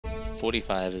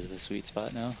45 is the sweet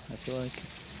spot now, I feel like.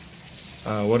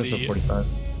 What is the 45?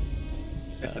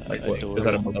 It's Like what? Is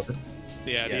that a beloved?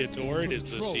 Yeah, the Adored is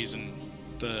the season.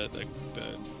 The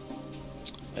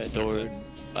Adored.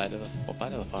 Bite of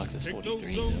the Fox is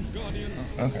 43. So.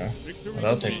 Oh, okay. Well,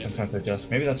 that'll take some time to adjust.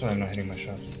 Maybe that's why I'm not hitting my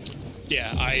shots.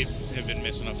 Yeah, I have been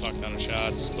missing a fuck ton of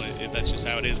shots, but that's just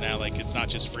how it is now. Like, it's not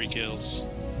just free kills.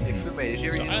 Hey Fumei, did you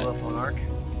ever use Monarque?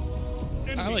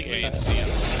 I like A and C on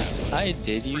this map. I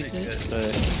did use it, but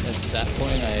at that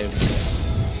point I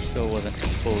still wasn't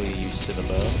fully used to the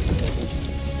bow.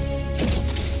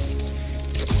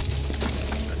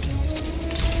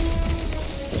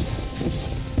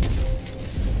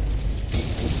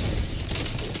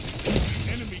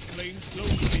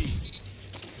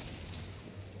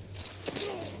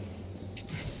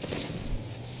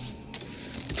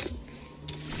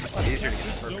 Easier to get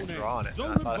a perfect draw on it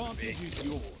than I thought it would be.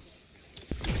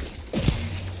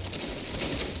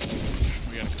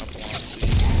 We got a couple on C.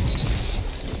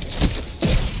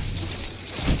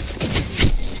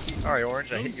 Sorry,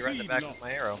 Orange, I hit you right in the back with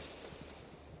my arrow.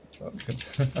 Sounds good.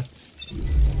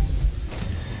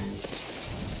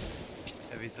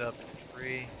 Heavy's up in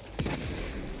 3.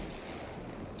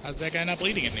 How's that guy not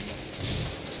bleeding anymore?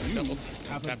 Double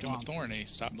tapped him with Thorn and he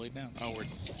stopped bleeding down. Oh, we're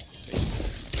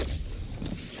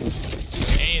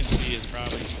A and C is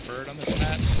probably preferred on this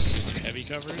map. Heavy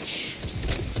coverage.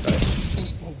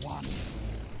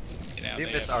 You know, You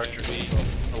they miss have Archer heavy.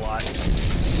 a lot.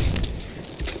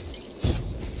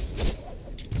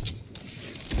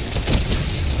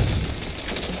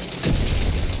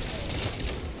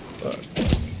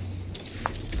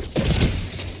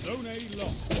 Zone A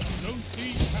locked. Zone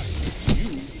C captured.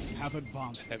 You have It's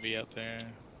advanced. heavy out there.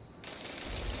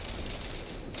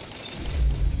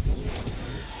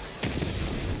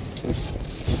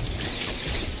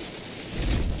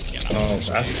 Oh,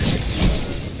 that's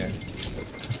okay.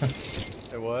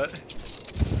 Hey, what?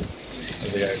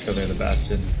 The guy killed me in the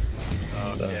Bastion.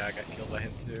 Oh, So. yeah, I got killed by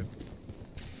him too.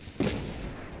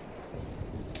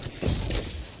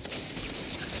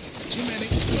 Too many.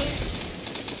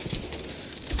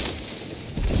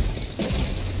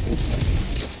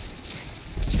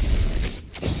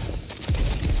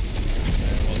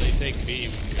 Well, they take B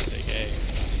when we take A.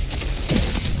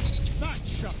 That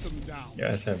shut them down.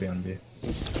 Yeah, it's heavy on B.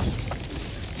 Zone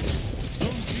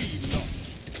B locked.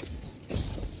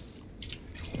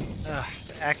 The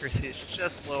accuracy is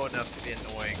just low enough to be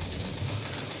annoying.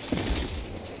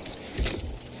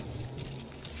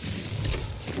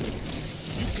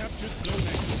 You captured Zone A.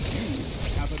 You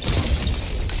have advanced.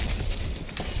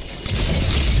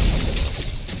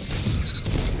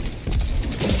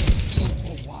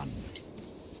 For one.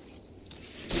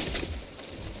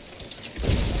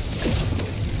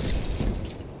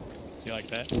 You like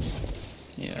that?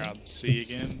 Yeah. They're on C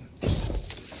again.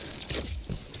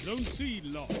 Zone C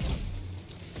locked.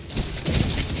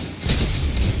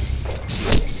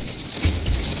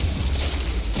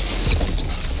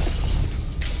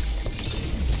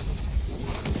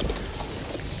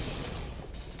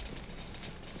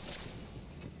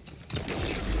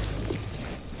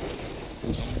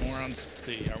 Some more on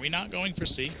C. Are we not going for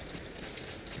C?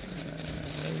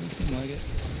 Doesn't seem like it.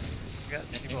 I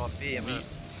got people on B. I'm gonna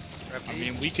grab B. I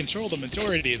mean, we control the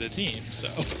majority of the team, so.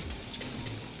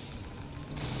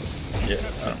 Yeah,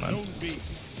 I don't mind. Zone B.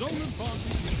 Zone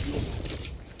advantage is yours.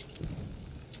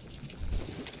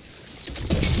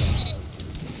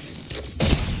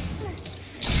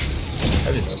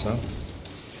 Heavy does, huh?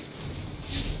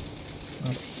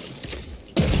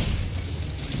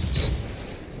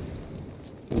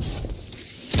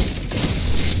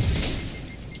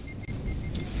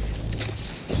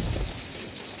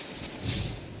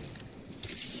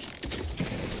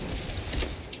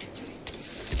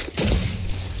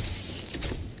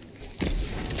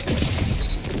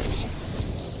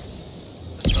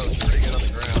 This boat's pretty good on the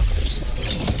ground.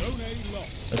 Zone A locked.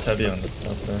 It's heavy on the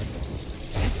top there.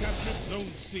 You captured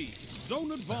Zone C. Zone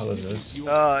hell advantage is this? is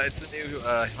yours. It's a new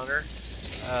Hunter.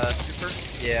 Super?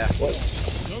 Yeah. What?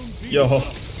 Zone B Yo,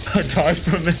 locked. I died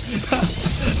from it.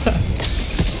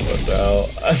 What the hell?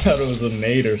 I thought it was a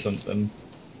nade or something.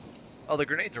 Oh, the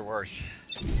grenades are worse.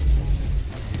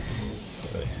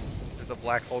 There's a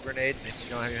black hole grenade, and if you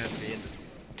don't have to be in,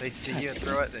 they see you and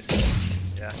throw it, then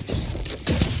yeah.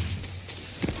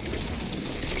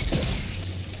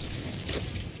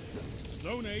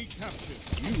 Zone A captured.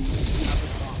 You have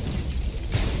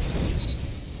advantage.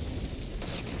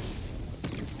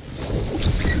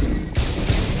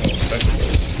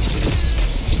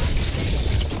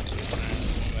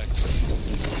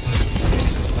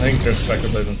 I think there's Spectre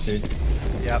Blaze on C.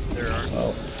 Yep, there are.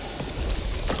 Oh.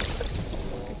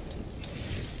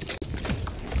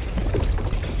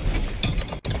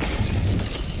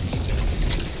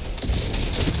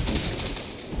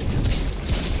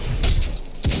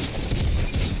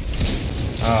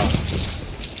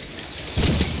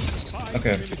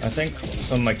 Okay, I think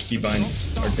some of my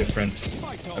keybinds are different.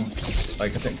 I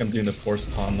think I'm doing the force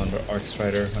palm under Arc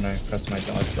Strider when I press my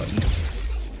dodge button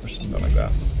or something like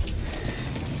that.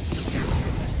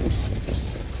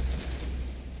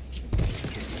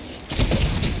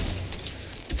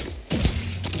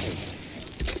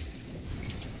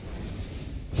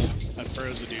 I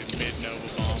froze a dude mid-Nova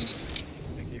bomb.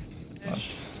 Thank you.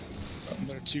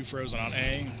 There are 2 frozen on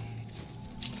A.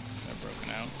 They're broken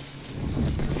out.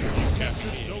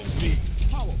 Captured Zone B.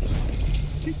 Power play.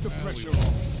 Keep the pressure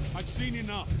on. I've seen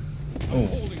enough. Oh.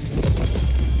 Holding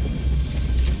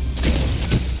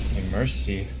Hey,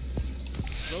 mercy.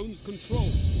 Zones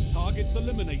controlled. Targets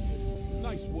eliminated.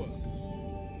 Nice work.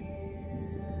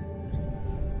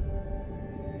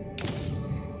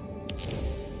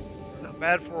 Not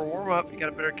bad for a warm-up. You got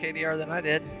a better KDR than I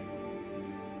did.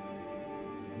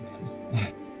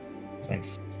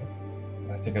 Thanks.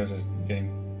 I think I was just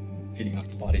feeding off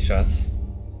the body shots.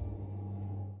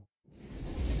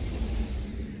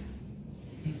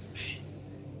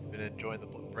 Been enjoying the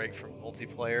break from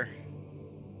multiplayer.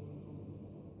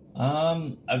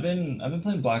 I've been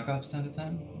playing Black Ops time to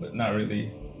time, but not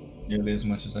really nearly as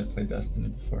much as I played Destiny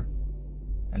before.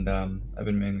 And I've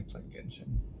been mainly playing Genshin.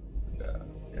 And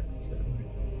yeah, that's it.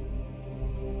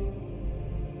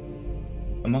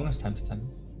 Among Us time to time.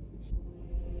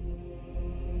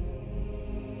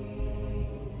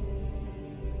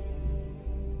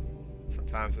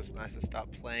 Sometimes it's nice to stop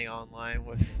playing online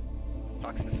with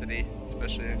toxicity,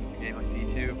 especially in a game like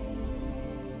D2.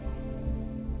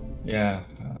 Yeah,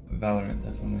 Valorant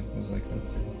definitely was like that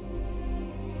too.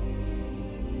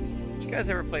 Did you guys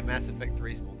ever play Mass Effect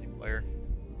 3's multiplayer?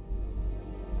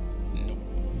 Nope.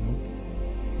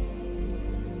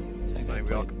 I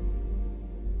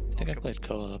think I played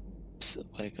co-op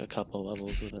like a couple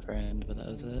levels with a friend, but that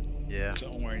was it. Yeah. So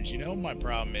Orange, you know what my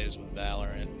problem is with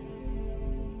Valorant?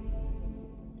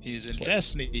 Is in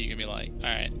Destiny you can be like,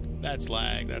 alright, that's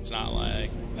lag, that's not lag,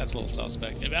 that's a little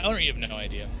suspect. In Valorant you have no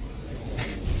idea.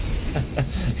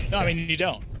 No, I mean you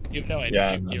don't. You have no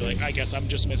idea. Yeah, You're like, I guess I'm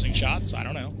just missing shots, I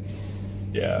don't know.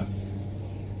 Yeah.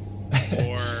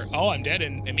 Or, oh, I'm dead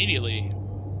immediately.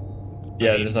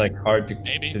 Yeah, I mean, it's like hard to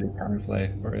maybe. do the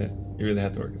counterplay for it. You really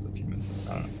have to work as a team and stuff.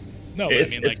 I don't know. No, but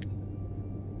It's- I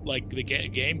mean, like the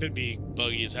game could be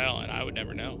buggy as hell, and I would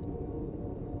never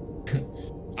know.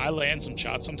 I land some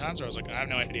shots sometimes where I was like, I have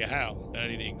no idea how. Then I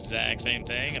do the exact same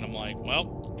thing, and I'm like,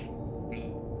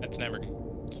 well, that's never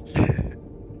good.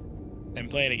 And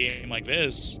playing a game like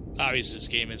this, obviously this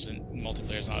game isn't,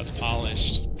 multiplayer is not as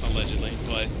polished, allegedly,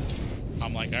 but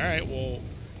I'm like, alright, well,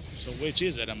 so which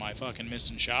is it? Am I fucking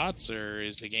missing shots, or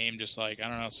is the game just like, I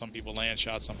don't know, some people land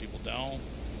shots, some people don't?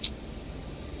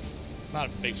 Not a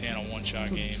big fan of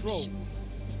one-shot games.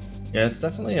 Yeah, it's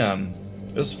definitely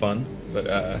it was fun, but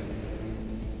I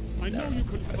know you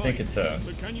can I fight, think it's so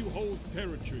can you hold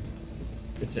territory?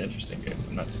 it's an interesting game.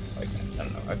 I'm not like I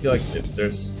don't know. I feel like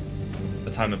there's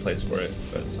a time and place for it,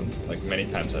 but many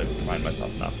times I find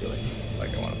myself not feeling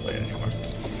like I want to play it anymore.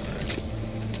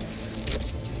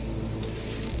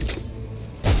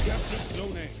 Captured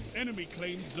Zone A. Enemy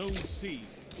claimed Zone C.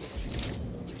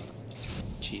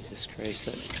 Jesus Christ,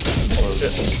 that Oh,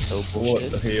 shit. is so What the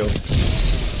bullshit. hell?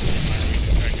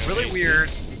 Really weird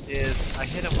is I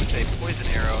hit him with a poison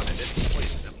arrow and it didn't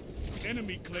poison him.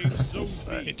 Enemy claimed Zone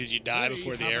B. Did you die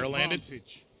before the arrow landed?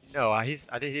 No, he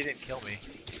didn't kill me.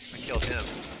 I killed him.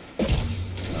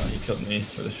 He killed me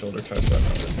for the shoulder charge by my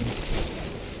person.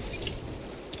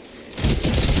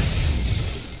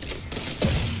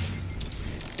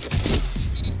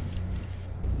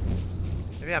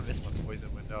 Maybe I missed my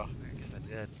poison window. I guess I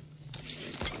did.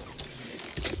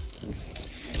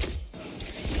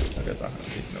 I guess I'm gonna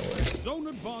take no way. Zone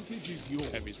advantage is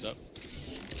yours. Heavy stuff.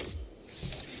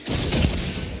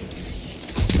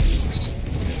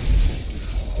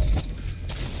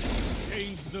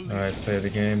 Gains the lead. Alright, play the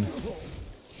game.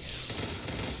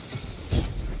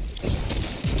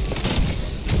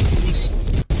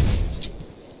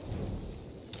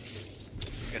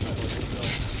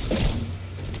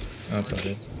 That's all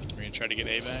good. We're gonna try to get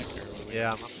A back, or what do we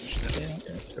Yeah, I'm not pushing it.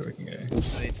 Yeah, sure we can get it.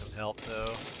 I need some help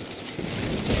though.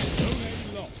 Zone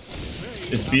A lost.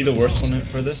 They Is B the worst one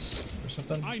for this or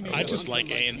something? I just like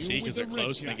A and C because they're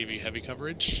close and they give you heavy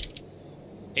coverage.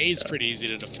 A is pretty easy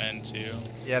to defend too.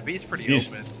 Yeah, B's pretty B's-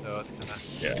 open, so it's kinda...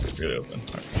 Yeah, it's really open.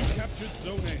 captured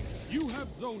Zone A. You have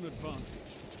zone advantage.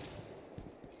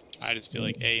 I just feel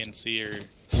like A and C are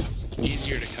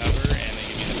easier to cover, and they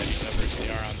give you the heavy coverage they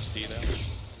are on C though.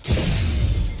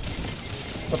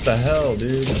 What the hell,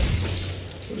 dude?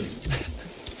 What is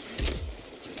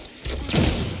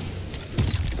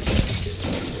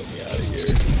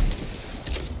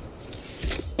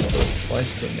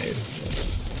nice grenade.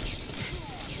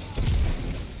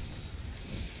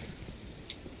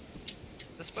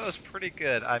 This bow is pretty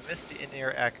good. I missed the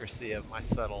in-air accuracy of my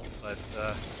settle, but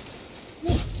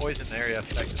poison area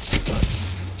effect is pretty much.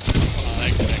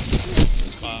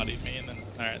 That bodied me, and then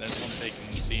alright, there's one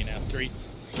taking C now. 3,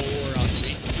 4 on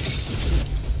C.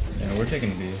 Yeah, we're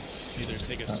taking B. Either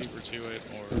take a super to it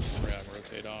or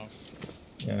rotate off.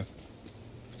 Yeah.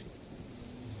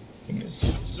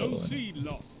 Zone C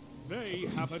lost. They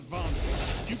have advanced.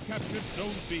 You captured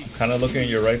Zone B. Kind of looking at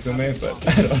your right, Fumei, but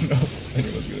I don't know if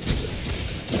anyone's gonna do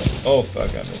it. Oh fuck,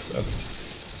 I missed up.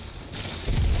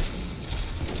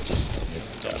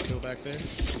 It's a double kill back there.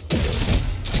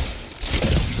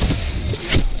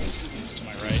 He's to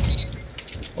my right.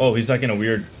 Oh, he's like in a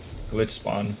weird glitch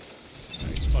spawn.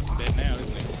 He's fucking dead now,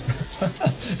 isn't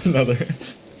he? Another.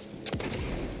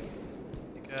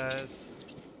 You guys.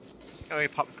 How do we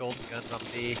pop golden guns on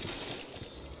B?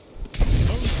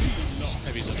 Zone C lost.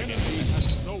 Maybe something in Enemy here. has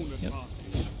zone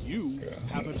advantage. You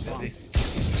have advantage.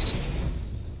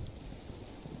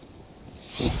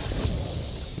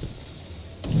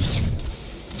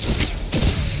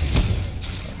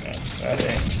 Okay, that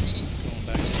ain't. Going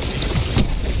back to C.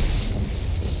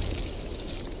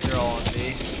 They're all on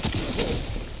B.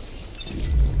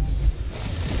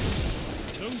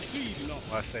 Zone C lost.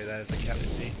 Well, I say that as a captain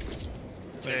B.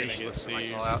 They're You gonna should get listen to my C.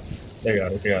 callouts. They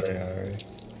got it, already.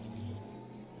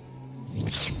 You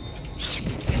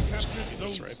captured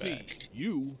That's Zone right C. back.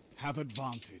 You have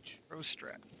advantage. Pro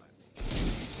strats, man.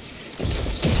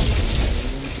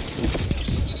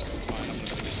 Fine, I'm gonna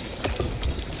take a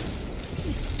super.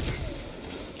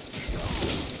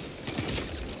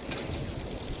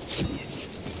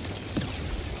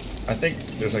 I think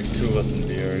there's like 2 of us in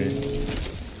B already.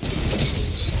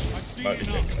 I've seen Might be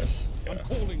enough. taking us. I'm Yeah.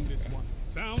 calling this one.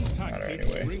 Sound Matter tactics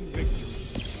anyway. bring victory.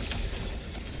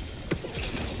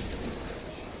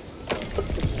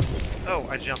 Oh,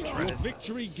 I jumped Your right as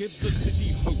victory gives the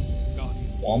city hope,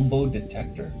 Guardian. Wombo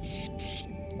detector.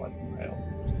 What the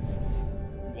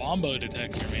hell? Wombo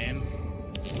detector, man.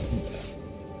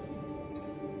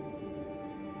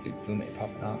 Dude, Fumei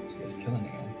popping off. He's killing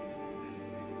again.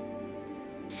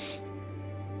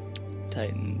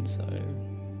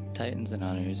 Titans and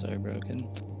Hunters are broken.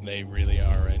 They really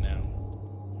are right now.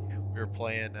 we were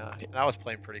playing, and I was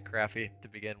playing pretty crappy to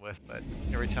begin with, but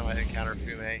every time I encounter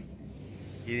Fumei,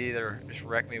 he'd either just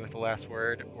wreck me with the last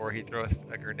word, or he'd throw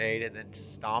a grenade and then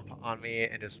stomp on me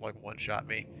and just like one-shot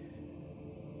me.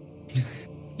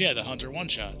 Yeah, the Hunter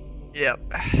one-shot. Yep.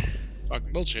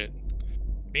 Fucking bullshit.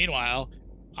 Meanwhile,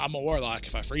 I'm a Warlock.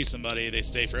 If I freeze somebody, they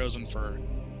stay frozen for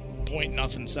point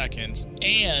nothing seconds,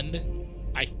 and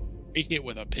I break it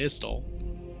with a pistol.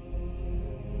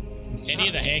 Any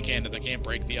of the hand cannons, I can't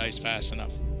break the ice fast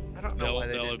enough. I don't know why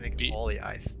they they'll didn't make all the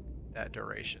ice that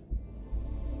duration.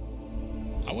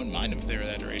 I wouldn't mind them if they were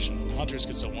that duration. Hunters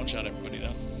can still one-shot everybody,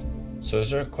 though. So is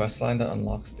there a quest line that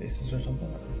unlocks stasis or something?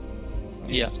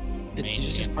 Yeah, you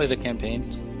just play the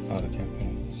campaign. Oh, the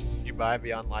campaigns. You buy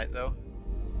Beyond Light though?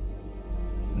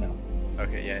 No,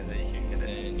 Okay, yeah, then you can get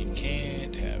it. And you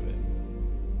can't have it.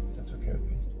 that's okay with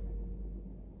me.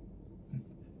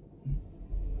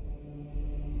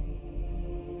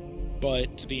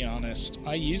 But to be honest,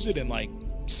 I use it in like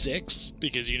 6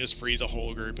 because you just freeze a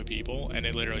whole group of people and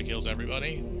it literally kills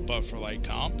everybody. But for like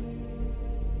comp,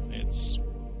 it's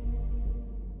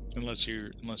unless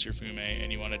you're Fumei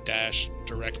and you want to dash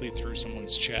directly through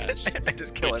someone's chest,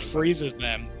 Just kill it it. freezes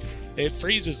them. It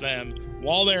freezes them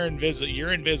while they're invisible.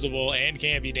 You're invisible and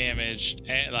can't be damaged,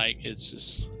 and like it's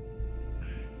just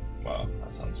Wow,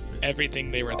 that sounds pretty. everything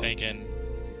they were thinking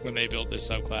when they built this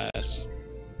subclass.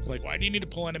 Like, why do you need to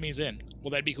pull enemies in? Well,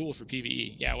 that'd be cool for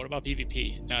PvE. Yeah, what about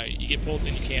PvP? No, you get pulled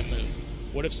and you can't move.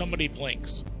 What if somebody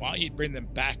blinks? Why don't you bring them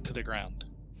back to the ground?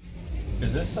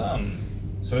 Is this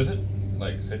so is it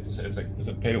like safe to say it's like is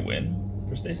it pay to win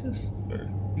for stasis? Or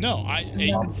No, like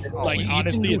you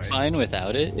honestly, You can it's do fine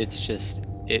without it. It's just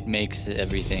it makes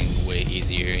everything way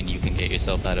easier, and you can get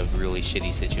yourself out of really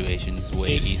shitty situations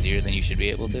way easier than you should be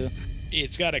able to.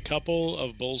 it's got a couple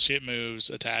of bullshit moves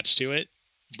attached to it,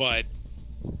 but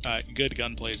good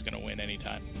gunplay is gonna win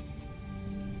anytime.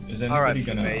 is Alright, anybody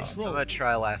gonna Fumei, I'm gonna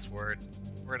try last word.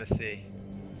 We're gonna see.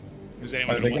 Is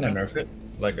anyone are they gonna win? nerf it?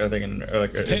 Like are they gonna or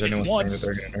like is anyone saying Once. that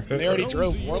they're gonna nerf it? They already Or-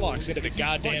 drove Warlocks into the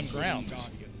goddamn ground.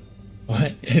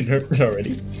 What? It nerfed it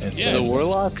already? It's Yeah, The it's-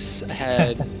 Warlocks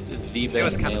had the It was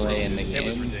best kind of melee in the it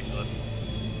was game, ridiculous.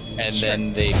 and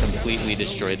then they completely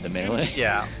destroyed the melee.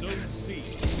 Yeah. Zone C.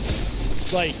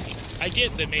 Like, I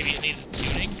get that maybe it needed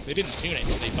tuning. They didn't tune it,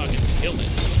 they fucking killed it.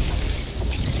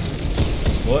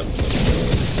 What?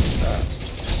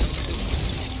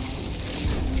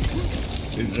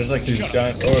 There's like these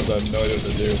giant orbs I have no idea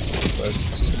what to do.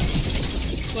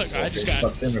 Look, I just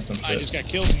got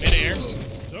killed in midair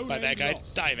by that guy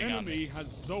diving on me. Has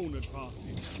zone advantage.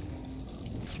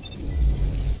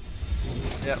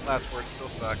 Yeah, last word still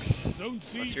sucks. Zone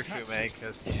C Unless you're captured. Fumei,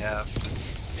 because you have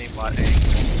aimbot A.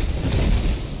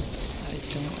 I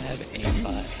don't have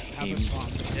aimbot. Yeah, you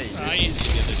do. I used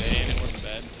it the other day and it wasn't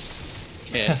bad.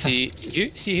 Yeah,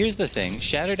 here's the thing.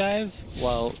 Shatter Dive,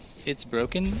 while it's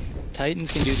broken,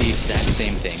 Titans can do the exact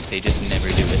same thing. They just never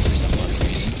do it for some odd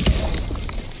reason.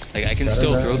 Like, I can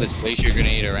still throw this glacier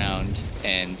grenade around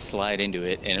and slide into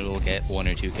it, and it will get 1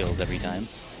 or 2 kills every time.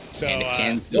 So, and it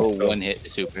can still one-hit the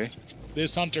super.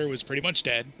 This hunter was pretty much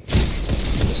dead.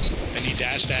 And he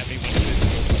dashed at me when it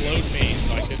slowed me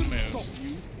so I couldn't move. Stop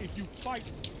you if you fight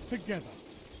together.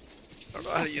 I don't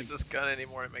know how to use this gun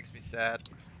anymore, it makes me sad.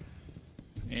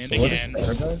 And So what again. is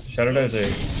Shadow Dive? Shadow Dive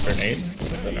is a grenade?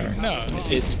 No,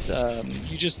 It's,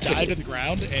 you just dive to the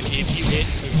ground, and if you hit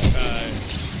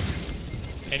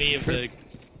any of the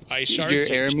ice shards, your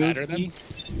you air move shatter them. key.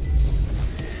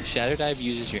 Shadow Dive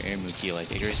uses your air move key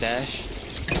like Icarus Dash.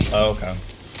 Oh, okay.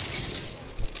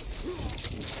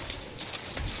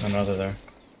 Another there.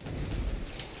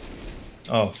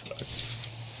 Oh, fuck.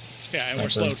 Yeah, and we're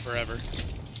Sniper. slowed forever.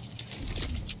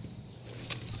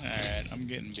 Alright, I'm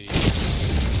getting beat.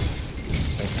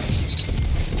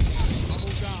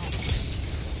 Double down.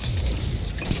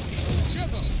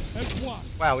 Together as one.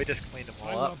 Wow, we just cleaned them I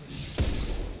all up. love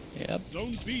it. Yep.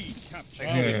 Zone B captured.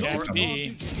 Well, we Yeah. got B.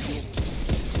 This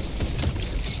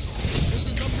is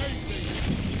amazing.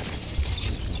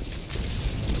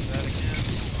 That again.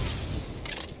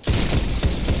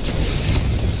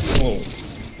 Whoa.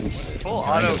 Full It's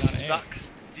auto kind of- sucks.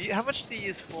 How much do you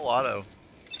use full auto?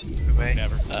 Fumei?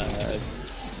 Never.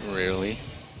 Rarely.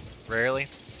 Rarely?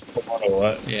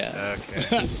 What? Yeah.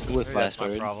 Okay. With Maybe blast that's my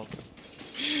word. problem.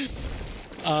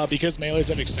 Because melees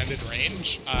have extended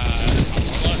range, on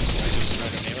Warlock, so I just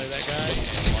tried to melee that guy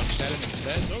and launched at him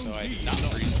instead, so I did not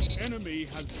freeze him. Enemy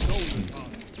has zone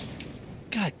advantage.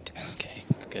 God. Okay.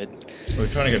 Good. We're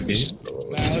trying to get B.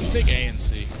 Nah, let's take A and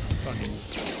C. Fuck it.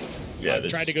 Yeah, I've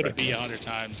this tried to is go to right. B 100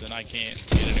 times and I can't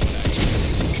get anyone actually.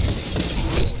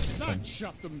 That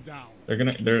shut them down.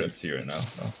 They're at C right now.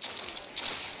 So.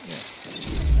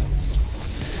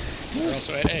 We're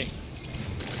also at A.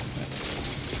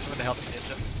 What the hell did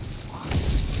ninja?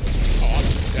 Oh, I'm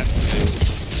definitely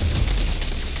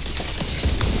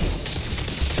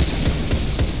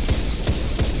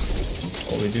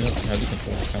Oh, we do have to have the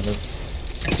control, kind of.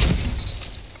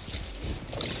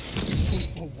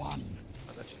 For one.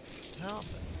 Oh, that should help.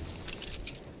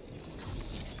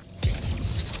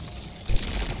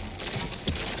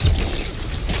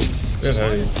 We have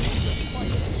heavy.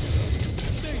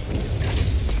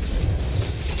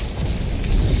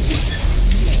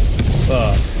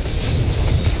 Fuck.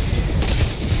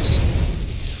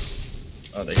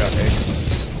 Oh, they got A.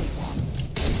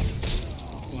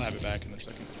 We'll have it back in a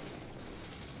second.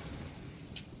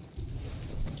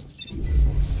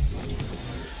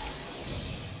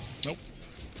 Nope.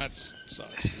 That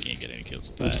sucks. You can't get any kills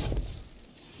with that.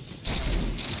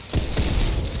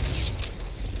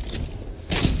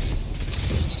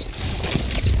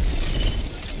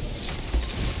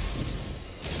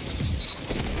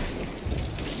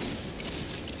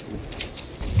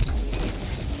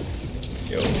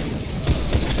 Yo.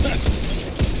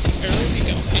 There we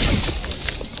go.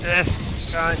 This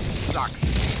gun sucks.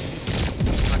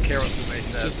 I don't care what Fumei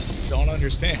says. Just don't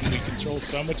understand. We control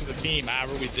so much of the team. How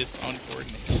are we this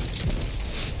uncoordinated?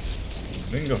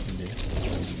 We can go from B.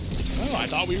 Oh, I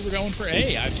thought we were going for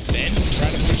A. I've been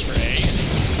trying to push for A.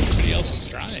 Everybody else is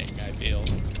trying, I feel.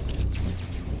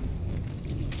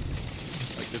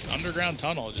 Like this underground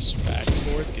tunnel, just back and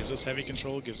forth, gives us heavy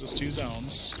control, gives us 2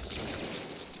 zones.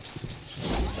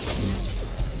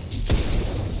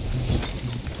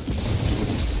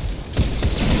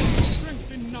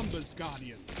 Strength in numbers,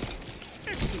 Guardian.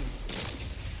 Excellent.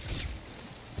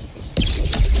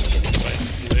 But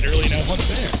literally no one's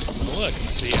there. Look,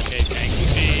 see, okay, tanks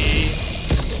at B,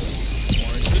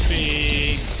 orange at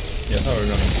B. Yeah, I thought we were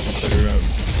going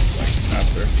like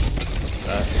after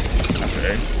that. After A.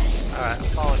 Alright, I'm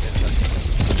following ninja.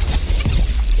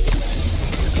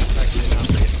 Actually, not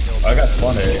really getting killed. I got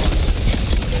one A.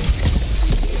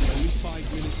 Only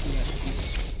 5 minutes left.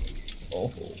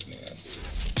 Oh, man.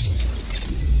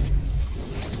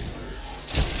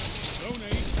 Zone A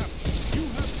captured. You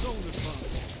have zone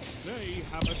advantage. They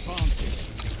have advantage.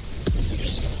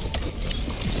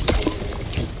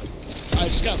 I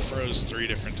just got froze 3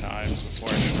 different times before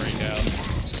I could break out.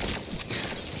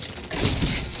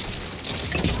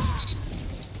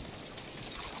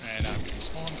 And I'm getting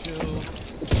spawned.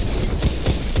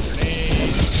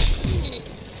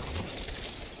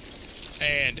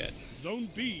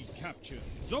 B captured.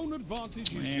 Zone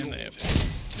advantage is Man, yours. they have.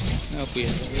 Nope, we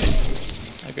have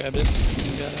it. I grabbed it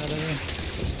and got out of there.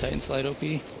 Titan slide OP.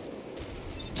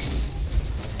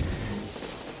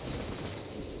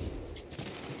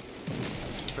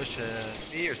 Pushing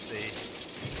B or C?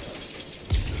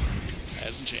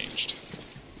 Hasn't changed.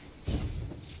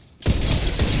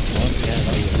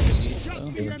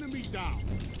 Shut the enemy down.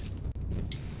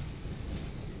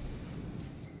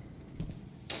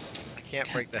 I can't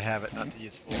break the habit not to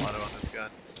use full auto on this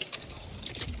gun.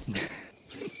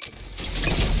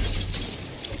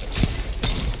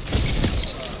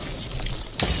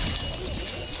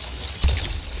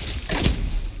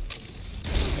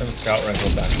 I have a scout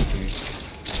rifle back to see.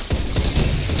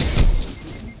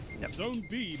 Yep. Zone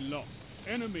B lost.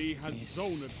 Enemy has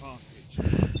zone advantage.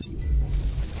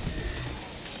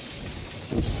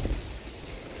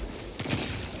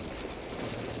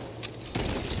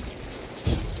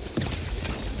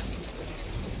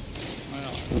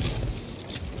 Well,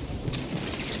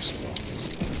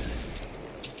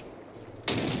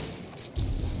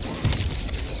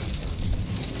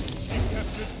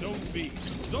 Captured zone B.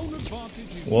 Zone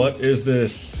advantage is What is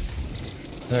this?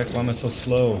 Heck, why am I so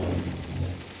slow?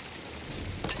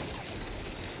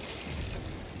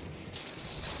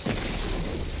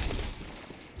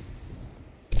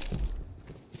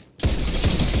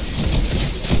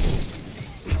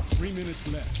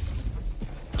 left.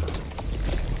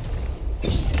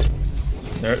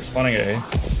 They're spawning at A.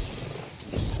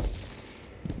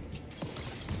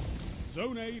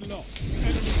 Zone A lost.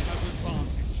 Enemy has advantage.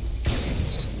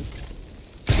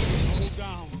 Hold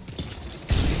down.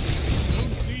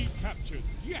 Zone C captured.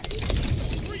 Yes!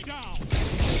 3 down!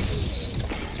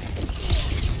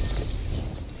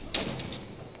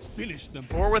 Finish them.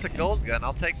 4 with a gold gun,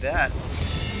 I'll take that.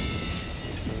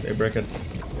 They break it.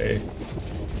 A.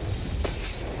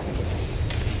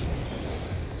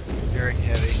 Securing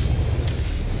heavy.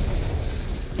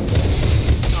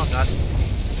 No, I'm not.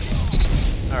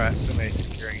 Alright, Fumei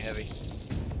securing heavy.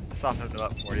 I softened it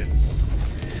up for you.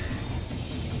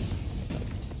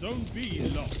 Zone B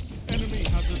lost. Enemy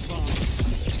has advantage.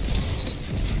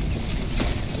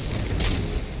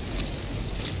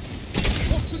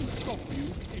 What can stop you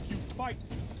if you fight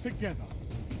together?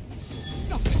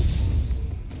 Nothing.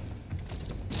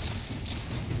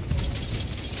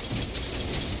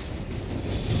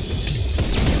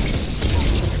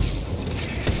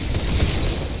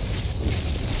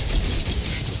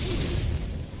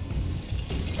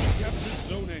 Captured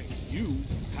Zone A. You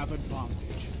have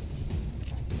advantage.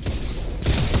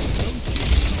 Zone C.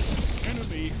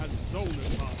 Enemy has zone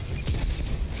advantage.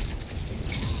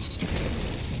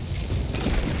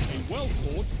 A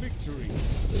well-fought victory.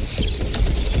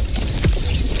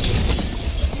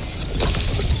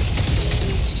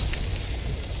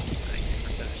 Thank you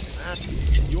for finishing that.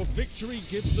 Your victory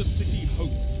gives the city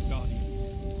hope, Guardians.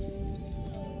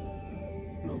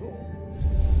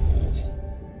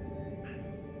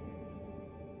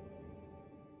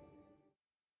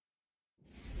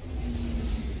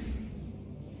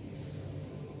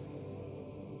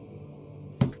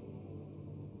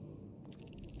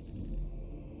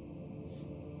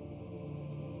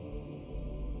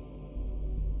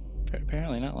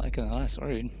 Apparently not like in the last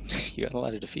word. You got a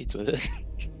lot of defeats with it.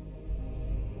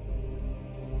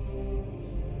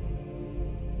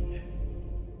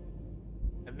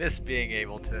 I miss being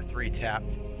able to 3-tap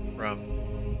from,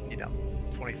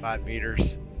 25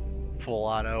 meters, full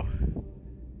auto.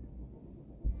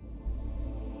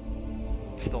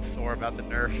 Still sore about the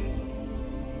nerf.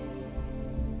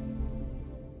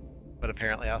 But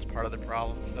apparently I was part of the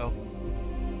problem, so.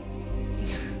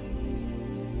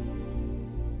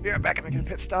 Be right back, I'm making a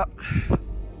pit stop.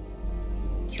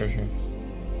 Sure. I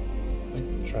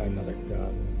can try another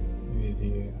gun. Maybe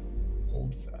the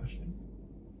old fashioned.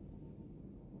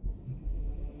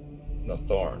 No,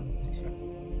 Thorn.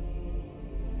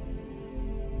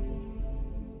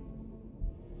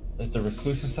 Is the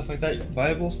recluse and stuff like that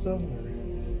viable still?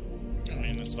 I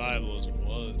mean, as viable as it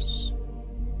was.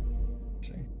 Let's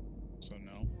see. So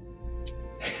no.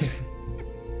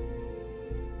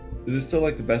 Is it still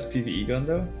like the best PvE gun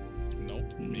though?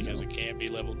 Nope, because it can't be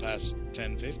leveled past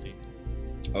 1050.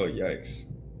 Oh yikes.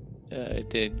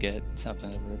 It did get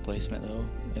something of a replacement though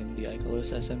in the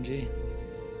Icolos SMG.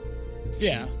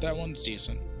 Yeah, that one's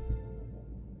decent.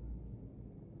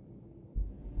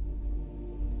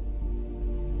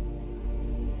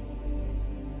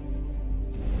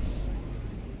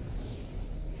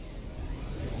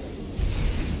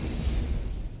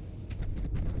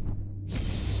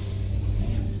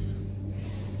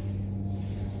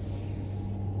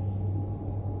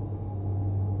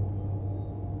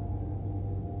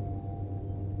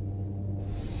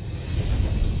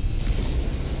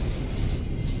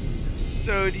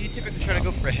 So, do you typically try to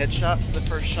go for a headshot for the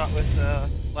first shot with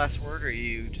last word, or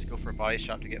you just go for a body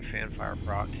shot to get fanfire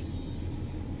procced?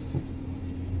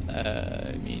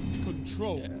 I mean,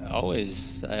 Control. I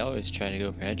always try to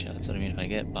go for headshots. But I mean, if I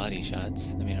get body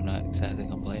shots, I mean, I'm not exactly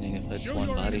complaining if it's one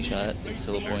body shot. It's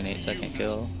still a 0.8-second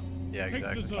kill. Yeah,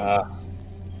 exactly.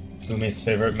 Fumei's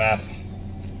favorite map.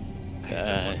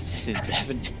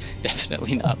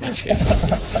 Definitely not my favorite.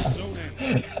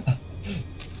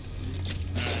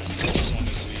 This one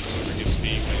is the whoever gets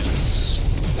B wins.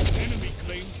 Enemy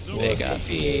claims zone. They got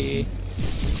B.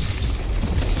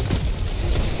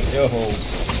 Yo.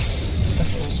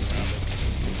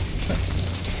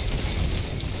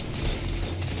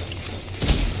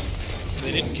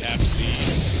 They didn't cap C,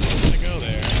 so I'm gonna go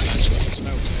there. Actually,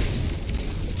 smoke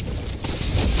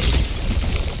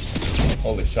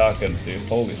Holy shotguns, dude.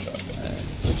 Holy shotguns.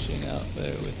 Pushing out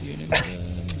there with Unix.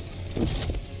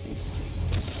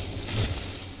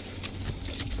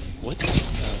 What?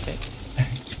 Okay.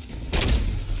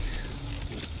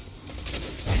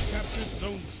 Captured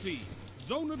zone C.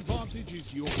 Zone advantage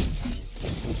is yours.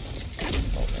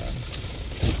 Oh man.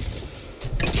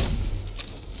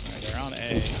 Alright, they're on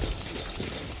A.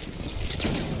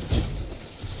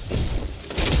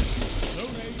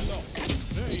 Zone A locked.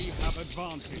 They have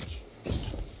advantage.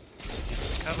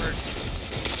 Covered.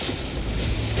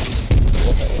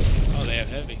 Oh, they have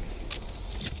heavy.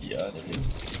 Yeah, they do.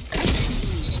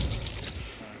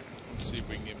 Let's see if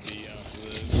we can get B off of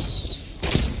this.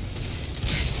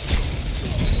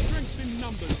 Strength in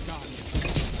numbers, guys.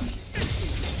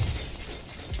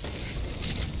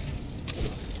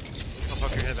 I'll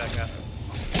poke your head back up.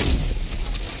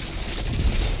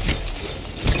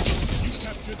 You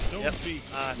captured zone Yep. B.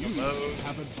 The You lows.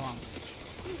 have advantage.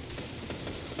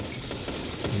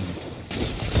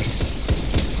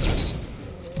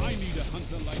 I need a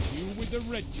hunter like you with the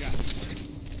red jacket.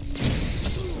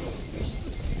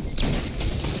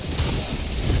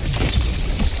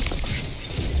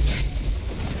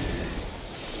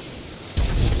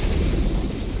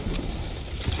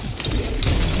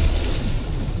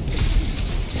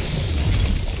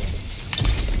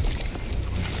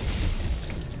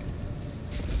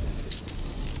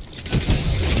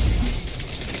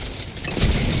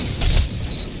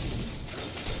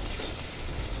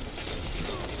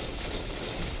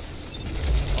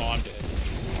 Oh, I'm dead.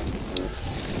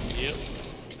 Yep.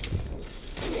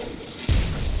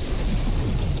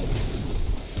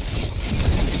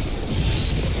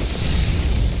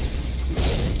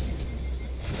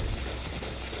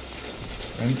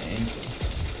 An angel.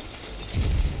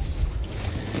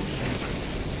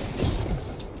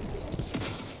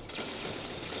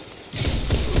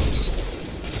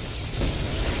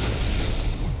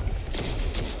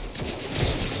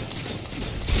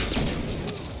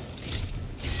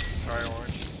 Sorry,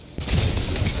 Orange.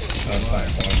 Oh, it's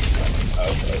fine.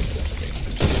 Oh, okay.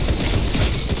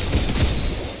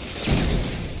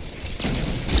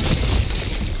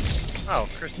 Oh,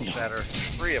 Crystal Shatter.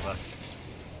 3 of us.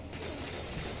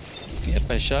 Yep,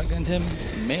 I shotgunned him,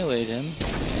 meleeed him,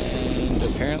 and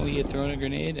apparently he had thrown a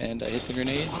grenade, and I hit the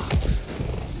grenade.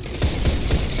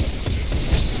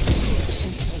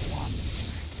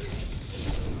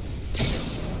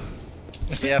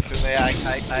 Yeah, Fumei,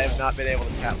 I have not been able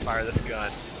to tap fire this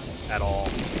gun at all.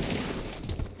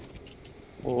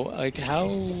 Well, like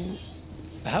how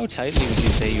tightly would you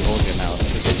say you hold your mouse?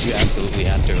 Because you absolutely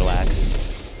have to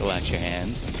relax your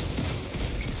hand.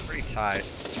 Pretty tight.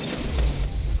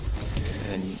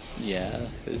 And yeah,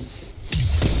 because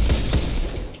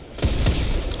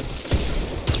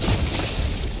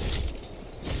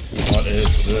What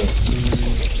is this?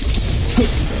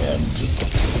 Man,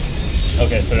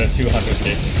 okay, so there are 2 hunter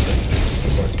cases,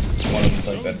 of course. One of them's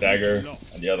like the dagger,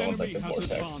 and the other one's like the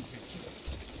vortex.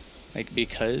 like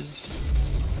because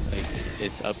like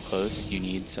it's up close, you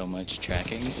need so much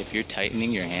tracking. If you're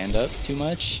tightening your hand up too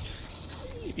much,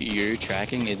 your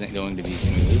tracking isn't going to be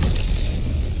smooth.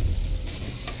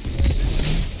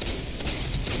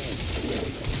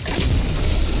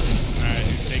 Alright,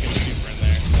 who's taking the super in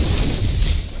there?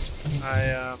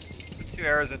 I put 2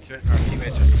 arrows into it, and our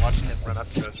teammates just watched him run up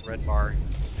to us, red bar,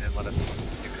 and let us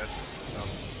nuke us. So.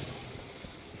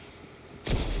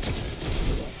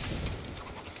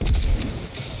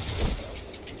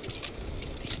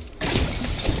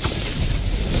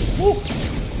 Woo!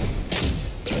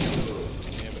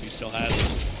 Yeah, but he still has it.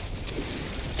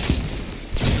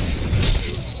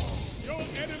 Your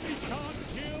enemy can't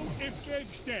kill if they're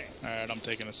dead. Alright, I'm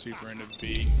taking a super into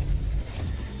B.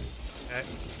 Okay.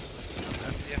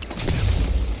 Yeah.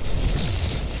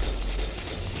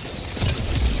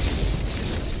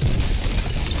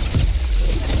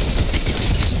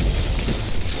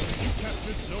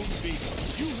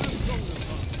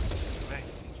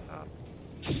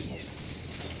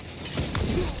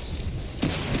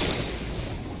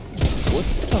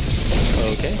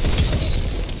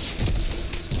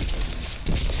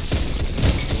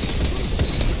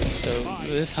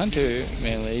 this hunter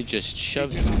melee just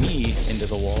shoved me into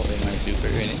the wall in my super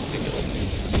and insta-killed me.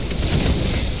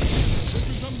 This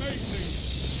is amazing.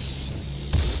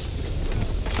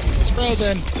 It's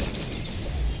frozen.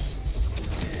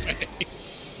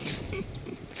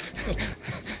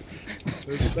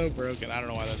 This is so broken. I don't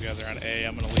know why those guys are on A.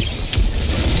 I'm gonna leave.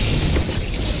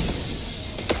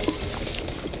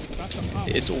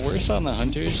 It's worse on the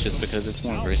hunters just because it's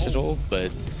more versatile,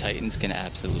 but Titans can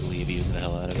absolutely abuse the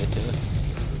hell out of it too.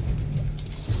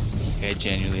 I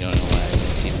genuinely don't know why I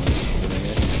haven't seen more people doing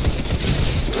it.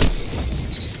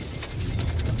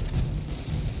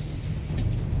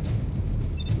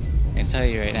 I can tell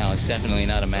you right now, it's definitely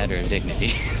not a matter of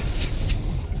dignity.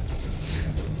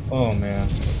 Oh man.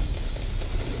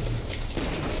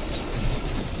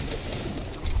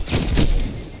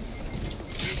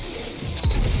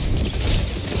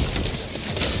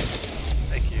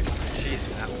 Thank you for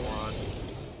cheesing that one.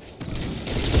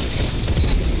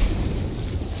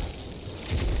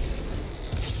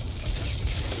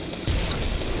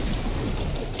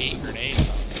 8 grenades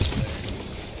on there.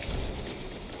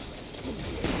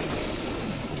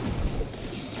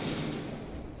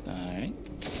 Alright.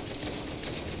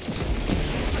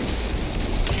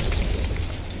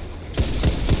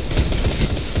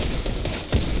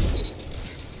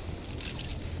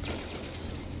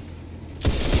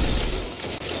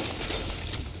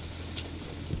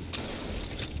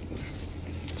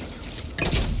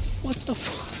 What the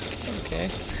fuck? Okay.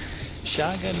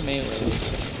 Shotgun melee.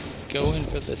 Going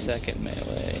for the second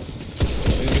melee.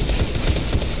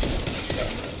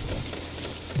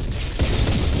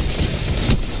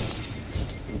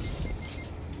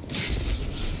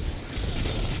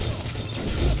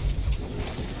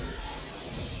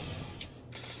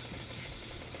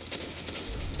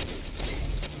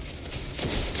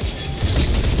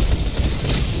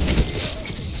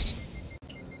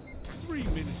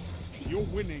 You're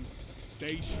winning.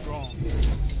 Stay strong.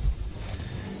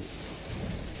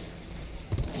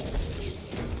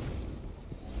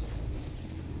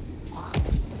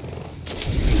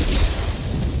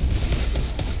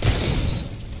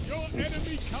 Your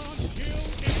enemy can't kill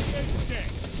if they're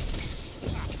dead.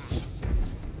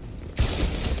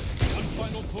 One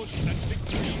final push and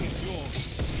victory is yours.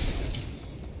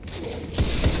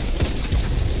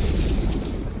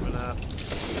 Coming up.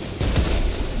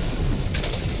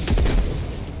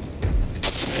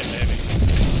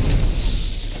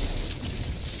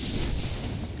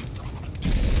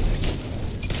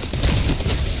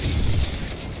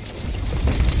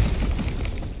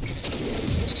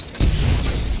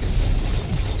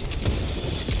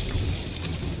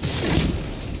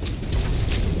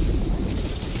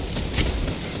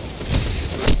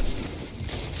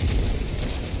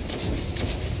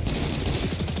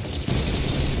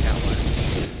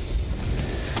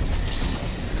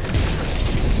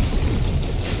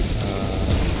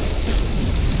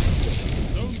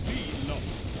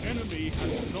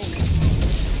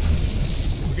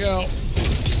 Go.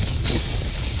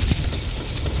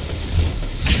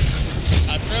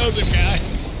 I'm frozen,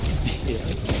 guys. Hit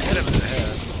him in the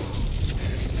head.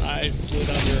 I slid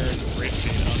under and ripped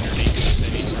it underneath and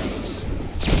then he froze.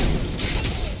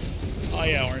 Oh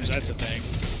yeah, Orange, that's a thing.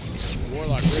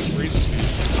 Warlock Rift freezes me.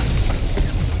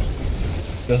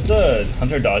 Does the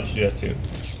hunter dodge do that too?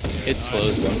 It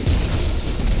slows them.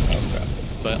 Oh crap.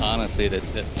 But honestly, that's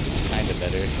kind of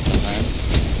better sometimes.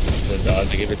 The dodge.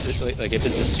 Like if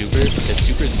it's a super, the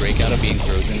super's breakout of being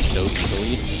frozen so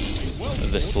easily,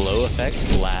 the slow effect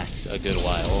lasts a good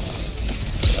while,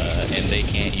 and they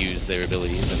can't use their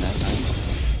abilities in that time.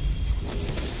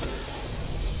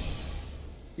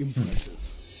 Impressive.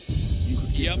 You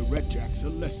could give Yep. the Red Jacks a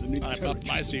lesson in I territory buffed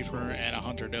my super control. and a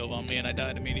hunter dove on me and I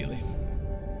died immediately.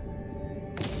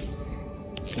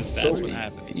 Since that's what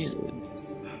happens.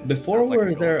 Before Sounds like were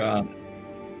a there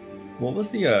what was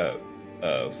the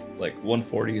like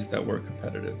 140s that were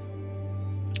competitive?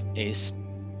 Ace.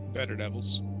 Better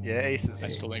Devils. Yeah, Ace is I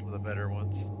still one think- of the better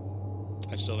ones.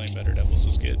 I still think Better Devils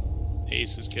is good.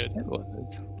 Ace is good. It was.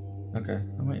 Okay,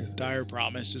 I might use Dire this.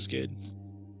 Promise is good.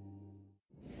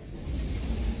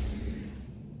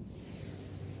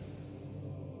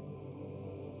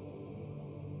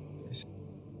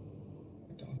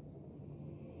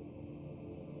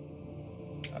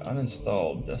 I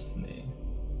uninstalled Destiny.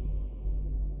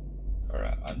 Or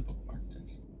I unbookmarked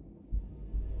it.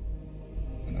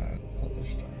 And I installed the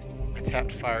Sturm. I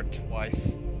tapped fire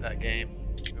twice that game,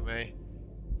 Fumei.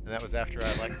 And that was after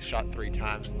I like shot 3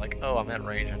 times. Like, oh, I'm at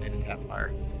range. I need to tap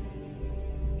fire.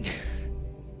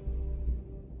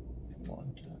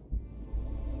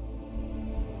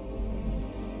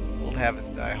 Old habits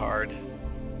die hard.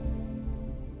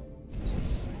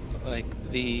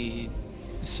 like the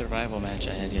survival match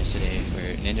I had yesterday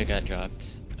where Ninja got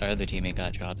dropped, our other teammate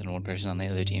got dropped, and one person on the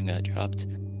other team got dropped.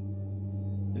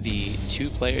 The two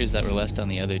players that were left on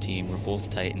the other team were both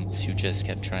Titans who just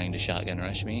kept trying to shotgun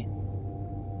rush me.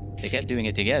 They kept doing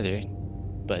it together,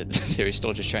 but they were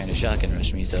still just trying to shotgun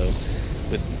rush me, so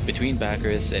between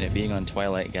Bacchus and it being on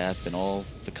Twilight Gap and all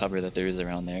the cover that there is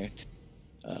around there,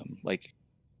 like,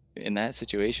 in that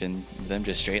situation, them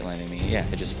just straight lining me, yeah,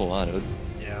 I just full autoed.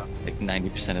 Yeah. Like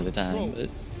 90% of the time, but...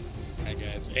 Alright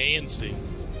guys, A and C.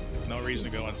 No reason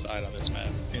to go inside on this map.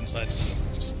 Inside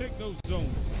sucks. Take those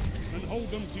zones and hold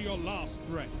them to your last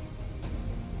breath.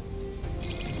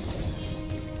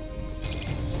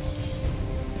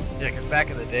 Yeah, because back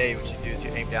in the day, what you do is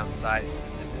you aim down sights, and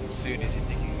then as soon as you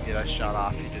think you can get a shot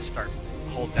off, you just start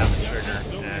hold down the trigger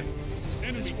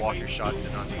and just walk your shots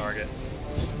in on target.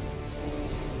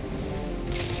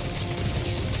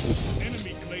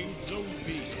 Enemy claims Zone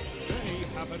B. They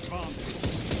have advantage.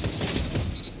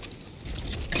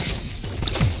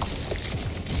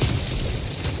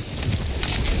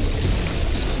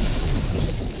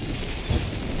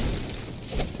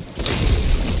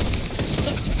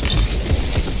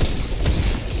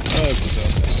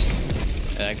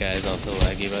 That guy is also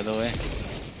laggy, by the way.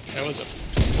 That was a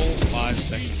full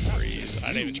 5-second freeze. I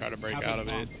didn't even try to break out of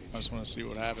it. I just want to see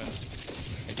what happened.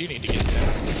 I do need to get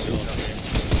down. Still up here.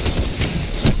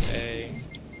 A.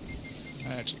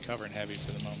 I'm actually covering heavy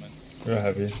for the moment. You're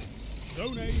heavy.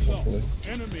 Zone A lost.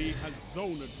 Enemy has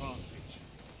zone advantage.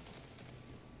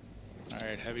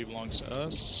 Alright, heavy belongs to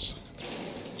us.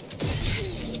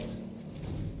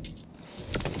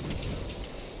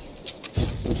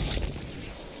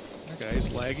 That guy's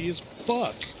laggy as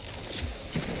fuck.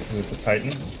 Is it the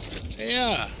Titan?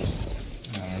 Yeah.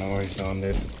 I don't know where he's going,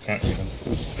 dude. Can't read him.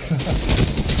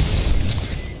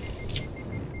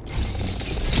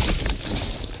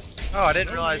 Oh, I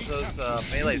didn't realize those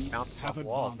melees bounce off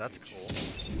walls. That's cool.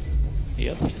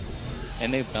 Yep.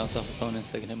 And they bounce off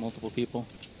opponents, they can hit multiple people.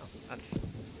 Oh, that's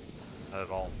not at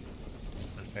all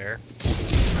unfair.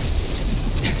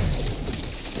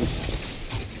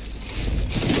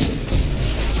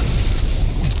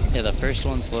 Yeah, the first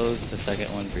one slows, the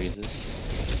second one freezes.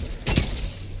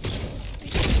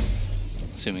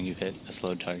 Assuming you've hit a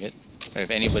slowed target. Or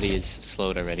if anybody is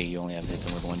slowed already, you only have to hit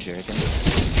them with one shuriken.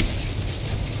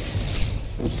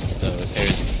 So it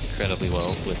pairs incredibly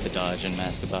well with the dodge and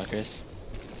Mask of Bacchus.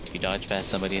 If you dodge past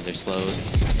somebody, they're slowed,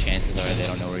 chances are they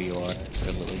don't know where you are, or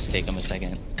it'll at least take them a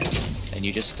second. And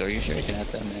you just throw your shuriken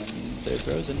at them and they're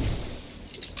frozen.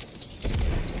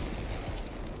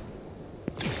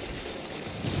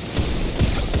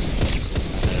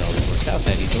 Not that it always works out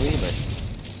that easily, but...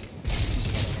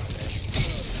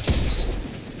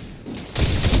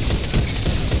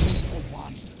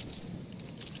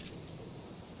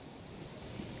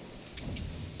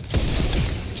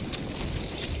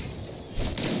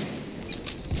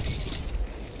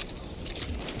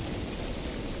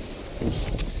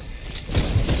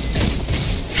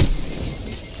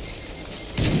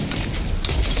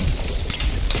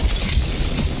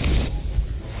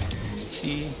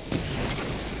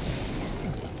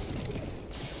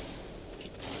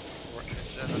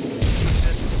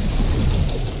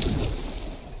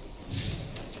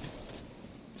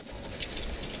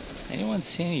 Anyone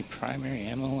see any primary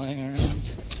ammo lying around?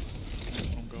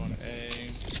 I'm going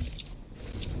A.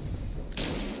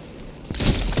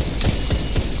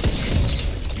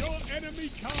 Your enemy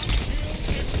can't kill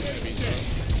if they're dead.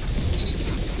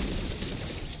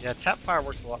 Yeah, tap fire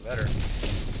works a lot better.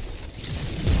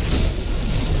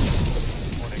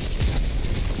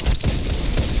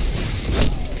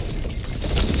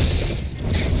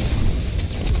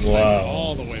 Wow.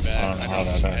 All the way back. I don't know how know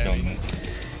that it's back heavy. on me.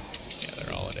 Yeah,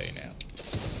 they're all at A now.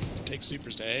 Take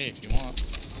supers to A if you want.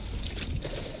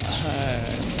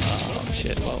 Oh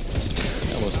shit, well,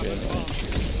 that was good.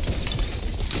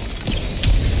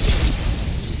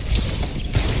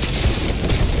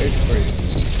 Very crazy.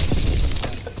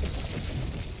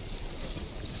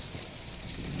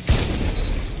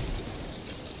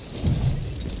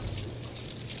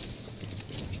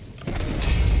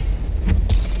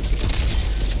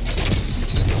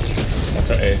 That's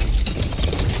an A.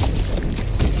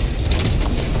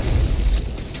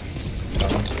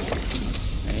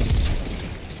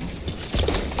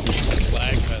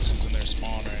 Lag fest is in their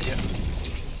spawn right now.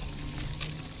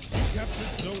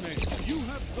 Captured zone A. You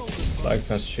have zone advantage. Flag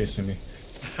pass chasing me.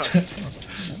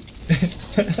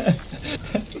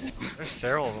 There's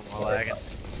several of them while lagging.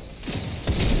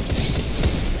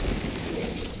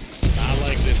 Not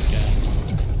like this guy.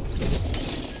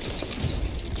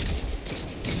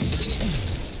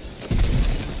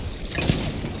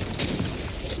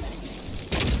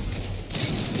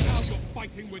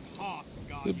 Fighting with heart,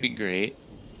 It would be great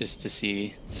just to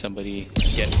see somebody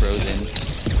get frozen,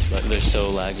 but they're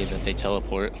so laggy that they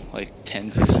teleport like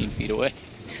 10, 15 feet away.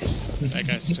 That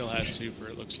guy still has super,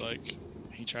 it looks like.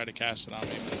 He tried to cast it on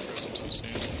me, but I froze him too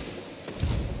soon.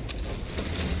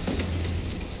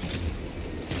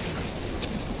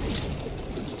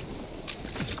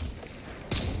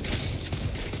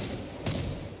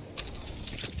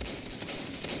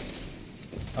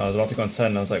 I was about to go inside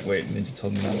and I was like, wait, Ninja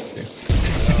told me not to.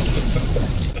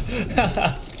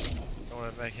 Don't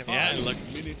want to make him Yeah, on. look,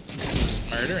 just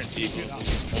murdering people,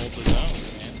 just hold the zone,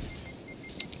 man.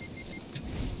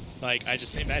 Like, I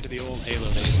just think back to the old Halo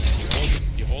days.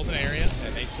 You hold an area,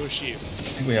 and they push you. I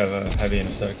think we have a heavy in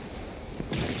a sec.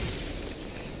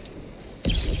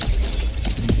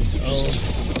 Oh.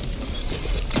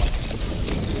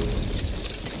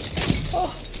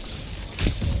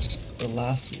 The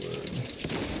last word.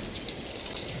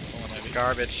 It's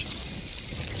garbage.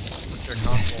 Mr.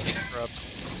 Console scrub.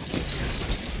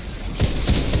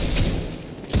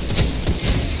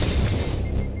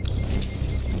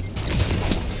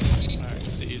 Alright,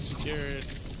 C is secured.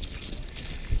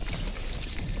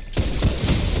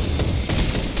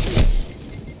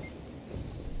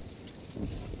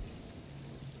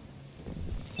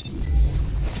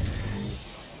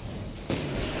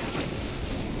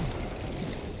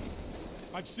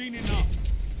 I've seen enough.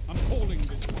 I'm calling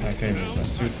this one. I can't use my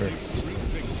super. I'm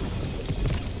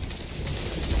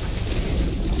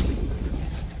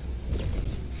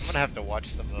gonna have to watch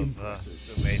some of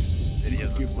Fumei's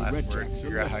videos Give with the last Red word, Jacks a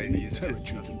figure out how lesson he's in using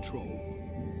territory it. control.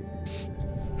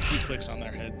 He clicks on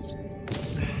their heads.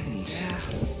 Yeah.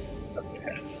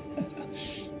 Yes.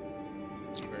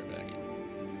 We're back.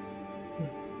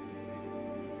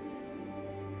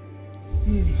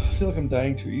 I feel like I'm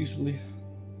dying too easily.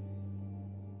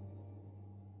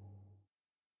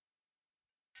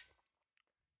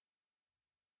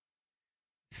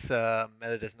 This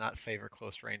meta does not favor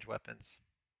close range weapons.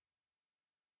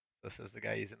 This is the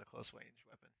guy using the close range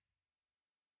weapon.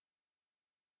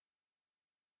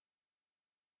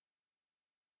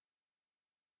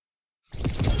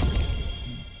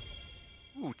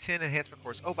 Ooh, 10 enhancement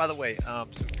cores. Oh, by the way, so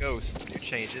Ghost, new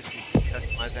changes. You can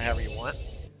customize it however you want.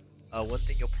 One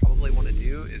thing you'll probably want to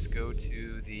do is go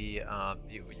to the, you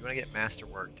want to get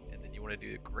Masterworked, and then you want to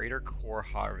do the Greater Core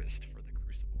Harvest for the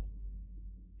Crucible.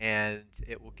 And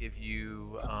it will give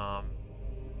you a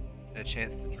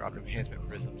chance to drop enhancement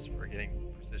prisms for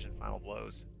getting precision final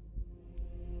blows.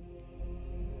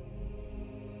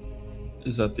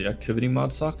 Is that the activity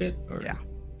mod socket? Or Yeah.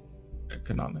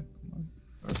 Economic mod?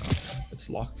 Or not? It's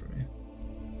locked for me.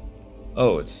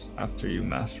 Oh, it's after you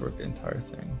masterwork the entire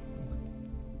thing.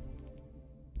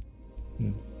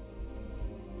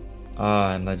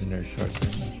 Ah, and legendary shards are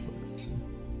masterwork too.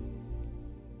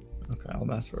 Okay, I'll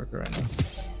masterwork it right now.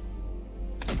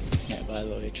 Yeah, by the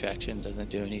way, traction doesn't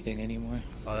do anything anymore.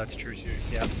 Oh, that's true too.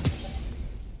 Yeah.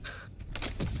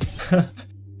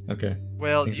 Okay.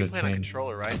 Well, Things you have play on a changed.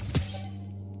 controller, right?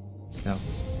 No. I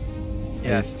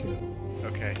Yeah. used to.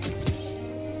 Okay.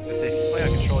 I say if you play on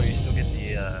controller, you still get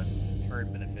the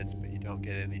turn benefits, but you don't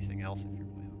get anything else if you're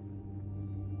playing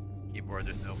on keyboard.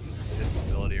 There's no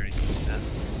mobility or anything like that.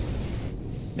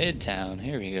 Midtown,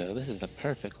 here we go. This is the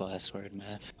perfect last word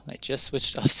map. I just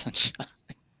switched off Sunshine.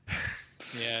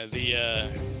 Yeah, the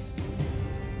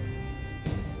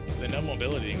no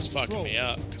mobility thing's fucking me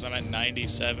up, because I'm at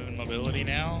 97 mobility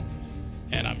now,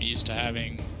 and I'm used to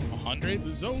having 100,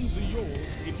 The zones are yours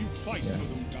if you fight Yeah. for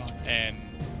them, guys. and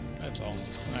that's all.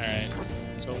 Alright,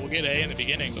 so we'll get A in the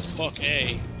beginning, but fuck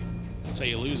A. That's how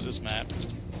you lose this map.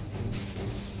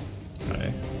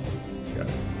 Okay. Got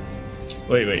it.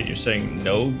 Wait, you're saying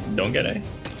no, don't get A?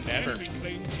 Never. Enemy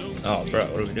claims zone Oh, C. bro,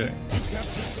 what are we doing? You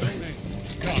captured zone A.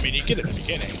 No, I mean, you get it at the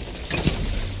beginning.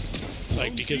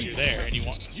 Like, because you're there and you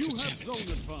want You to have zone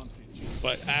advantage.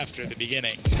 But after the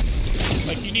beginning,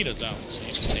 like, you need a zone, so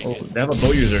you just take Oh, it. they have a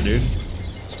bow user, dude.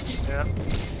 Yeah.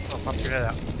 Oh, pop your head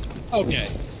out. Okay.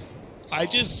 I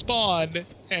just spawned,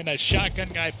 and a shotgun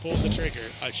guy pulled the trigger.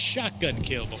 A shotgun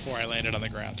kill before I landed on the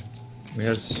ground. We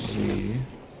have C.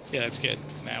 Yeah, that's good.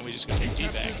 Now we just go take D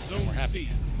back, Captured and we're zone happy. C.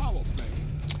 Power play.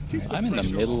 Keep the I'm in the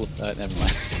pressure middle on. of never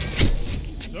mind.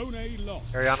 Zone A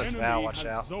lost. Ariana's Enemy Val, watch has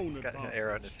out. zone He's got an advantage.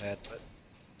 arrow in his head, but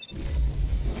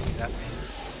that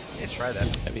yeah, try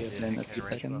that. Heavy Yeah, opening you a can few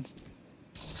range well. seconds.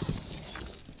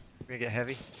 We're gonna get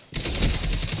heavy.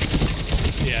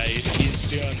 Yeah, he's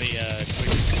doing the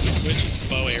quick switch. It's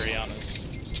bow Ariana's.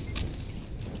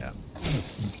 Yeah.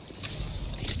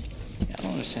 Yeah, I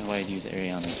don't understand why he'd use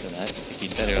Arianas for that. I think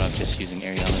he's better off just using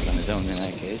Arianas on his own in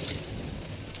that case.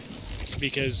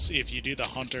 Because if you do the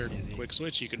Hunter quick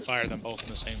switch, you can fire them both in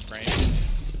the same frame.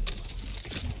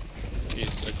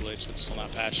 It's a glitch that's still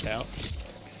not patched out.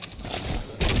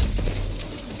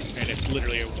 And it's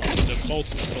literally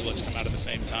both bullets come out at the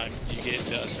same time. You get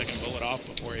the second bullet off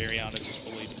before Ariana's is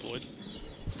fully deployed.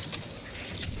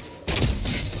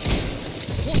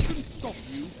 What can stop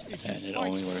you if And you it fight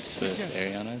only works with together?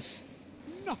 Ariana's.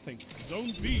 Nothing.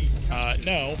 Zone B.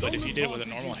 No, but if you did it with a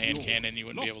normal hand cannon, you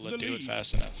wouldn't be able to do it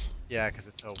fast enough. Yeah, because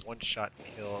it's a one-shot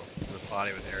kill to the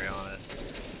body with Ariana's.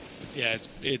 Yeah,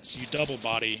 it's you double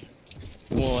body.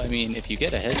 Well, I mean, if you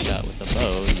get a headshot with a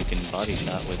bow, you can body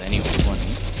shot with any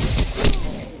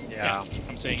 120. Yeah.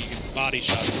 I'm saying you can body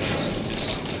shot twice with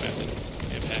this method.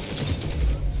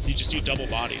 You just do double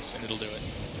bodies and it'll do it.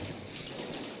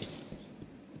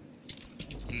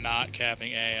 I'm not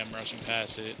capping A, I'm rushing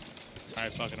past it.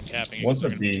 Alright, fuck it, I'm capping it. What's a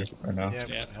B right now? Yeah,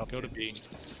 Yeah, go to B.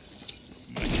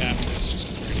 I'm gonna cap this just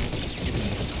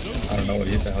I don't know what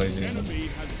the hell he's using. Enemy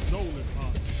has zone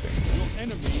advantage. Your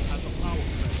enemy has a power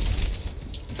play.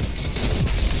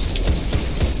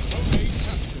 Zone A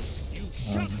captured. You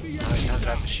shut the How many times do I enemy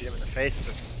have to shoot him in the face with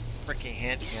this freaking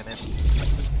hand cannon?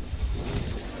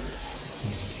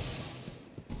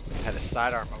 Had a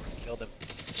sidearm, I would have killed him.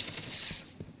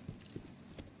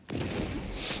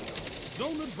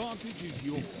 Zone advantage is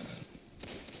yours.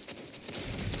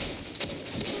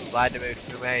 Glad to move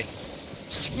Fumei.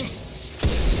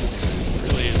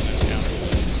 really is no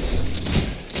counter.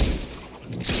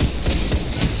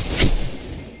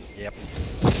 Yep.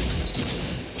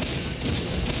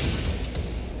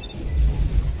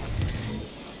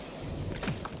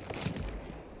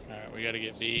 Alright, we gotta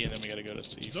get B and then we gotta go to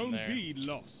C from Zone there. B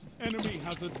lost. Enemy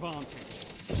has advantage.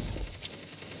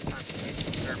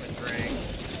 Sturm and Drang.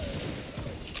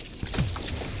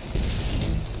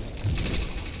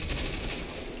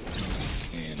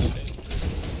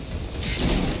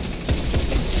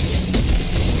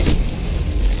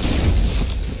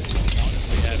 As long as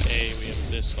we have A, we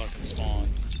have this fucking spawn.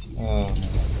 Oh, Alright,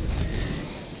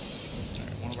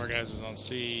 one of our guys is on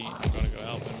C. I'm gonna go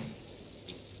help him.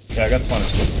 yeah, I got spawn.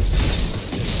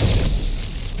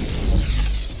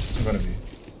 I'm gonna be.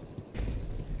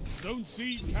 Zone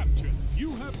C captured.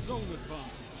 You have zone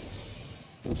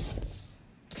advantage.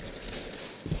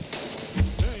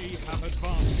 They have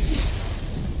advantage.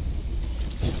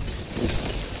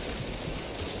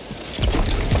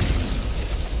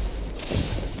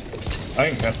 I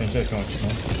can captain shit, don't you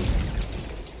know?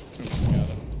 Got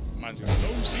him. Mine's gonna go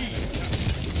Zone C. C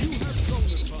captured. You have zone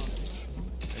advantage.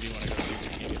 I do wanna go see if we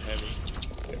can get heavy.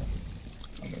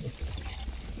 Yeah. I'm gonna.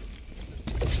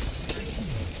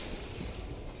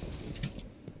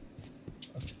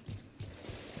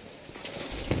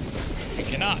 We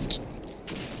cannot.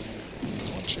 There's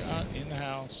one shot in the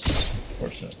house.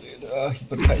 Fortunately, he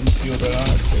put Titan field right on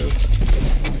it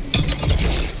too.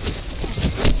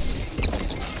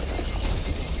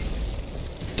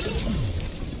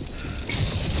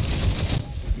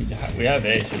 We have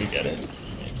A, should we get it?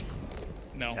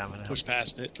 No, Yeah, I'm gonna push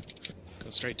past it. Go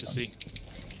straight to C.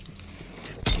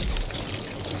 Because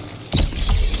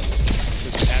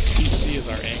we have to keep C as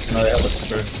our anchor. No, they have a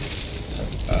spur.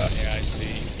 Yeah, I see.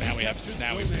 Now we have to.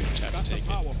 Now we pretty much have to That's a take it.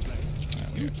 power play.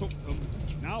 You took them.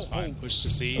 Now It's fine. hold. Push to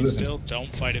C. Listen. Still, don't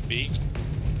fight at B.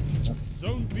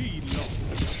 Zone B lost.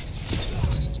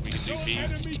 We can do Your B.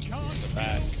 enemy can't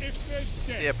back. kill if they're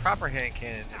dead. Yeah, a proper hand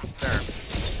cannon is Sturm.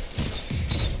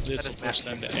 This will push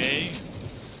them to A.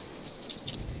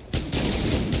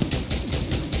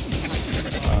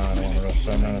 I don't want to rush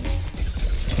that now.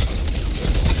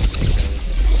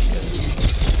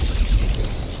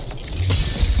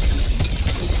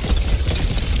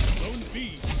 Zone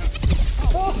B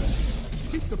captured.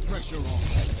 Keep the pressure on.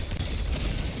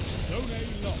 Zone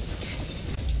A lost.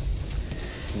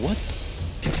 What?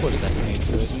 Of course that made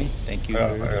with me. Thank you Yeah,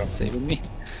 for yeah. saving me.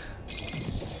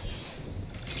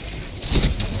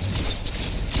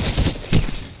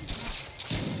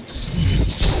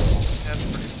 That's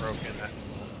pretty broken, that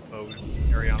bow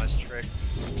Ariana's trick.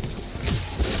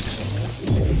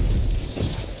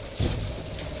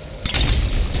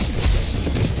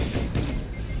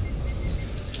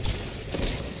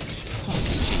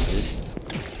 Jesus.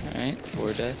 Alright,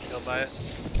 4 deaths. Killed by it.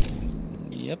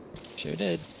 Yep, sure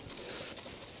did.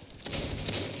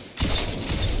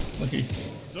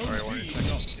 Please. Zone Sorry, one B second.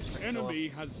 lost. Enemy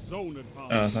has zone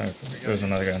advantage. Oh, it's not. There's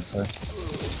another guy inside.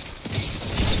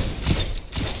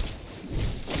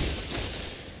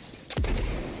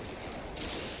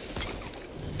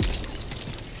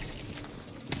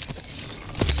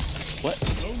 What?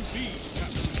 Zone B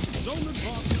captured. Zone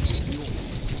advantage is yours.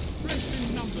 Strength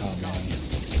in numbers, Oh, man.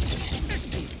 guys.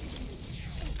 Excellent.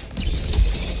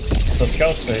 So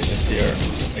scouts right this year,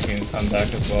 they can come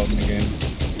back as well in the game.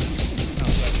 Oh,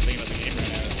 so that's the thing about the game right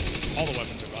now. Is all the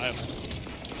weapons are viable.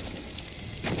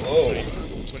 Whoa.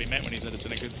 That's what he meant when he said it's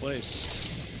in a good place.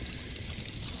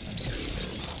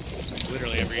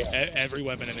 Literally every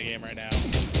weapon in the game right now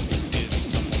is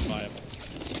somewhat viable.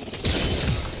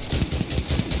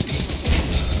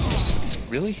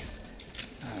 Really?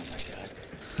 Oh my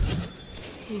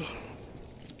god.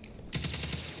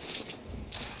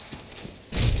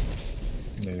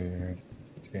 Dude,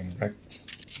 it's getting wrecked.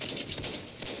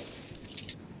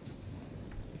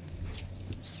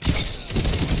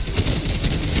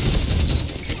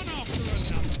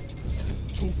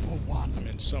 I'm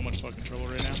in so much fucking trouble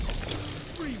right now.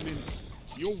 3 minutes.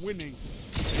 You're winning.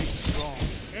 Stay strong.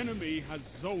 Enemy has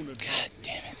zone advantage. God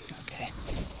damn it. Okay.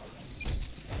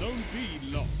 Zone B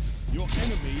lost. Your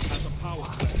enemy has a power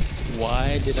play.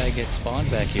 Why did I get spawned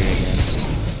back here again?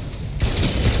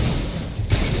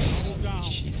 Hold down.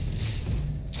 Jesus.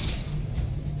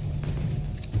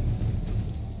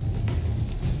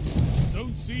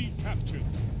 Zone C captured.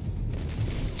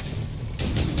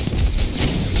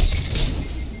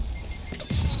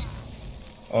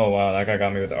 Oh wow, that guy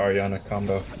got me with the Ariana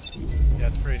combo. Yeah,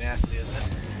 it's pretty nasty, isn't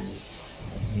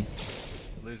it?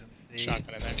 Losing C.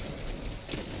 Shotgun in there.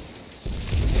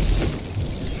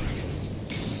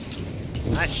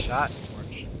 Nice shot,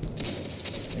 Orange.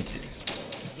 Thank you.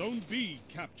 Zone B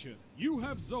captured. You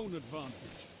have zone advantage.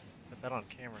 Put that on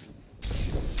camera.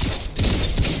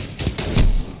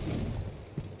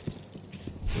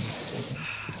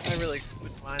 I really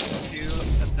wouldn't mind a few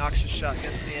obnoxious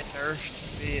shotguns being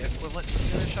nerfed to be equivalent to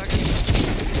the other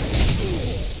shotguns.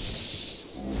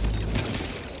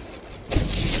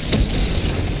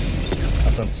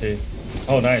 That's unsafe.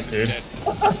 Oh, nice, dude.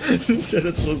 Shit,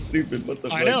 it's so stupid. What the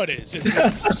fuck? I know it is.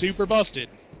 It's super busted.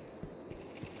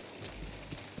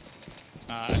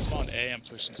 I spawned A. I'm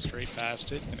pushing straight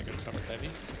past it. Gonna go cover heavy.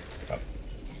 Oh.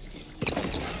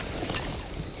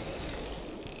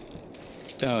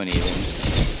 Don't even.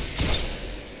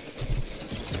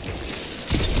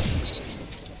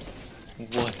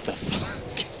 What the fuck?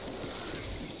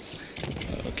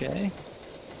 Okay.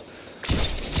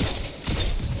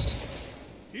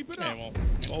 Keep it Okay, up. well,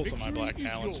 both of my black Victory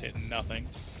is talons yours. hitting nothing.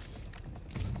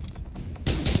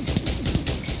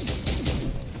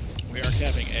 We are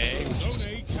capping A. Zone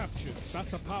A captured.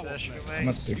 That's a power Finish play. Fumei. I'm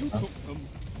not too You far. took them.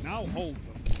 Now hold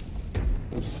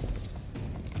them.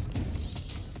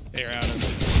 They're out of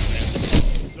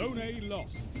it. Zone A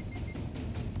lost.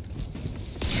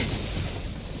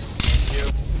 Thank you.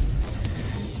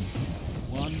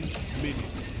 1 minute.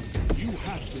 You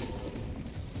have this.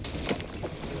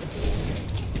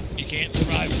 You can't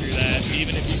survive through that.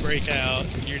 Even if you break out,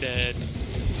 you're dead.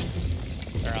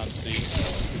 They're on C.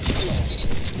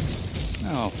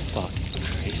 Oh, fuck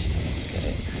Christ.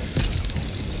 Okay.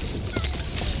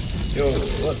 Yo,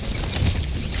 what?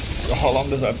 How long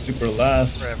does that super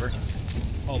last? Forever.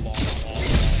 A long.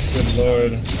 Good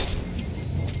lord. I'm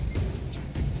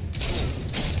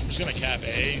just gonna cap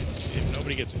A. If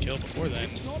nobody gets a kill before then,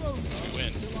 It's not over we win.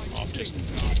 until I Off sing. just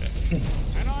okay.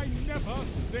 And I never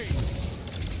sing.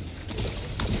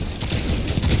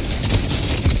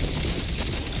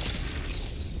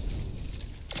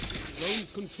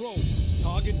 Zones controlled.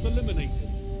 Targets eliminated.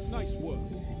 Nice work.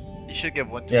 You should give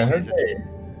 120 Yeah, I heard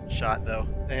a shot though.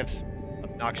 They have some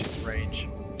obnoxious range.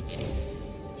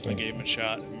 I gave him a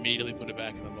shot. Immediately put it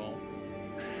back in the ball.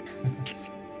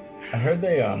 I heard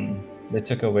they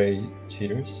took away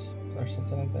cheaters or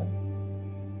something like that.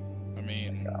 I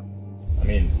mean, I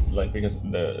mean, like because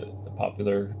the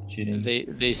popular cheating.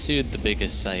 They sued the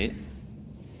biggest site,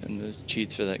 and the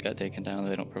cheats for that got taken down.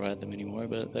 They don't provide them anymore,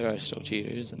 but there are still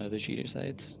cheaters and other cheater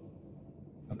sites.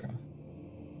 Okay.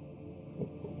 Cool,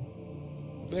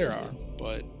 cool. there are,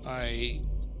 but I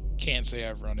can't say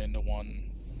I've run into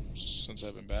one since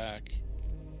I've been back.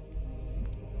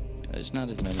 There's not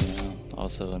as many now.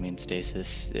 Also, I mean,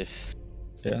 stasis. If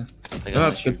Yeah. like, No, unless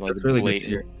that's you're, good. That's really good to blatant-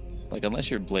 hear. Like unless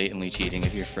you're blatantly cheating,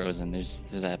 if you're frozen, there's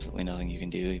absolutely nothing you can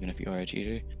do, even if you are a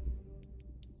cheater.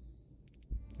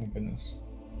 Oh goodness.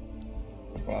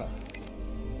 Wow.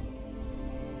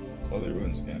 Totally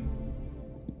ruins the game.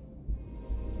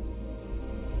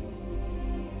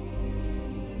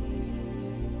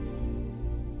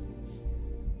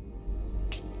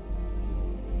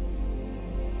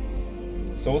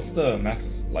 So what's the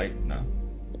max light now?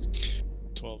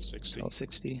 1260.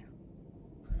 1260.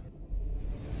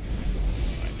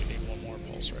 I need one more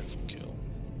pulse rifle kill.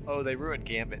 Oh, they ruined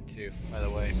Gambit too, by the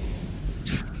way.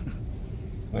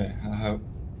 Wait, how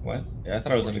what? Yeah, I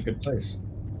thought it was in a good place.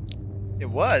 It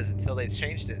was until they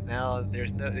changed it. Now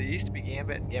there's no. There used to be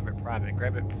Gambit and Gambit Prime, and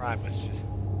Gambit Prime was just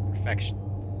perfection.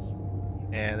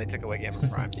 And they took away Gambit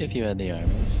Prime. If you had the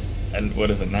armor. And what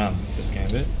is it now? Just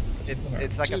Gambit?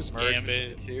 It's like Just a merge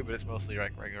Gambit. between the two, but it's mostly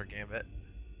like regular Gambit.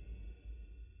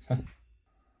 Dang.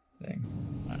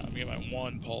 Alright, let me get my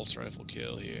one pulse rifle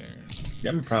kill here.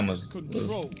 Gambit Prime was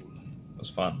Control.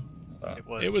 fun. I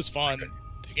thought. It was. Fun.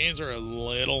 The games were a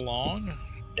little long.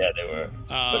 Yeah, they were.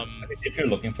 But I think if you're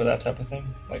looking for that type of thing,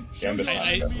 like Gambit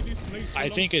Prime. I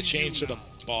think it changed to the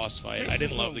boss fight. I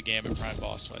didn't love the Gambit Prime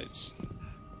boss fights.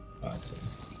 Oh, I see.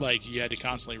 Like, you had to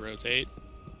constantly rotate.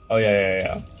 Oh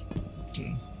yeah.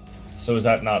 So is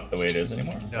that not the way it is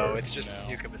anymore? No, Or- it's just No.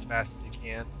 nuke them as fast as you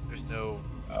can. There's no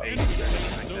Oh. base or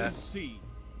anything like Zone that. C.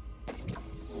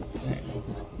 Dang.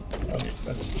 Okay,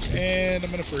 that's And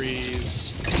I'm gonna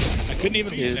freeze. I couldn't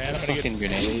even His and I'm gonna fucking get,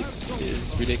 grenade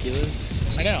is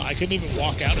ridiculous. I know, I couldn't even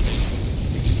walk out of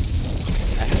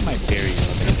it. I have my berry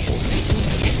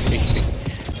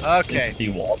Okay, the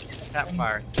wall. tap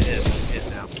fire. It is it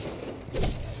now.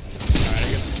 Alright, I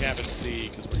guess we cap and C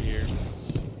because we're here.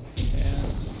 Yeah.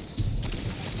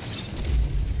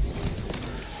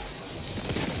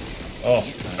 Oh,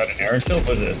 is that an air tilt?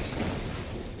 What is this?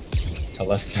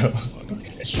 Telesto.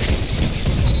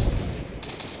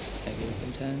 Heavy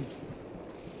open 10.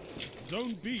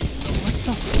 Zone B.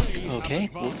 Okay,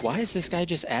 why is this guy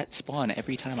just at spawn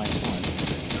every time I spawn?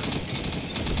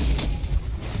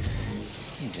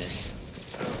 Jesus.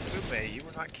 So, Fumei, you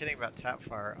were not kidding about tap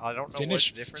fire. I don't know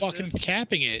Finish what the difference fucking is.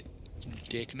 capping it,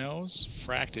 dick nose.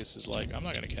 Fractus is like, I'm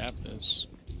not gonna cap this.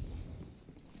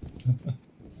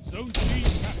 Zone C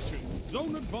captured.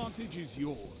 Zone advantage is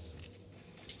yours.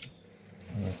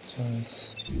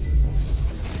 Choice.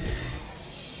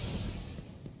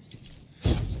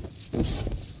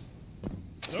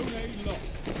 Zone A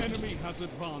locked. Enemy has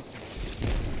advantage.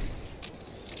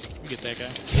 We get that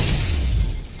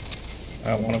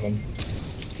guy. One of them.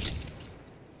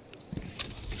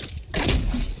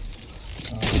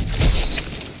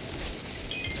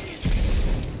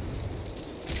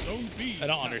 Zone B. I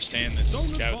don't understand this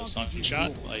guy with the sunken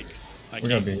shot. Like, I We're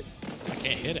gonna can't, be. I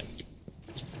can't hit him.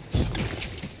 I'm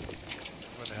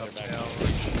gonna help Back now.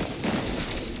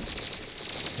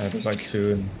 Yeah, there's like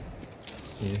two and.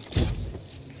 Yeah.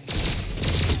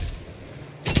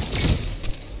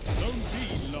 Zone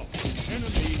B locked.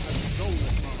 Enemy has zone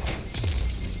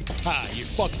advantage. Ha! You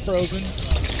fuck frozen.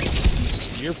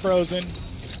 You're frozen.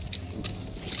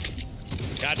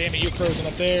 God damn it! You're frozen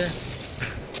up there.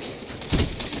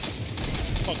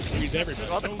 Fuck, freeze everybody.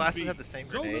 All the Zone classes B. have the same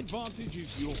Zone grenade advantage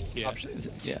is yours. Yeah. options.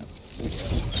 Yeah.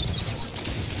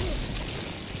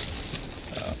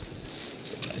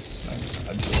 Nice.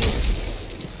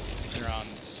 They're on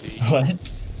C. What?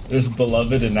 There's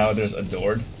beloved and now there's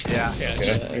adored. Yeah. Yeah, Okay.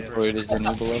 just Adored is the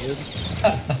new beloved.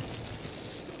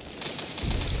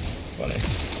 Funny.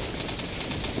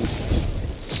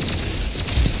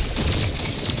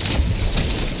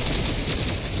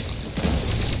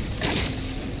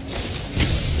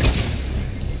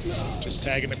 just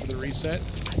tagging it for the reset.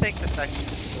 I think the fact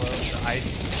that it slows the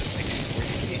ice makes it where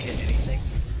you can't hit anything.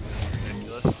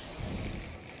 Ridiculous.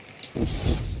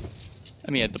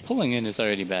 I mean, the pulling in is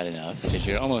already bad enough because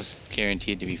you're almost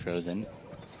guaranteed to be frozen.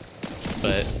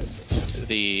 But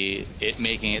it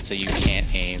making it so you can't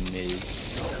aim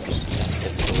it's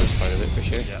the worst part of it for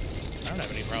sure. Yeah. I don't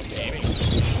have any problem aiming.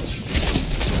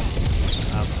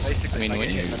 I Basically, mean, if I when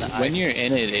get you're, hit from the when ice- you're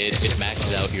in it, it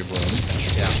maxes out your bloom.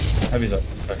 yeah. Heavy's up.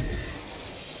 Okay.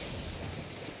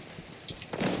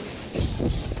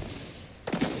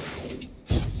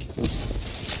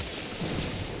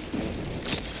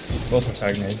 Both are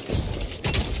tag nades.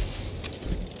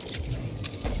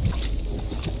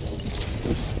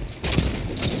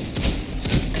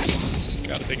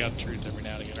 Gotta pick out the truth every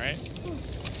now and again, right?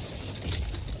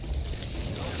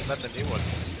 Is that the new one?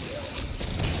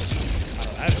 I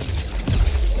don't have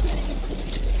it.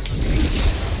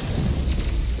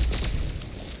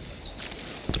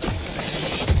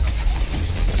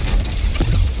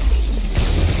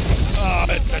 Oh,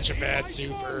 that's such a bad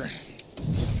super.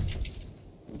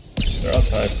 They're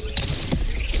outside. They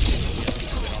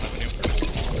don't have a new first.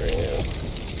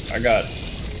 I got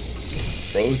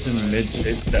frozen mid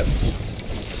shade step.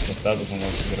 If that doesn't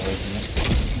work to get away from it.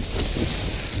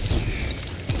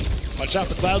 Watch out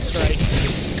for Cloud Strike.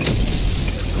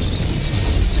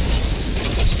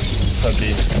 Could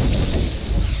be.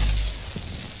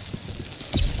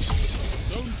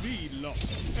 Zone B locked.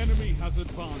 Enemy has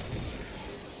advantage.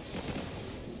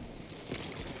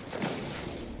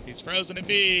 He's frozen in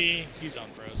B. He's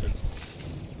unfrozen.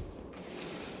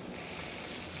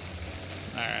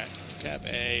 Alright, cap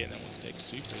A, and then we'll take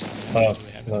super. Oh,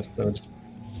 lost the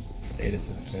data to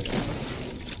the face.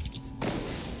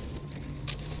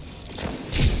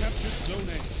 Captured zone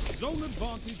A. Zone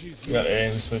advantage is We got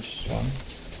A, we switched one.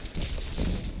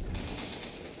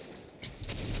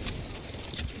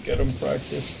 Get him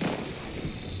practice.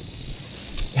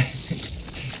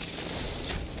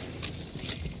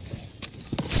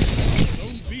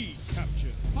 Zone B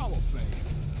captured. Power play.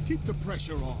 Keep the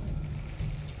pressure on.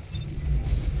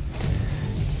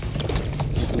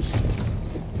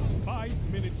 Five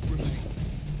minutes remain.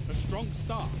 A strong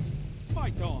start.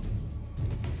 Fight on.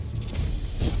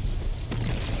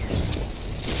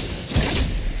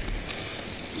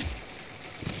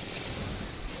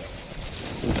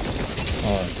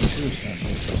 Oh, two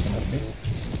person at me.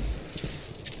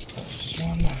 Just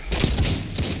one.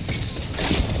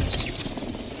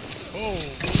 Oh,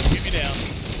 get me down.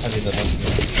 I did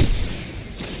that.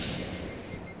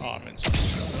 Oh, I'm in.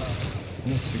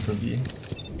 I'm super B.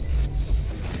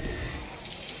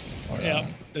 Oh, Yeah,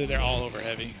 they're all over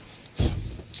heavy.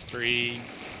 It's 3.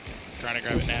 Trying to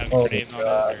grab it now. Oh, Grenades on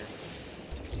God. it.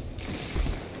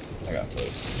 I got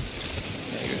those.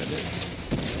 Yeah, you're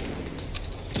good.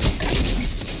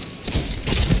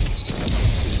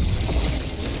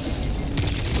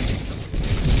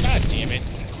 God damn it.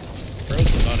 Froze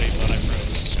somebody, but I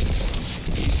froze.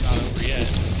 It's not over yet.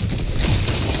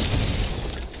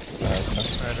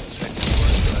 Try to protect the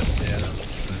board, but yeah, that's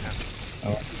gonna happen.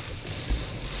 Oh,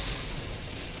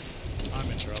 I'm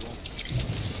in trouble.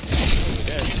 We're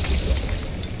dead.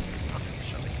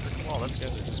 Come on, These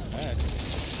guys are just bad.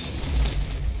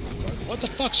 What the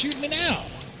fuck shooting me now?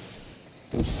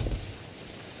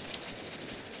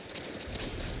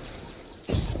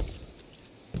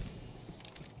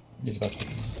 he's about to.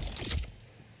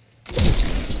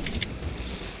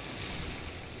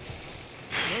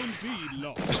 Zone B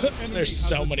locked. Enemy There's has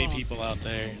so many advantage. people out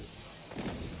there.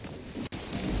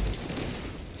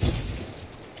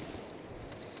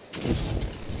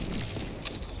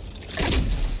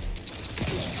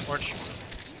 Torch.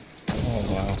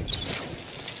 Oh wow.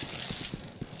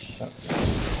 Shut. I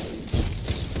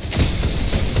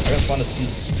just want to see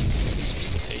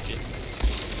Take it.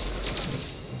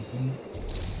 something.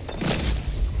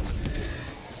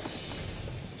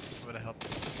 I'm gonna help.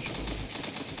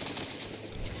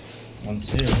 One's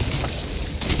here.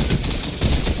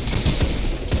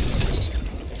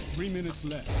 3 minutes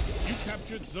left. You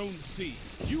captured Zone C.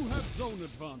 You have zone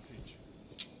advantage.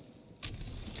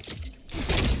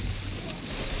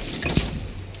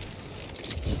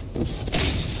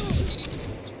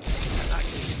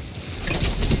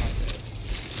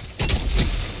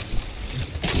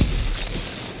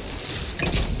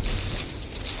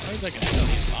 Why is I can still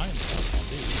find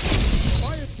something, dude?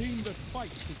 Fire team that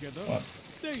fights together What?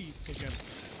 stays together.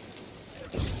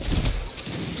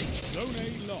 Zone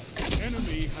A locked.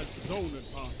 Enemy has zone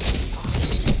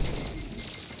advantage.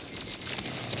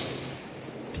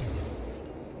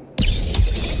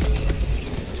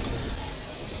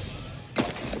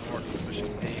 More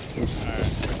pushing me.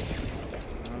 Alright.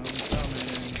 I'm coming.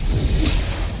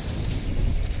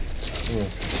 Ooh.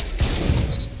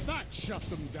 That shut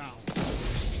them down.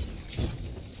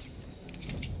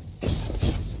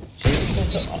 So you're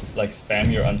supposed to like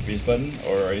spam your unfreeze button,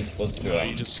 or are you supposed to? You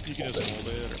can just hold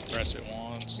it or press it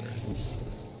once or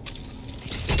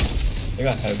They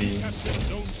got heavy. Capture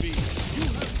Zone B. You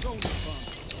have zone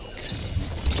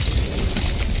advantage.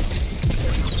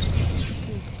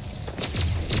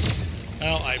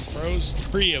 well, I froze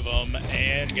 3 of them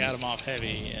and got them off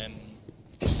heavy and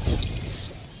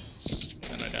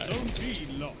then I died. Zone B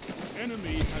locked.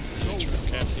 Enemy has zone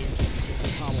advantage. Have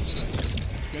to. Power play.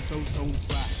 Get those zones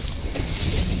back.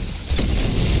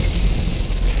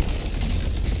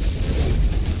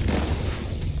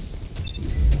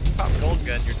 Pop Gold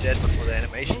Gun, you're dead before the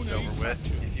animation's over with.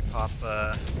 If you pop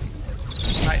Titan,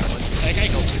 That guy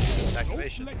killed me. Don't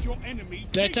activation. let your enemy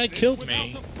That take guy this killed without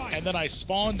me, a fight. and then I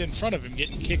spawned in front of him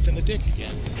getting kicked in the dick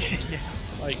again. Yeah.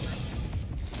 Like,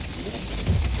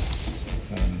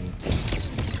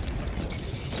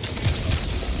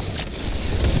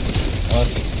 What?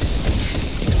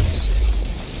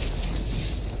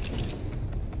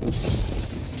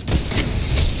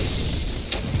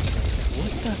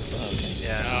 What the fuck?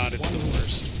 Yeah. God, it's the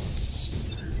worst.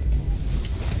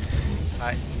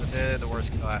 Titans, but they're the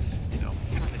worst class, you know.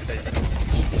 They say so.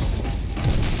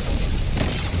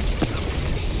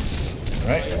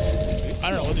 Right? I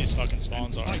don't know what these fucking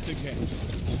spawns are. Fight again.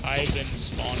 I've been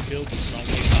spawn killed so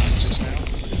many times just now.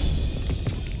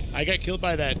 I got killed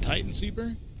by that Titan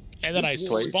Seeper, and then I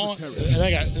spawned, and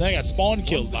I got spawn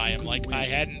killed by him like I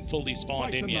hadn't fully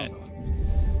spawned Fight in yet. another.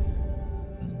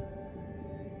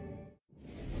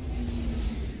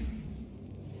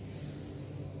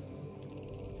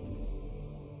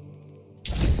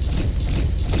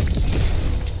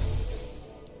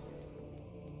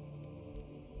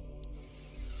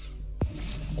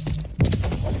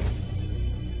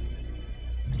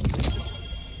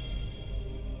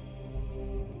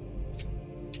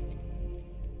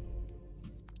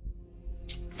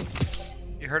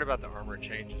 heard about the armor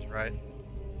changes, right?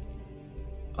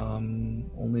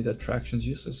 Only that traction's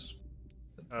useless.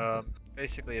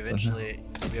 Basically, eventually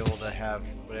you'll be able to have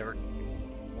whatever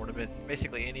ornaments.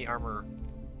 Basically, any armor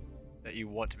that you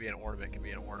want to be an ornament can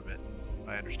be an ornament, if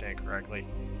I understand correctly.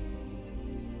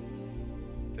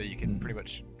 So you can pretty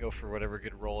much go for whatever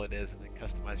good roll it is, and then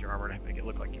customize your armor to make it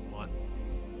look like you want.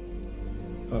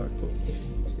 Alright, cool.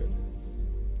 That's good.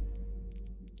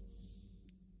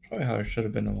 Probably how it should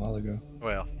have been a while ago.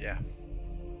 Well, yeah.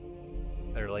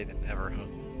 Better late than never, huh?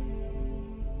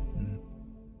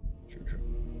 True, true.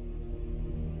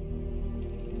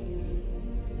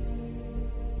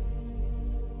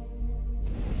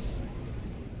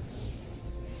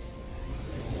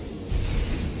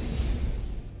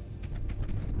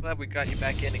 Glad we got you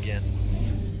back in again.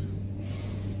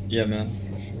 Yeah, man,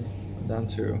 for sure. I'm down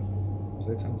to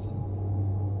playtime time.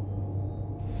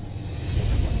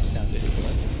 Down to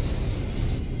what?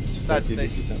 Besides PvP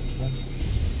Stacy. time to time.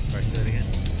 Sorry, say that again.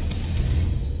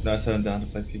 No, I said I'm down to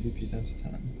play PvP time to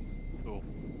time. Cool.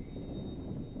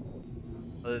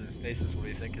 Other than Stasis, what do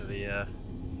you think of the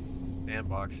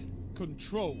sandbox?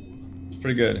 Control. It's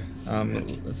pretty good.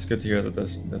 It's good to hear that the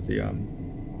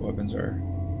weapons are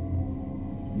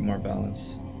more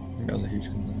balanced. I think that was a huge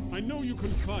complaint. I know you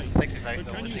can fight. I think the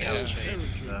but only can thing you I would hold change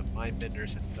is territory? the Mind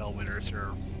Benders and Fell Winners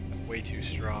are way too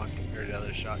strong compared to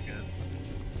other shotguns.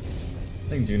 I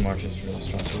think Dune March is really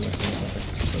strong for like some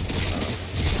epics.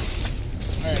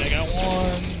 Alright, I got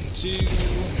 1, 2.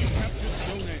 Captured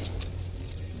Zone A.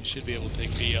 You should be able to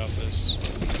take B off this.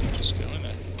 Just go in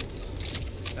there.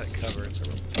 That cover. So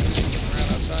let's move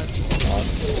around outside. Well,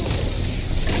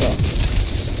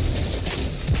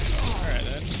 Alright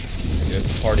then. it's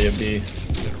a party of B.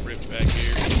 Get a rip back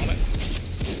here. On it.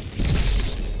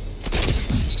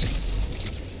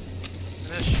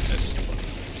 Finish. That's good.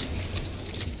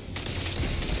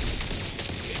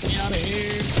 Get me out of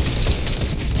here.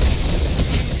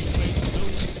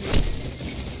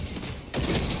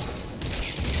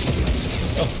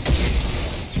 God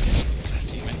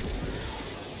damn it.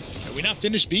 Are we not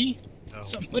finished B? No.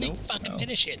 Somebody fucking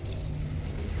finish it.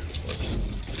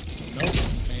 Nope.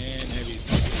 And heavy's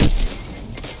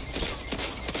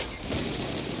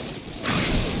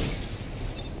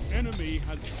Enemy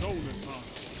has zone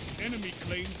advantage. Enemy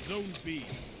claims Zone B.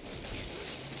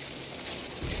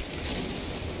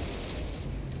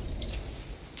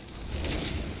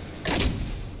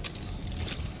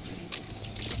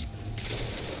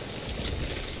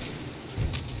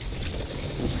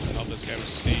 Oh, this guy was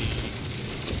C.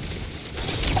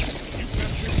 You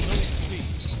captured Zone C.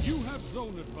 You have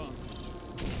zone advantage.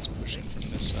 Let's push in from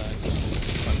this side.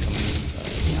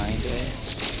 Behind it.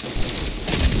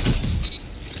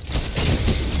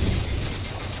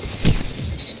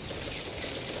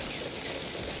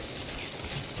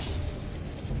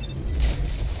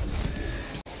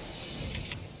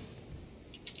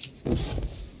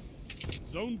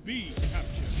 Zone B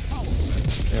captured. Power play.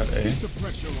 They got A. Keep the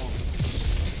pressure on.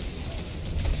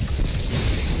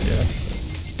 Yeah.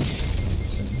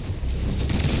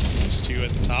 There's 2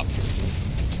 at the top.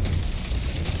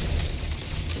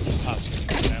 Possibly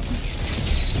down.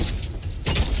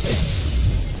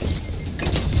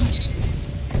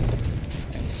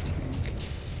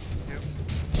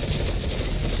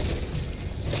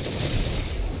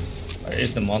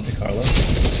 Is the Monte Carlo?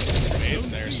 Grenades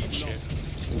in there or some shit.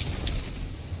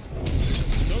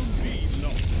 Zone B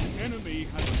lost. Enemy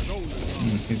has zone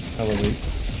advantage. He's hella weak.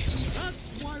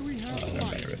 That's why we have Never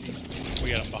mind, fire. ripped it. We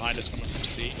got him behind us coming from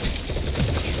C.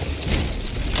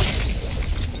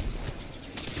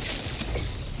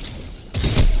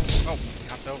 Oh,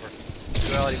 knocked over.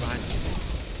 Duality behind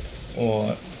you.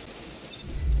 Or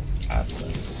after.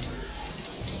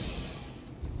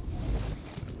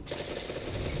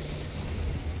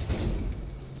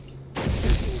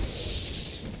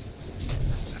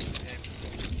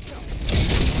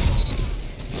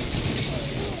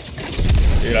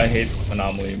 Dude, I hate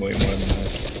Anomaly way more than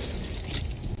this.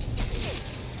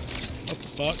 What the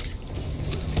fuck?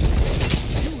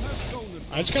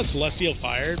 I just got Celestial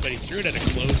fired, but he threw it at a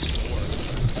closed door.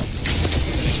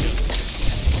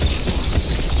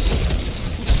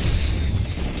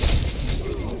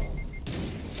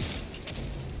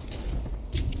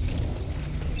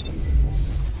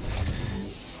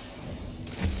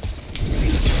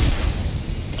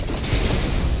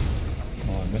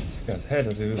 Oh, I missed this guy's head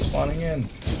as he was spawning in.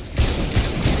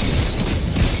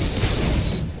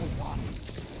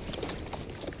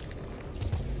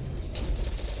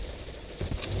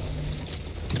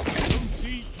 Zone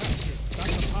C captured. Back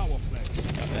to power play.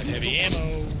 Got that heavy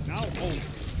ammo. Now hold. Oh,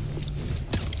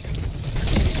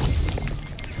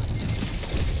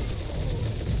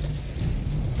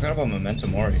 Forgot about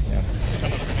Momentum Mori, yeah.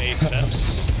 Coming from 8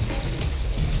 steps.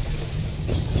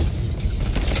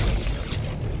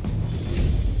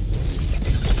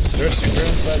 Is there a stinger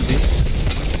inside B?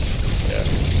 Yeah.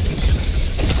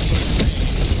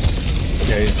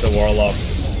 Yeah, he's the Warlock,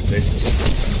 basically.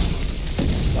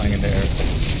 Flying in the air.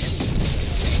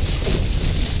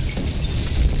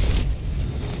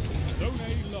 Zone A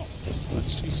locked.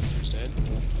 That's 2 supers dead.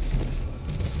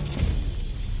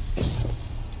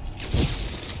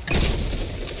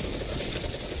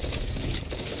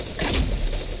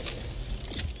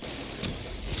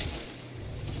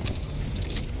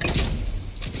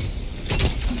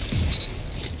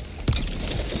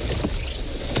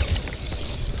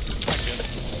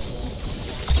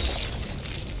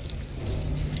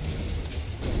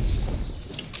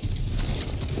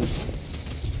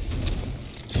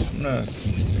 I'm gonna... Zone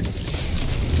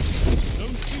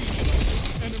C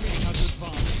locked. Enemy has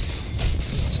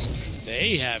advanced.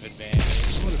 They have advantage.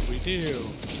 What did we do?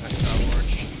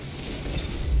 Orange.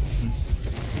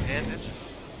 And it's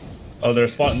Oh, they're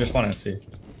spawning at C.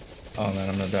 Oh man,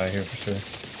 I'm gonna die here for sure.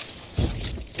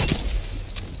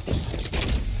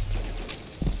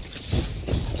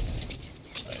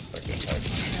 I expected a type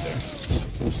there.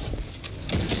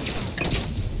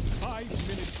 5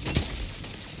 minutes lead.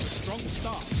 Strong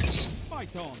start.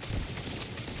 Fight on.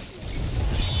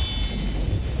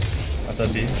 That's a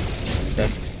B.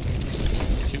 Dead.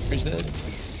 Super's dead.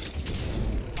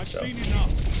 I've So. seen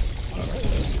enough. Alright,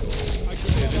 let's go. I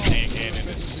could Dude, not this tank cannon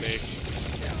is sick.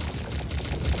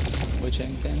 Which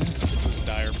end cannon? This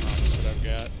dire promise that I've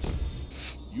got.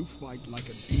 You fight like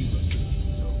a demon.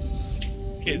 So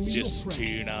It's me your just friends.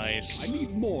 too nice. I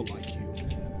need more like you.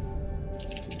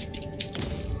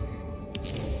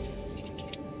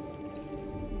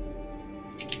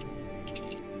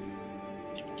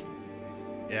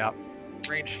 yeah,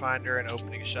 rangefinder and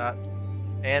opening shot,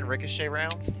 and ricochet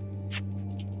rounds.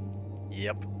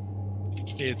 Yep.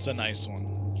 It's a nice one.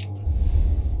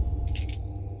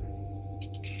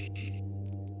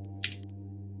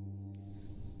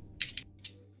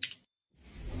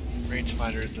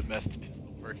 Rangefinder is the best pistol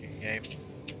working game.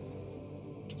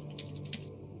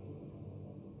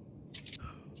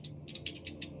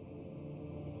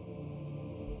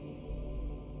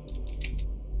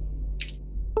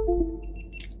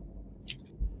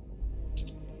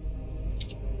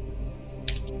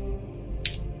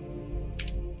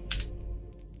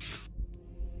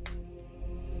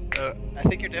 I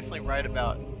think you're definitely right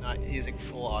about not using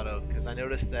full auto, because I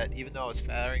noticed that even though I was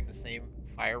firing the same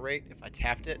fire rate, if I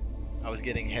tapped it, I was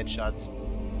getting headshots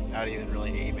without even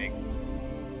really aiming.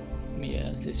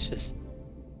 Yeah, it's just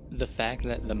the fact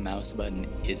that the mouse button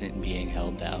isn't being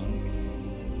held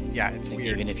down. Yeah, it's Like,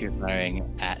 weird. even if you're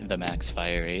firing at the max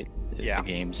fire rate, Yeah. the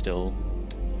game still.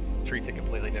 Treats it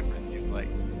completely different, it seems like.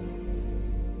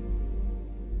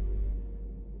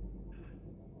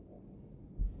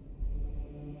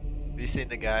 Have you seen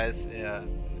the guys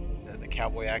in the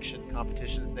cowboy action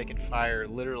competitions? They can fire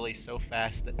literally so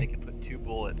fast that they can put 2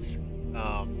 bullets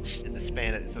in the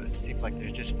span of it, so it seems like they're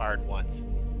just fired once.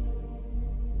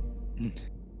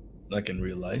 Like in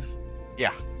real life?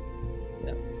 Yeah.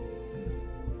 Yeah.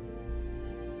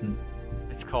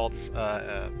 It's called,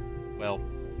 well,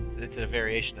 it's a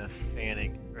variation of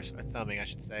fanning, or thumbing, I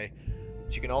should say.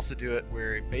 But you can also do it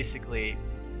where basically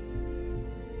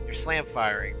you're slam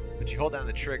firing, but you hold down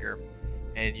the trigger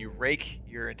and you rake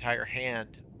your entire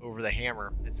hand over the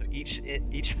hammer, and so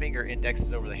each finger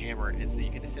indexes over the hammer, and so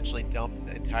you can essentially dump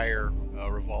the entire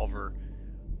revolver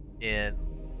in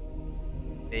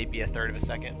maybe a third of a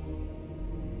second.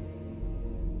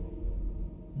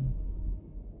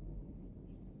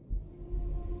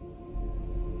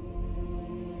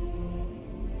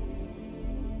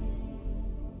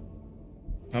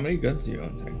 How many guns do you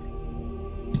own, Tank?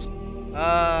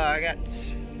 I got,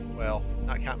 well,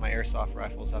 not counting my airsoft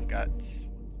rifles, I've got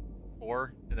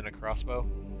 4, and then a crossbow.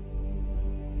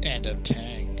 And a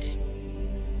tank.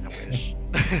 I wish.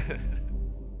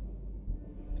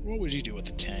 What would you do with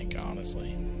the tank,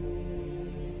 honestly?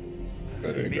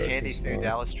 It'd be handy through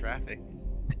Dallas traffic.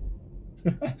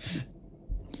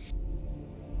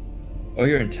 Oh,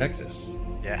 you're in Texas.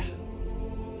 Yeah.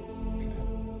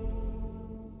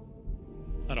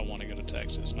 I don't want to go to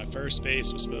Texas. My first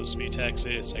base was supposed to be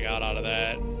Texas. I got out of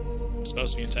that. I'm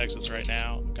supposed to be in Texas right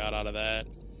now. Got out of that.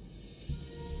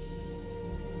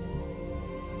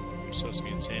 I'm supposed to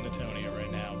be in San Antonio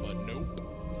right now, but nope.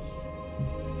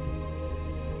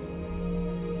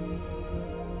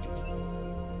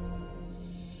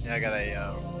 Yeah, I got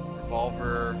a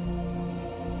revolver.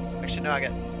 Actually, no, I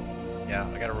got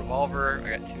a revolver. I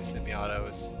got 2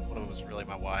 semi-autos. One of them was really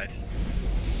my wife's.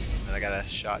 And I got a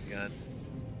shotgun.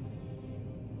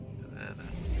 And then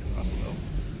a crossbow.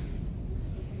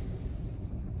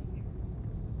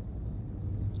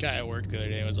 Guy at work the other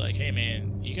day was like, "Hey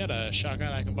man, you got a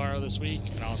shotgun I can borrow this week?"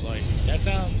 And I was like, "That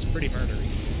sounds pretty murdery."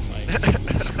 Like,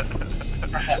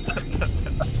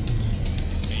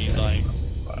 and he's like,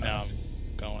 "No, I'm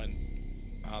going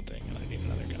hunting and I need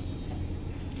another gun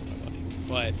for my buddy."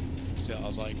 But still, I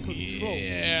was like,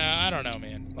 "Yeah, I don't know,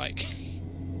 man." Like,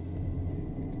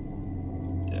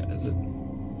 Yeah, is it?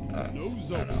 No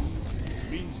zone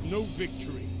means no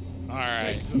victory. all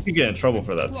right, You could get in trouble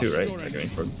for that too, right? Like, I mean,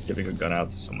 for giving a gun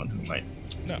out to someone who might.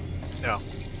 no. No.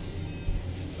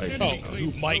 Like, Oh,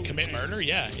 who might commit murder?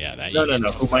 Yeah, yeah. That no,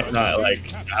 who might not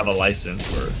like have a license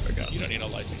for a gun. You don't need a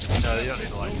license for that. No, you don't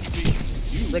need a license.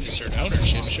 Registered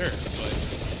ownership, sure, but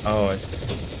Oh, I see.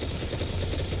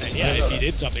 and yeah, if you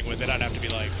did something with it, I'd have to be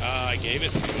like, I gave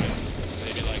it to you. And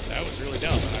they'd be like, that was really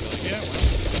dumb, and I'd be like, yeah, well,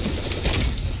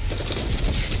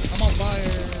 I'm on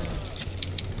fire.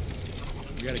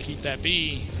 We gotta keep that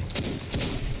bee.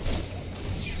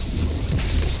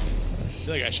 I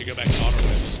feel like I should go back to auto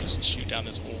rifles and just shoot down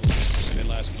this hole like I did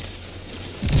last game.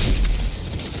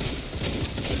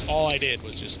 Because all I did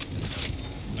was just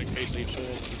like basically pull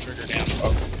the trigger down.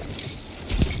 Oh.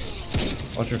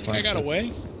 Watch your flank. I got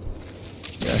away.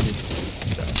 Yeah, he's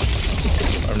down.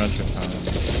 I'm not sure how.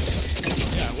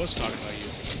 Yeah, I was talking about you.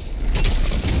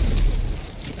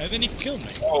 And then he killed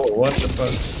me. Oh, what the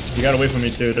fuck? You got away from me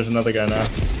too. There's another guy now.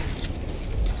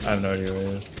 I have no idea where he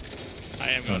is. I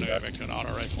am going to go back to an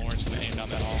auto rifle and to aim down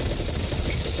that hall.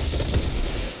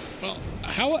 Well,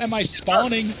 how am I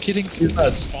spawning? Kidding.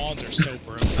 The spawns are so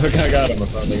broken. Okay, I got him. I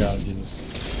finally got him. Jesus.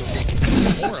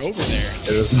 More over there.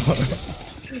 It was more.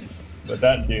 But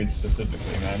that dude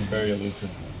specifically, man, very elusive.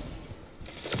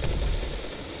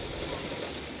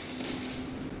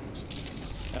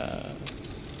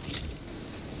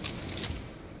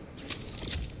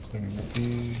 Clearing up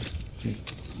B. C.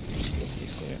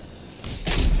 C's clear.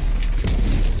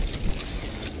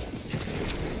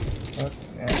 Fuck,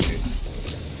 yeah, dude.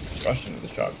 Rushing with the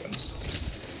shotguns.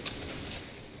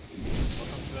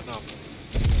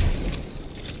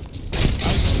 I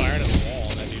was firing at the wall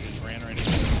and that dude just ran right into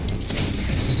me.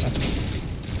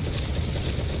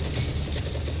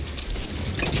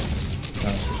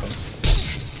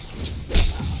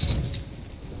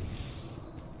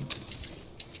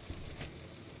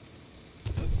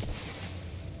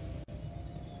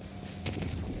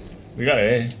 We got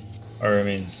A. Or, I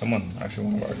mean, someone, actually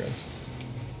one of our guys.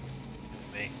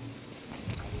 It's me.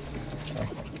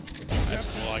 That's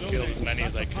cool. I killed as many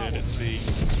as I could at C.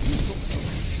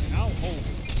 Now hold.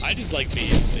 I just like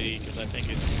B and C because I think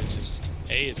it's just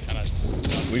A is kind of.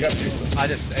 We got B.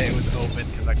 It was open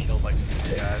because I killed like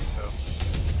 2 guys, so.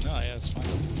 No, yeah, it's fine.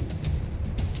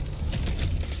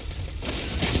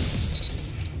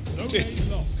 Zone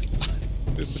A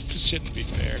locked. This shouldn't be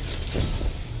fair.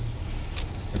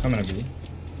 They're coming at B.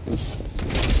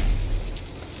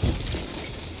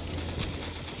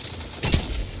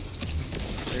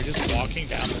 They're just walking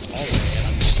down this hallway and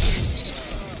I'm just.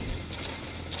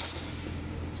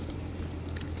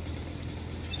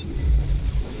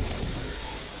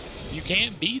 You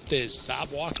can't beat this.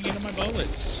 Stop walking into my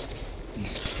bullets.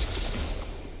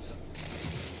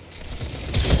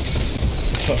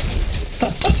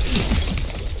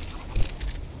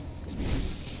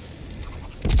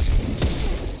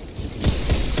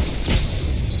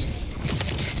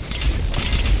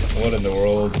 What in the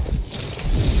world?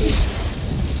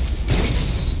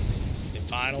 They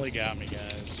finally got me,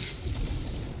 guys.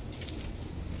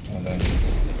 Oh no.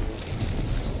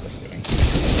 Just kidding.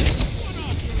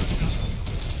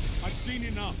 I've seen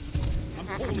enough. I'm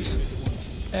calling this one.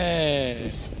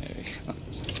 Hey. There we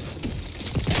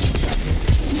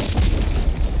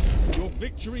go. Your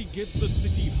victory gives the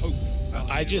city hope.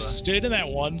 I just stood in that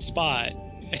one spot,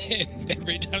 and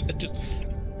every time that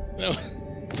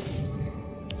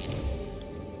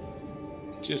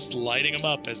just lighting them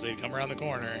up as they come around the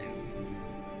corner.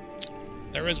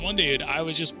 There was one dude, I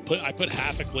put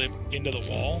half a clip into the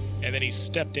wall, and then he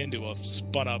stepped into a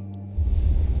spun up,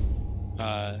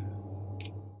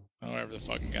 whatever the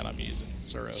fucking gun I'm using,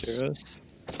 Suros.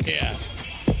 Yeah.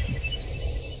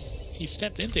 He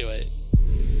stepped into it.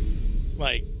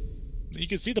 Like, you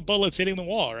can see the bullets hitting the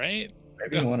wall, right?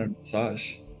 Maybe I want a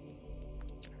massage.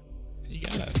 You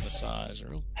got a massage, a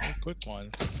real quick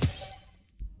one.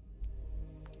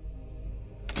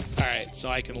 Alright, so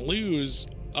I can lose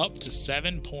up to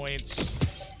 7 points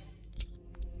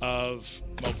of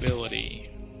mobility.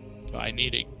 But I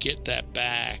need to get that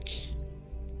back.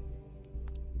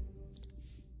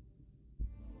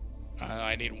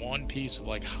 I need one piece of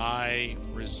like high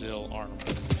resil armor.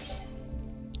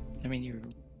 I mean,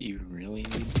 you really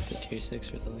need the tier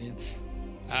 6 resilience.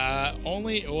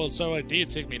 Only well, so it did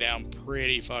take me down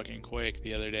pretty fucking quick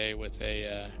the other day with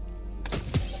a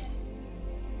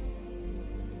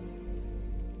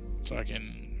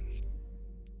fucking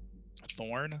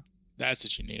thorn. That's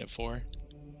what you need it for.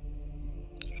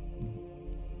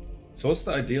 So what's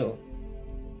the ideal?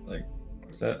 Like,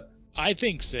 what's that? I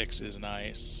think 6 is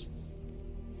nice.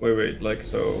 Wait, like,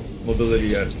 so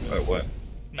mobility at what?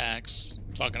 Max,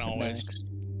 fucking always. Max.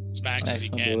 As max as Max you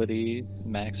can. mobility,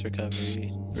 max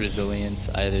recovery, resilience,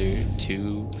 either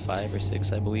 2, 5, or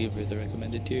 6, I believe, are the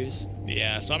recommended tiers.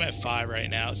 Yeah, so I'm at 5 right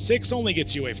now. 6 only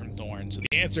gets you away from thorn, so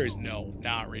the answer is no,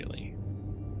 not really.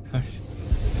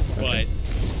 But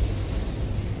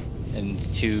And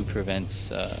 2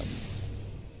 prevents, I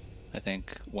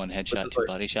think, 1 headshot, 2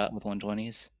 body shot with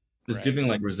 120s. Does Right. giving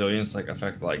like resilience like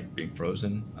affect like being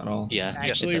frozen at all? Yeah,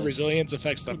 actually, it does. resilience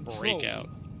affects the breakout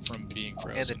from being And the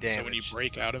frozen. So when you damage.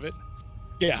 break out of it,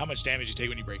 yeah, how much damage you take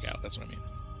when you break out. That's what I mean.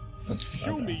 That's,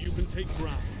 Show okay. me you can take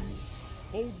ground.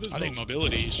 Hold the I think zone.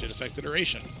 mobility should affect the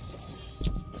duration.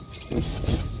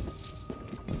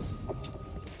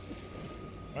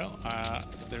 Well,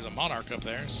 there's a Monarque up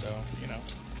there, so, you know.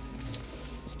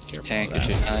 Careful Tank of at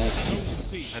your that. side. Zone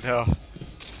C. I know.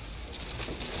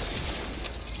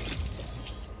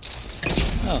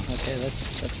 Oh, okay,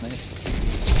 that's nice.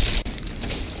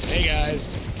 Hey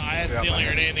guys, I had Yeah, the only man.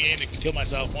 grenade in the game to kill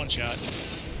myself one shot.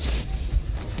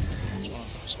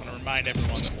 Just want to remind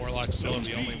everyone that Warlock's still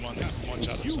the only one that can one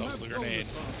shot You himself have with a zone grenade.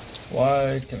 advantage.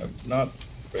 Why can I not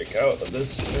break out of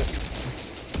this shit?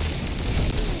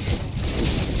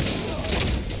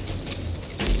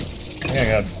 I think I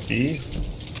got B.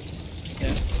 Yeah.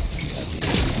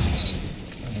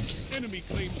 Nice. Enemy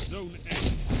claims zone A.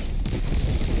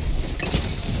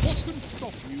 What can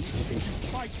stop you if you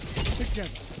fight together?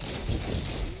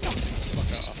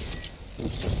 Fuck off.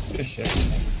 Good shit.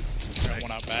 Got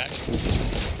one out back.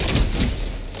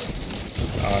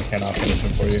 Oh, I cannot finish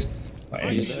him for you. My aim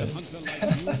is you shit. A hunter like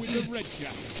you with the red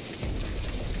jacket.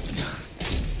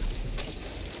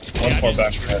 One Yeah, more I'm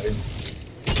back using heavy.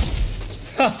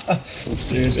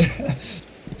 Dude.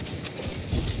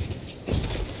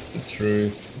 The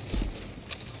truth.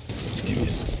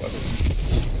 Use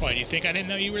weapons. What, you think I didn't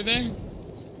know you were there?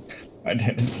 I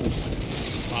didn't.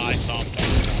 Oh, I saw him.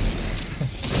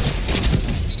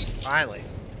 Finally.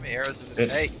 How many arrows does it Good.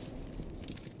 take?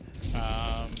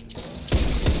 I'm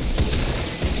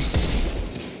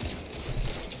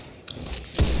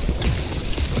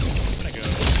gonna go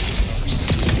overseas.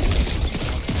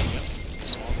 Yep,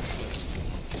 small conflict.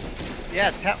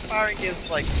 Yeah, tap firing gives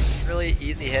like really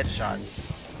easy headshots.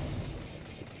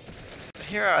 But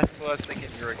here I was thinking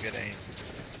you were a good aim.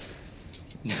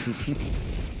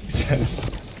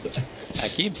 I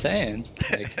keep saying,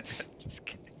 like, it's, Just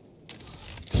kidding.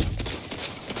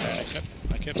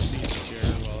 I kept C secure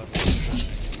while everyone was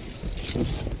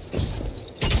pushing.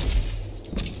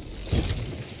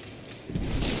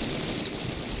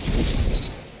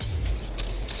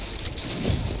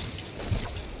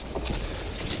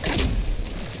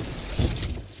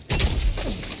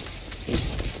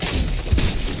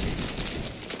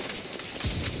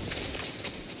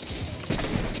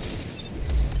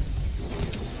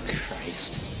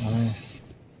 Christ. Nice.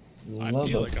 I Love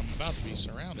feel it. like I'm about to be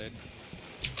surrounded.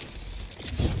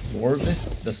 Lord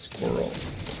the Squirrel.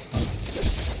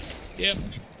 Yep,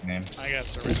 Name. I got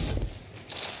surrounded.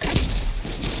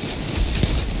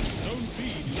 Zone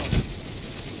B lost.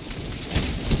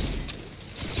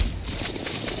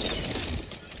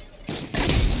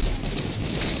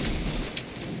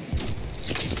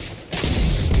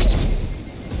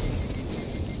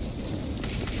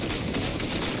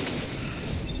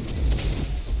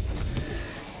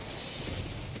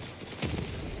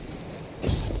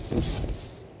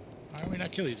 Why don't we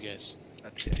not kill these guys?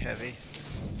 That's get heavy.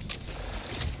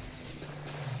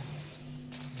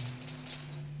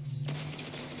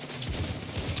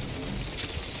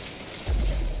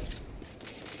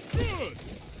 Good.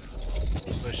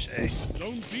 Push A.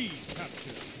 Zone B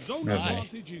captured. Zone Right.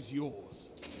 advantage is yours.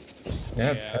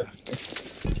 Yeah. Yeah.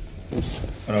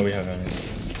 Oh no, we have any.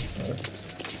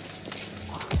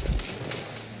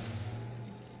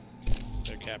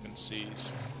 They're capping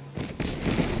C's.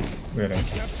 We had a.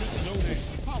 Captured zone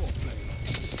A. Power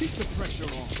play. Keep the pressure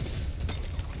on.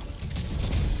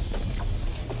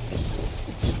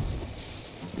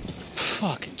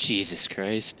 Fucking Jesus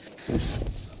Christ.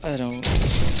 I don't.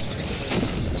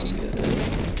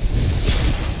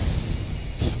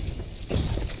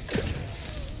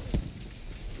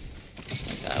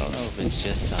 I don't know if it's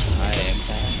just a high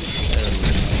impact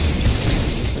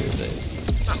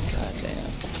God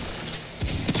damn.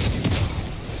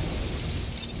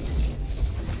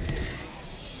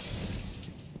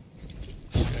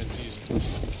 It's using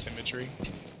symmetry.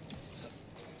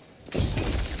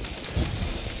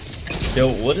 Yo,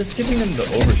 what is giving them the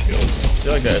overshield? I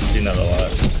feel like I've seen that a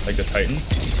lot. Like the Titans.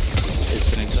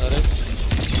 It's an exotic.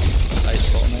 Ice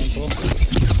ball mantle.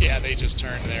 Yeah, they just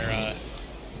turn their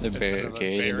The instead of a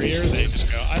barrier. barrier. They just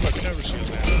go, I'm looking over shield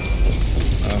now.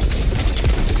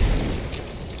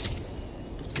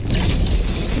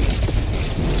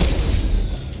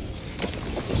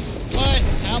 What?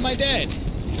 How am I dead?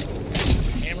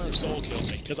 Hammer of Soul killed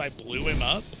me because I blew him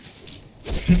up.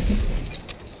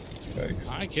 Thanks.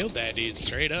 I killed that dude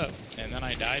straight up, and then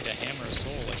I died to Hammer of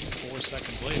Soul like 4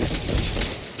 seconds later.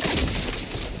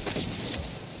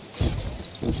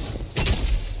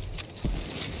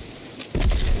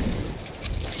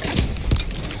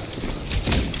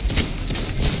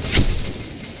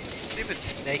 Stupid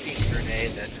snaking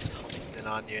grenade that just hones in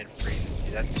on you and freezes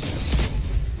you. That's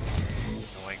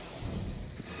annoying.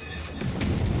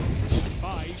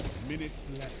 5 minutes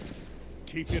left.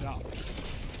 Keep it up.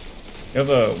 You have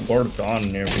a Ward of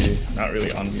Dawn near me. Not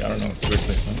really on me. I don't know. It's a weird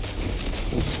placement.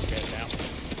 Let's get it now.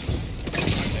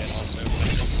 I'm dead also.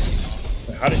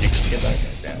 How did you get that guy?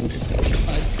 Damn, dude.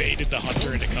 I baited the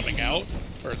hunter into coming out,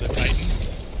 or the titan.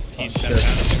 He Oh, stepped shit.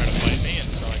 out and tried to fight me, and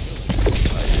so I killed him.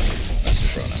 That's a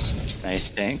Corona. Nice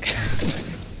tank.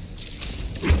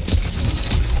 You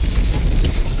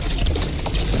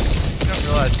don't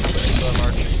realize how much you love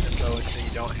archery info until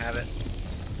you don't have it.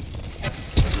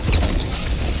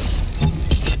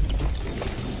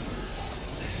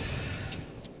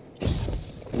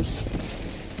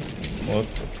 What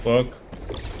the fuck?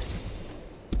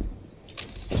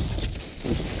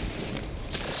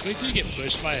 Just wait till you get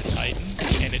pushed by a titan,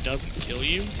 and it doesn't kill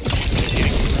you, and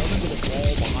getting thrown into the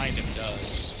wall behind him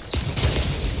does.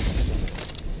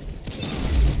 I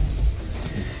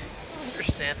don't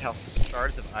understand how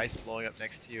shards of ice blowing up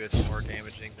next to you is more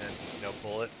damaging than, you know,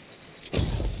 bullets.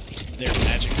 They're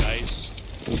magic ice.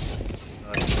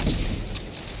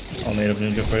 I'll native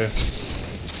ninja for you.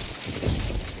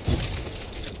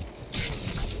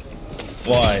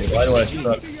 Why? Why do I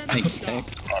suck? Thank you.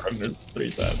 There's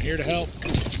 3 times. I'm here to help.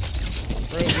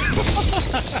 Frozen.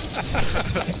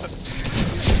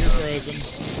 You're frozen.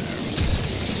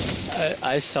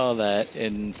 I saw that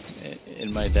in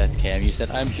my death cam. You said,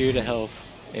 "I'm here to help."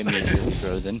 Immediately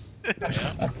frozen.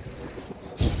 Yeah.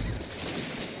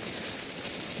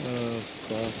 Oh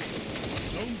fuck.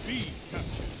 Zone B,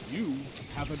 Captain. You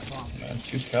have advantage.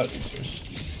 2 scout users.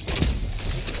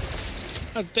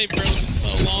 I stayed frozen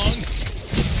so long.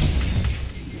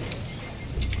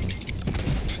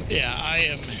 Yeah, I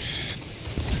am.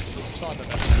 It's fun to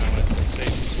mess around with, but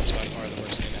stasis is by far the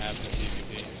worst thing to happen in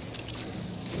PvP.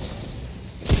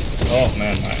 Oh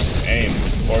man, my aim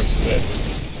forced it.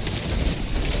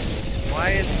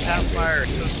 Why is Tapfire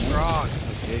so strong?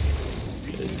 Okay.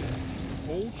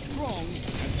 Hold strong,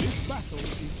 and this battle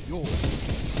is yours.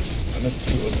 I missed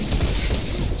 2 of them.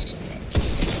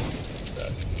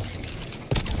 Dead.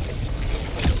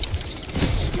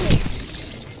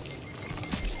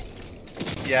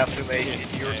 Yeah, Fumei,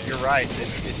 you're right.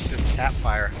 It's just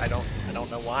Tapfire. I don't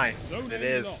know why. Zone But it A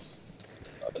is. lost.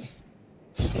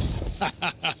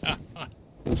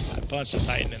 I punched a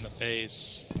titan in the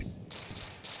face.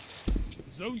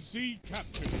 Zone C,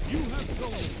 Captain. You have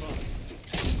zone advantage.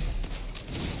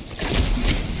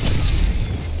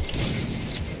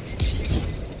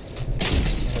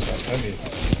 What's that heavy?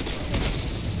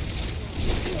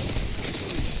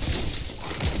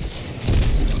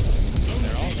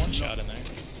 They're all one shot in there.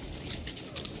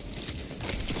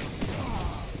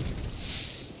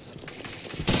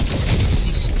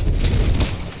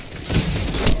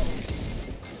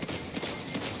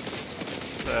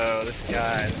 So this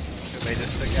guy who they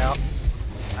just took out,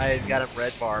 I had got him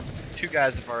red bar, but 2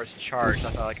 guys of ours charged.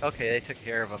 I thought like, okay, they took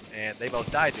care of him, and they both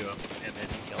died to him, and then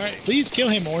he killed Alright, me. please kill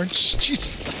him, Orange.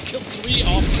 Jesus, I killed 3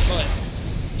 off the foot.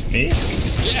 Me?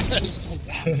 Yes!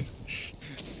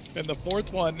 And the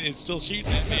 4th one is still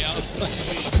shooting at me. I was like,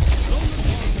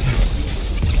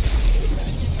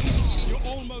 You're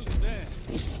almost there.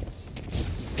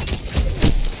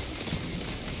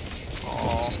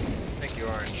 Aw, thank you,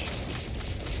 Orange.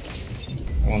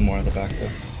 One more at the back though.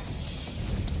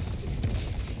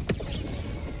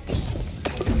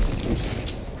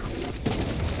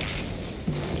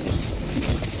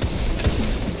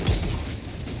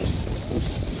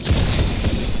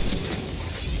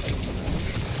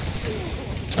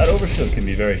 That overshield can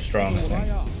be very strong, I think.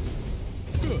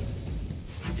 Good.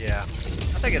 Yeah,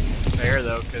 I think it's fair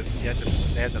though, because you have to.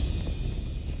 They had to.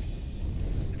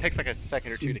 takes like a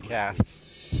second or two to cast.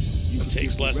 It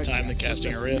takes less time than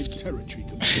casting a rift.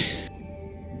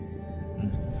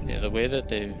 Yeah, the way that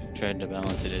they've tried to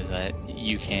balance it is that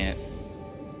you can't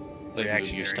like move,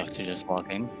 you're stuck to just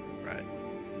walking. Right.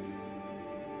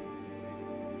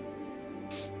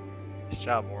 Nice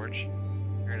job, Orange.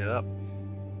 Turn it up.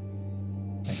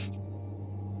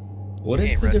 What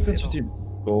is the difference between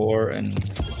Gore and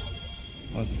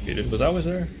Once Defeated? Was that always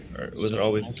there? Or was it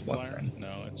always just one turn?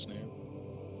 No, it's new.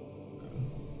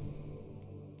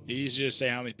 It's easy to just say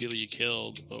how many people you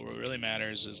killed, but what really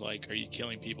matters is like, are you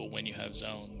killing people when you have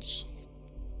zones?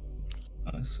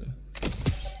 I see.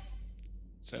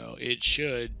 So it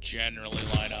should generally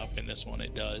line up. In this one,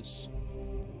 it does.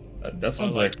 That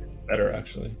sounds like better,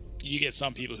 actually. You get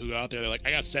some people who go out there, they're like,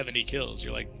 I got 70 kills.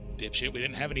 You're like, dipshit, we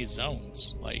didn't have any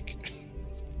zones. Like.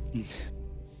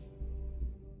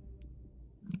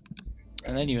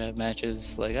 And then you have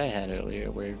matches like I had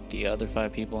earlier where the other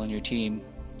 5 people on your team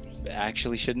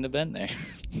actually shouldn't have been there.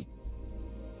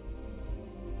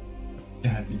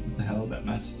 Yeah, what the hell? That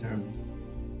match is terrible.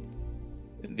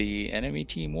 The enemy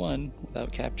team won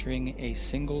without capturing a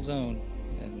single zone,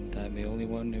 and I'm the only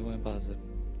one who went positive.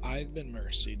 I've been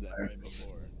mercied that way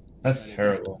before. That's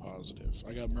terrible. Positive.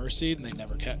 I got mercied and they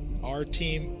never kept our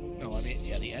team. No, I mean,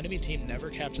 yeah, the enemy team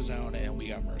never kept a zone and we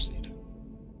got mercied.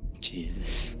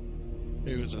 Jesus.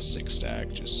 It was a 6-stack,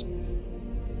 just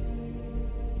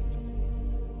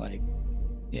like,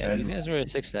 yeah, these guys were a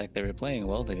 6-stack. They were playing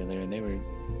well together, and they were,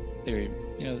 you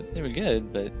know, they were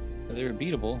good, but they were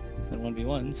beatable in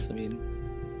 1v1s. I mean,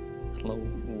 I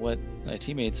don't know what my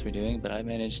teammates were doing, but I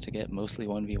managed to get mostly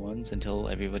 1v1s until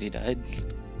everybody died.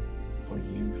 For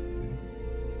you.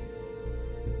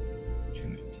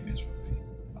 Teammates were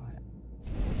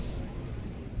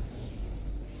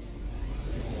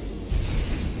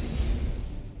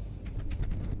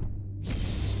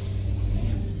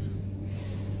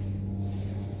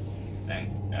Dang,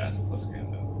 yeah, that's a close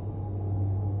game though.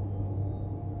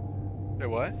 Wait,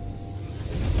 what?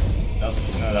 That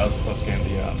was a close game.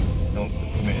 No,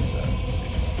 Fumei is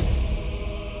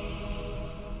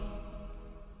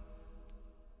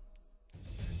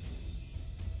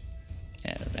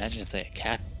Yeah, imagine if they had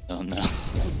cat zone though.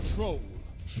 Control.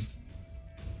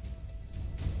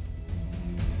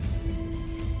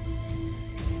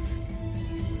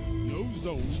 No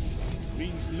zones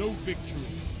means no victory.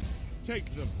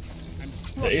 Take them and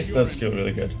crush the ace your does enemy. feel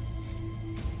really good.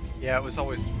 Yeah, it was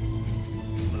always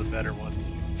one of the better ones.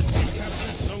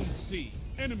 Captured Zone C.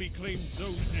 Enemy claimed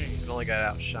Zone A. It only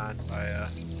got outshined by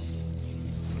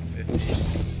 150.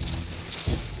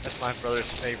 That's my brother's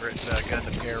favorite gun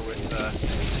to pair with bow.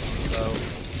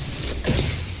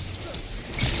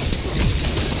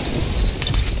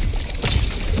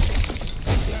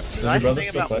 The nice thing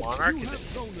about Monarque is it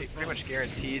pretty much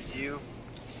guarantees you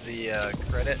the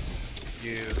credit if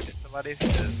you hit somebody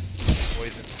because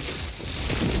poison.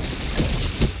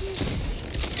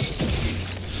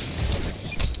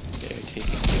 They're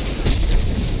taking.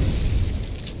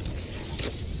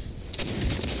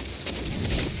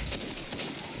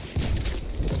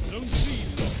 Zone C.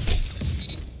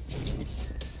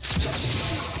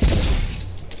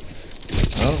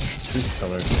 Oh, truth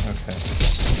color. Okay.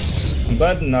 I'm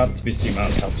glad not to be seeing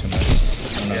Mount help too much. I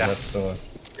don't know if that's still a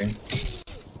thing.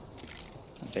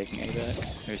 I'm taking A back.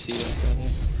 Or C back, rather.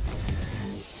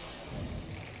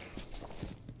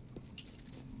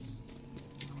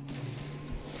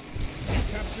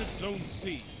 Captured Zone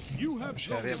C. You have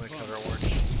Chevy, I'm zone gonna cover advantage.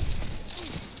 orange.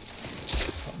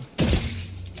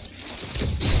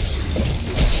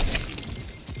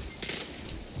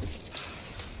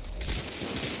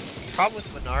 The problem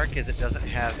with Monarque is it doesn't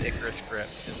have Icarus grip,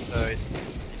 and so you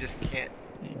just can't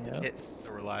Yep. hit so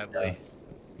reliably.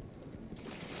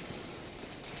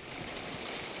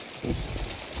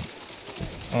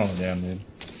 Oh damn, dude.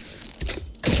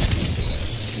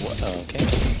 What? Oh, okay.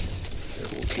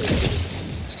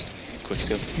 Quick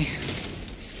scope.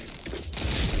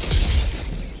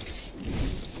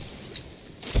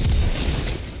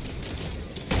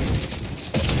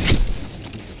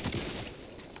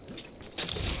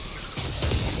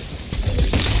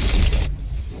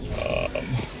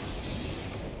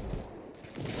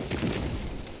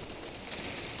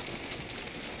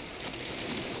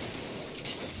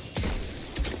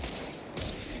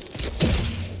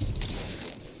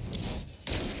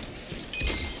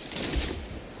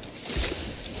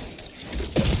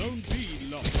 Zone B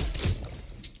locked.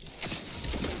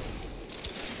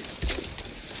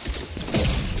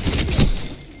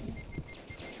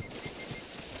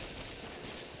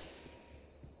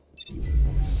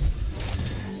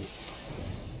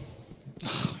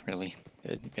 Really?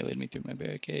 It meleeed me through my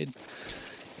barricade.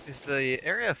 Is the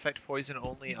area effect poison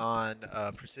only on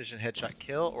precision headshot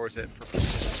kill, or is it for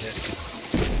precision hit?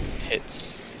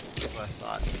 Hits. That's what I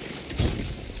thought.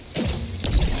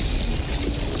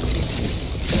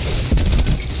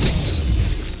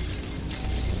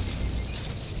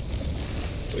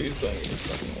 Please don't use this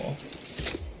fucking wall.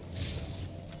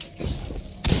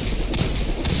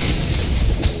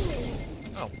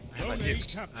 Oh, I have a Zone A nuke.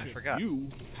 I captured. forgot. You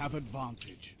have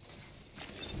advantage.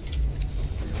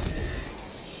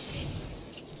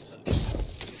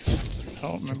 I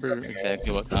don't remember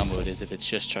exactly what combo it is, if it's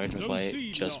just Charge with Light,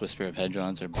 just Whisper of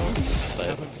Hedrons, or both, but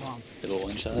Have advantage. it'll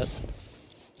one-shot.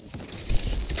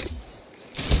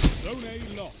 Zone A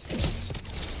lost.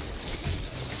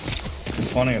 I'm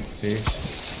spawning at C.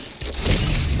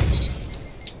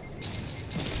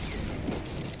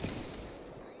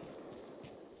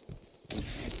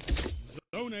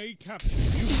 Zone A captured.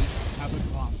 You have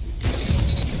advantage.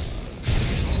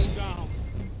 Zone down.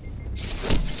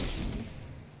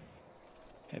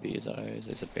 Heavy is ours,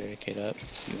 there's a barricade up.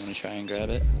 You want to try and grab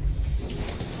it?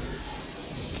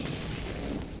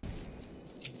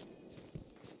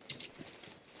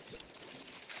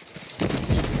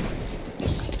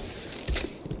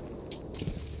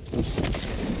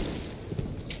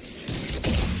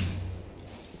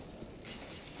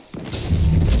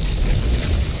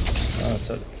 Oh, it's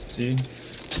at C.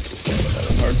 That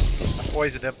was hard. I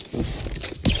poisoned him.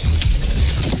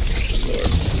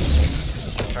 Lord.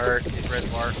 Hurt. He's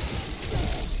red mark.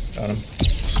 Got him.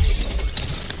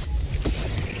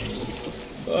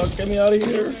 Oh, get me out of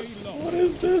here. What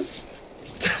is this?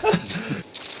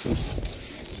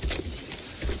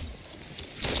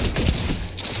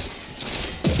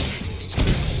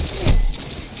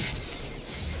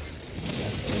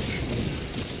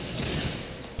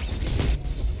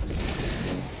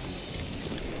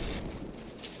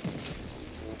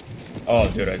 Oh,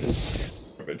 dude, I just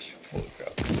garbage. Holy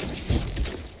crap. Go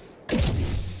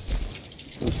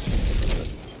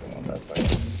on that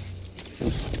fight.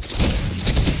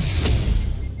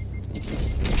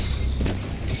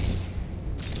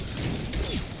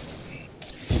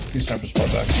 Two snipers far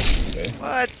back. Okay.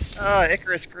 What?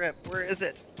 Icarus grip. Where is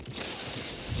it?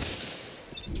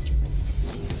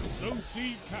 Zone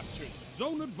C captured.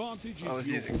 Zone advantage is I was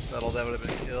yours. using subtle. That would have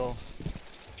been a kill.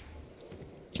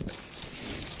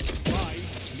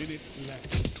 5 minutes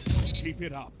left. Keep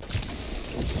it up.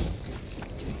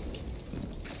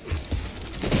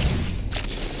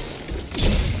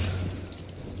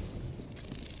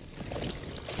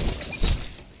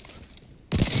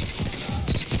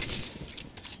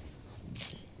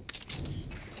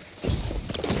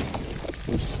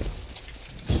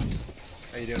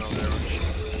 How you doing over there, Rich?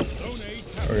 Zone A Okay,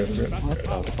 captured. we're good. That's We're good.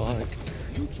 Oh, power. fuck.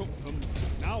 You took them.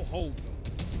 Now hold them.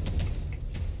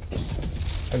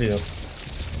 Heavy up.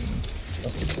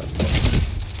 That's the stuff.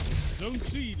 Zone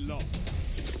C lost.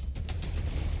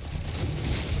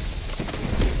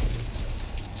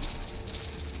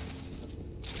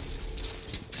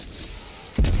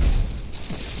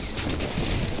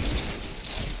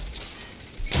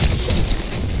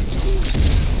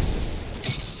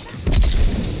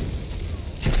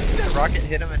 Did you see that rocket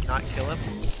hit him and not kill him?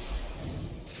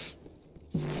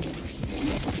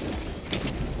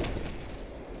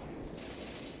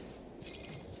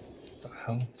 The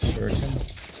hell? Shuriken?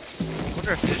 I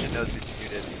wonder if Vision knows he's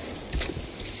muted.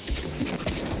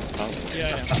 Probably.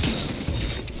 Yeah, yeah.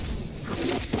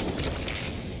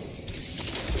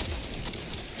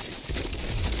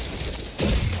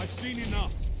 I've seen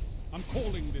enough. I'm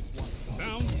calling this one.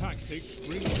 Sound tactics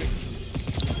bring victory.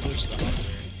 Push the hunter.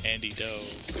 And he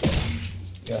dove.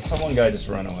 Yeah, someone guy just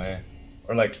ran away.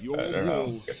 Or like, I don't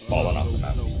know, get fallen off the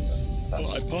map.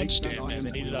 Well, I punched him, and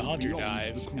then he did a hunter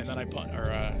dive, and then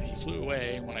he flew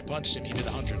away. When I punched him, he did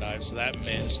a hunter dive, so that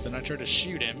missed. Then I tried to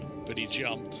shoot him, but he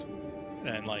jumped,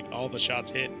 and like all the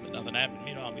shots hit, but nothing happened.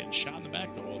 You know, I'm getting shot in the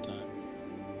back the whole time.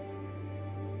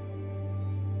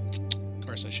 Of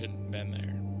course, I shouldn't have been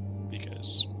there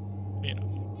because, you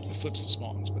know, it flips the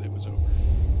spawns, but it was over.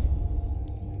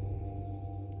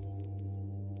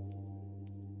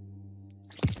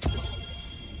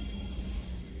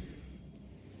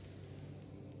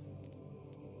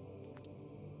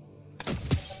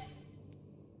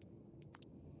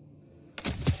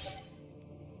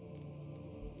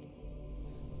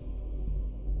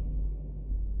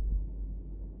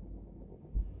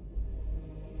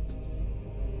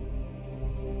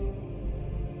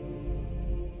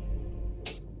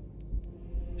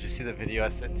 Did you see the video I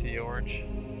sent to you, Orange?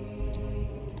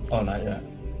 Oh, not yet.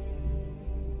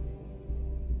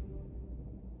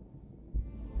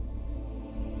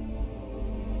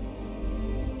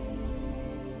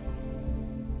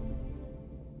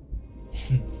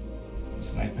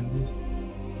 Sniping dude?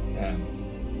 Yeah.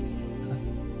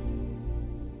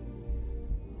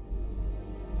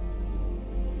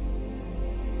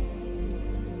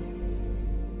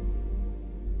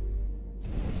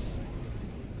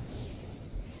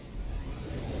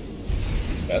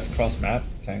 That's cross map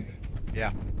tank.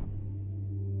 Yeah.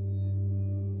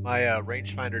 My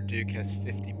rangefinder Duke has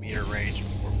 50-meter range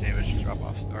before damage drop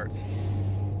off starts.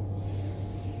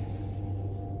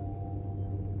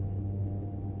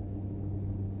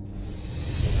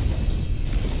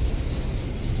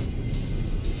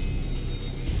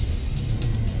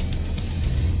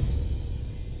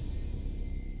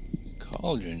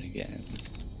 Cauldron again.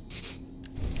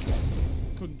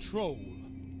 Control.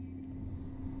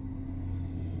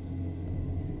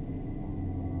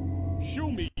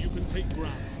 Show me you can take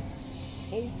ground.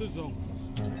 Hold the zones.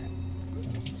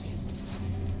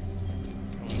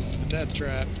 The death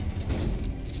trap.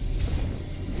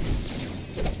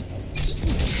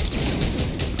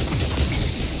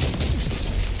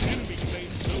 Enemy claim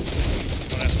zone.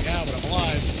 Don't ask me how, but I'm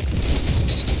alive.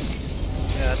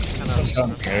 Yeah, that's kind of.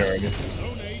 Zone A already.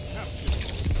 Zone A captured.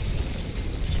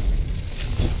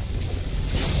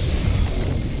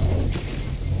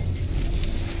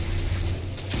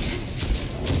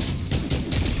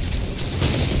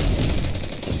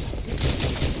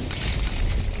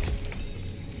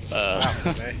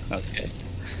 Okay. Okay.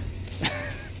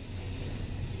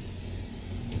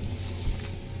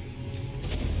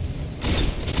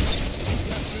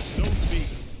 Captured zone B.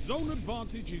 Zone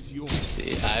advantage is yours.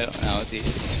 See, I don't know. See,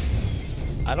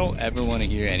 I don't ever want to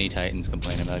hear any Titans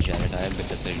complain about Shattertide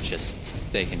because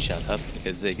they can shut up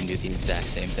because they can do the exact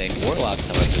same thing. Warlocks,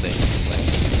 however, they can complain.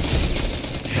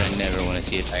 But I never want to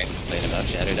see a Titan complain about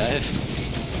Shattertide.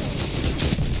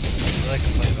 They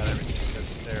complain about everything because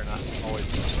they're not always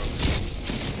the focus.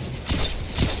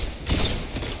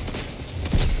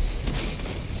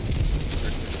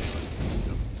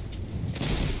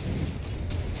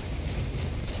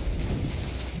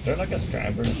 Is there like a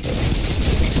scrambler?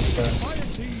 Fire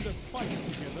team that fights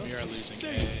together. We are losing A.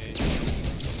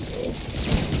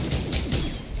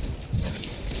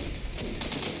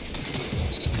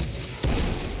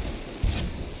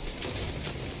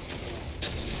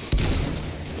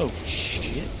 Oh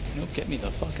shit! Nope, get me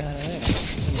the fuck out of there.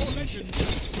 Your legend is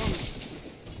exposed.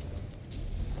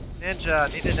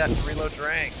 Ninja, needed that to reload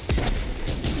Drang.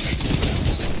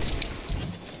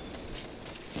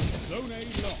 Zone A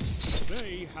lost.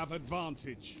 They have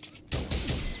advantage.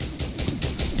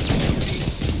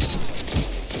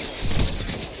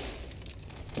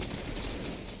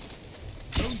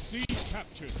 Zone C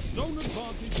captured. Zone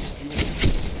advantage is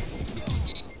yours.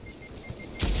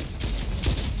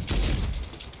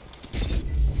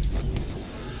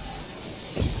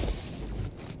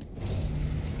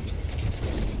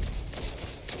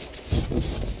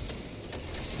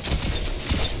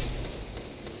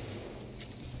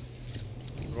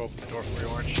 We'll open the door for you,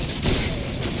 Orange.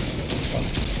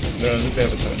 No, they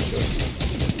have a ton to it.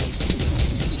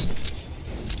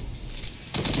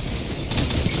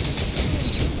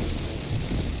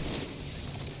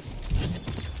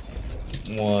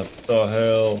 What the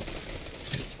hell?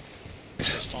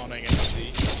 Spawning in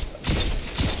C.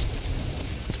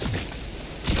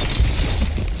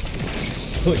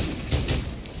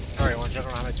 Sorry, Orange, I don't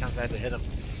know how many times I had to hit him.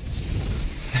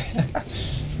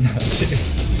 No, dude.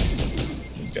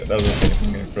 Just got another thing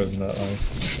from getting frozen that high.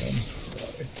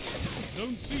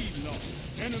 Zone C lost.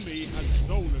 Enemy has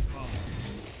zone advantage.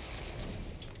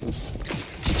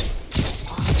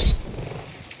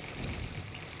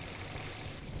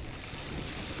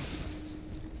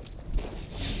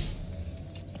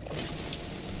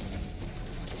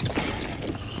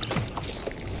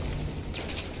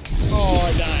 Oh,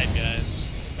 I died, guys.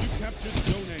 You captured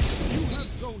zone A. You have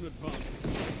zone advantage.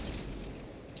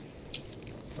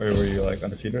 Or were you like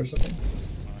undefeated or something?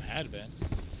 Oh, I had been.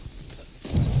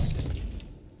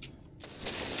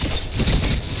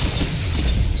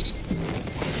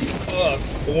 Oh,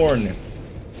 Thorn!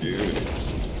 Dude.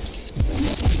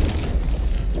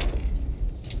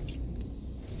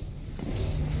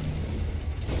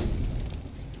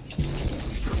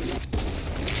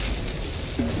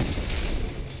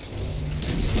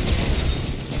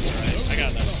 Alright, I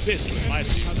got an assist with my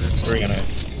super. Bring it. I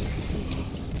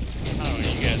don't know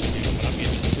what you guys do, but I'm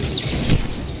getting assists with super.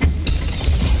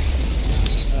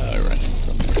 Running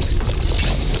from there.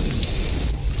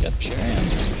 Yep, sure am.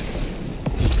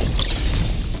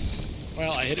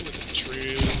 Well, I hit it with a true.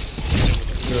 Hit it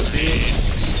with a big.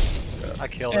 I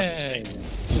killed him. Hey. I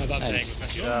thought Drang Nice. was going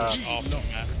to Yeah. be off, don't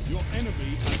matter. Your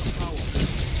enemy has power.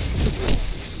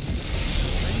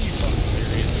 Are you fucking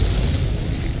serious?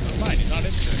 fine. He's not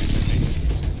interested.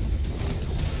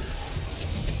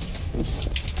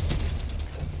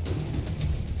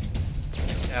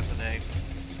 Captain A.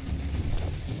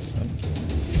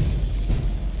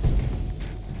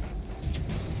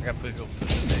 I got people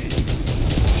pushing A.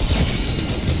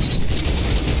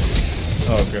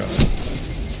 Oh god.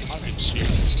 I'm in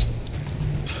shit.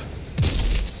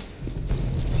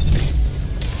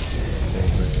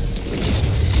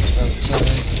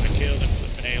 I killed him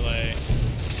with a melee.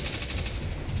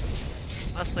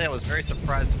 Honestly, I was very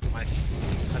surprised that I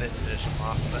didn't finish him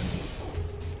off, but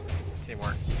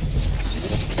teamwork.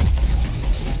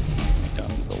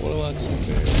 Comes the warlocks.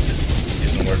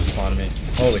 He's in the worst economy.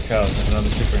 Holy cow, there's another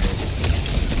super here.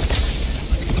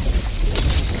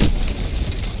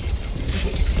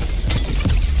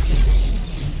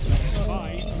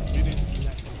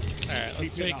 Alright,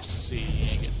 let's take C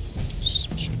and get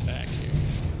some shit back here.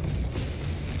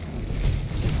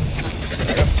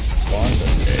 Bond,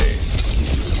 okay.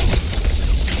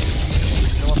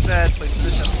 No one's dead, please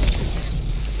finish him.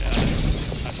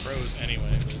 Yeah, I froze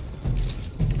anyway.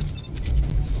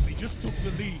 We just took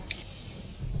the lead.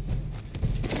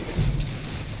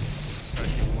 Try to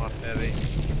keep him off heavy.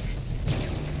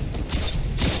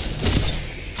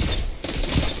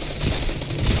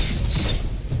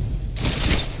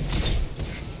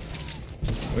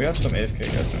 We have some AFK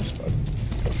guys in our squad.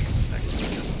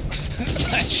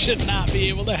 That should not be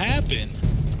able to happen.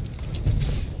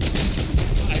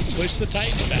 I push the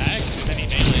Titan back, and then he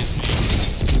melees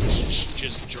me.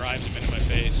 Just drives him into my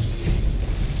face.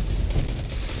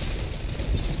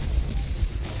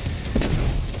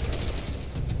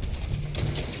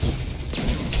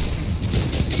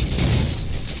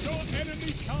 Your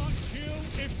enemy can't kill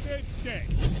if they're dead.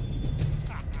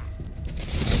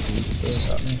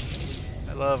 Got me.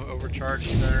 I love overcharged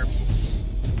Sturm.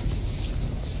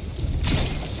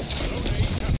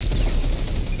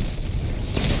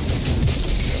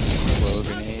 Blow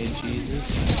grenade,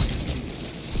 Jesus.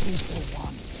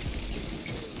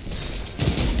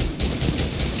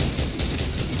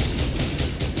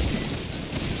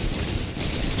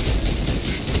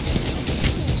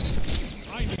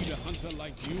 I need a hunter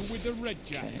like you with the red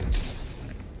jacket.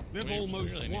 They've We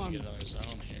almost really need to won. get another zone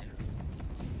here.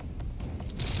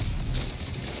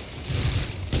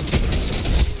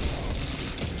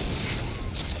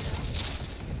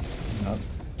 Not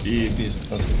deep, he's a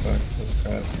clusterfuck. Holy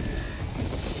crap.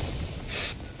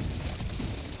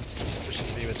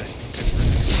 Pushing me with it.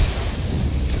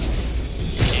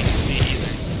 Can't see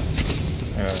either.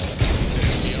 Alright.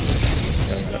 There's the other.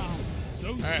 Yeah, Down.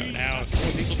 Zone Alright, C now if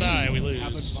 4 people die, we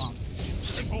have lose. advantage.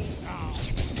 Triple down.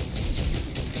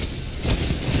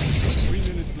 3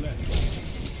 minutes left.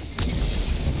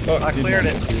 Fuck, I dude, cleared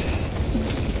man. it.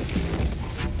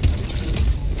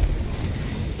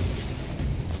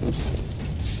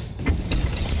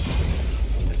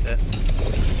 That's it.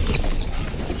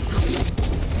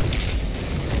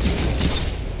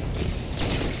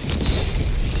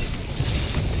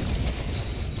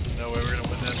 No way we're gonna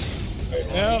win this.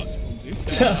 No,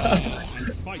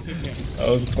 Fight again. That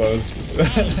was close.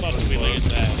 how the fuck did we lose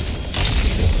that?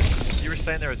 You were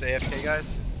saying there was AFK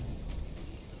guys?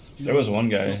 There was one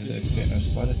guy in our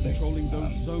squad, I think. Controlling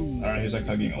those zones. Alright, he's like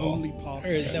hugging the a wall. only path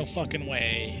There's ahead. no fucking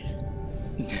way.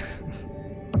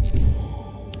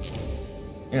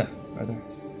 Yeah, right there.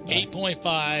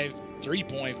 8.5,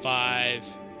 3.5.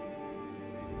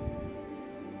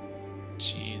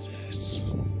 Jesus.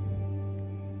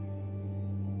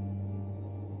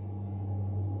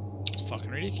 It's fucking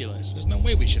ridiculous. There's no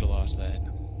way we should have lost that.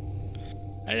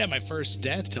 I didn't have my first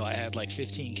death till I had like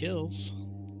 15 kills.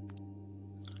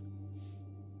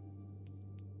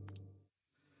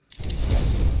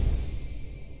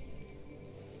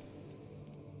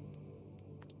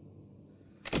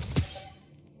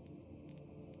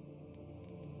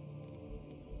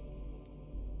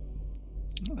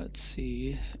 Let's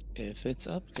see if it's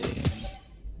updating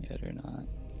yet or not.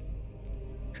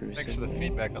 Crucible. Thanks for the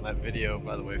feedback on that video,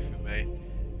 by the way, Fumei.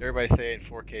 Everybody's saying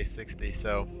 4K 60,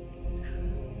 so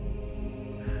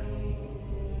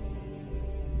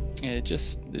Yeah, it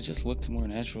just looked more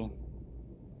natural.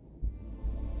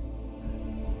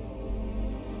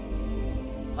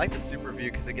 I like the super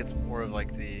view because it gets more of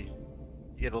like the,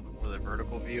 you get a little bit more of the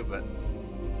vertical view, but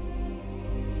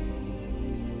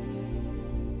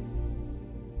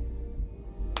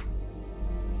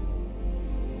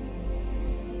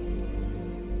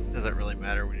doesn't really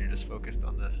matter when you're just focused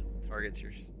on the targets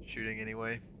you're shooting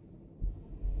anyway.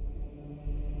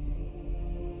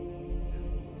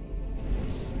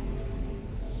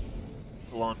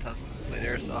 A long time since I played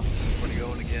airsoft. I'm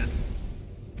going again.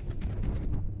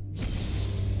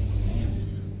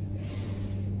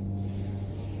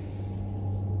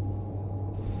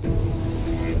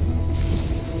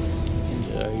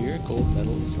 gold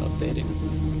medals updating?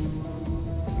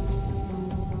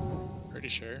 Pretty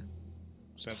sure.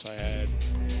 Since I had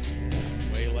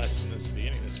way less than this at the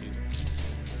beginning of the season.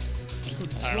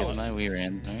 I don't know. My Wii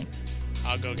ran, alright?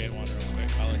 I'll go get one real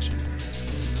quick. I'll let you know.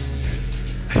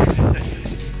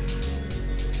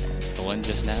 The one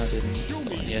just now didn't. The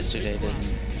one yesterday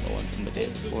didn't. The one from the day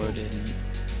before didn't.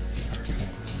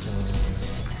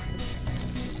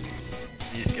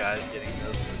 These guys getting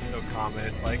those are so common.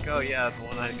 It's like, oh yeah, the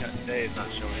one I got today is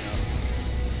not showing up.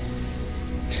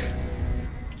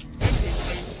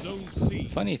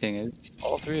 Funny thing is,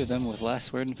 all three of them with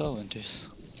Last Word and Fellwinters.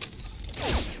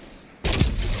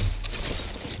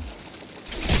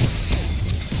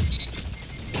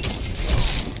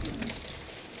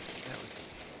 That was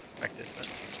expected, but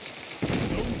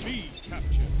Zone B captured.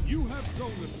 You have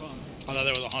zone advantage. I thought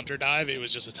there was a hunter dive. It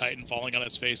was just a Titan falling on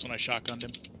his face when I shotgunned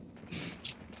him.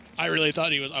 I really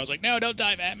thought he was. I was like, no, don't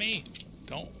dive at me.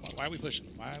 Don't. Why are we pushing?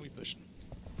 Why are we pushing?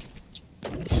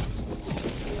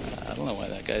 I don't know why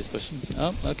that guy's pushing.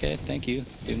 Oh, okay, thank you,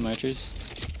 Dune Marchers.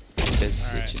 Because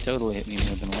Alright. it should totally hit me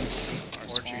more than once. Our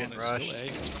Aren't you spawn getting is still rushed?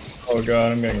 A. Oh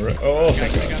god, I'm getting oh I my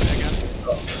got it, I god. got it, I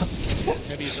got it.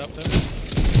 Heavy's up there.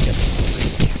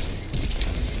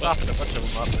 stopping a bunch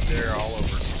of them up, but they're all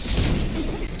over.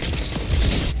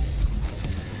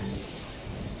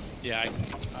 Yeah,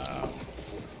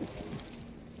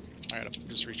 I gotta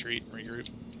just retreat and regroup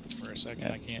for a second.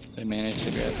 Yeah. I can't. They managed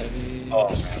to grab heavy. Oh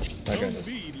man, that guy Zone just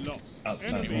B lost. outside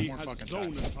Enemy me. One more has fucking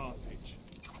zone time. advantage.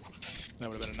 That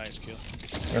would have been a nice kill.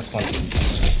 That's fine.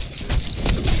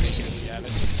 You have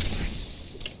it.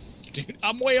 Dude,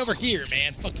 I'm way over here,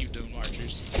 man. Fuck you, Dune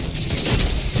Marchers.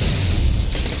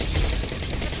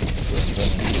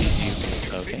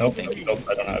 Okay, Nope, thank you. nope,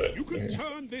 I don't have it. You We're can here.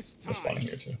 turn this We're spawning tide.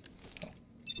 here too.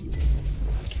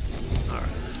 Alright,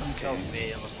 some tells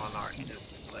me and the Monarque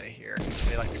just play here.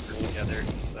 They like to group together,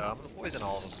 so I'm gonna poison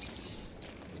all of them.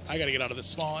 I gotta get out of this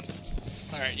spawn.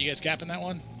 Alright, you guys capping that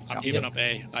one? I'm giving up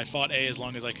A. I fought A as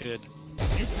long as I could.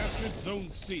 You captured Zone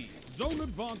C. Zone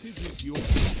advantage is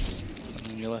yours.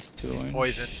 And you left two He's orange.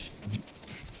 poisoned.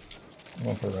 I'm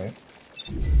going for right.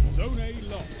 Zone A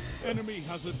lost. Enemy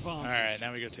has advantage. Alright,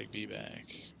 now we gotta take B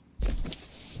back.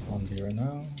 1B right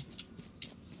now.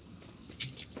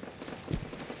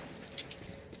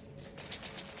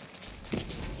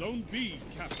 Zone B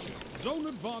captured. Zone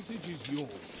advantage is yours.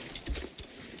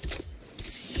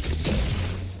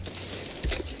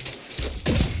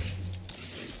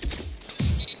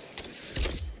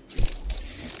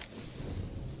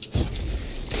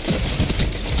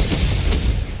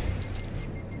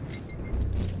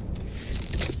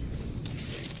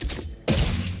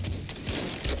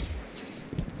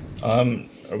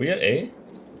 Are we at A?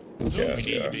 Zone Yeah, we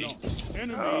C need to are. be. lost.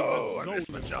 Enemy Oh, I has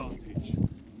missed zone my jump. advantage.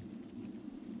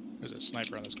 There's a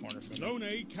sniper on this corner for me. Zone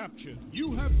A captured.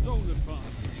 You have zone advantage.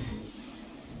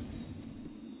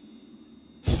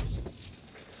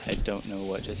 I don't know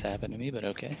what just happened to me, but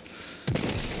okay.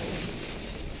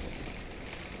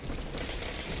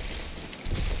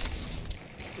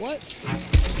 What?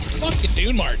 Fucking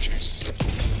Dune Marchers.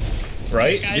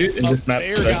 Right? Guy Dude, in up this map,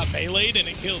 there got meleeed and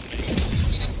it killed me.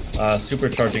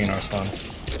 supercharging in our spawn.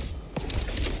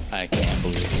 I can't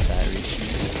believe that reached me.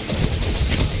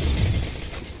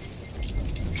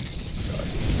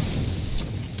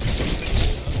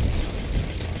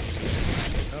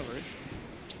 Cover it.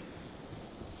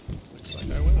 Looks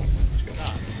like I will. Not.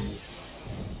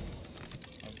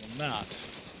 I will not.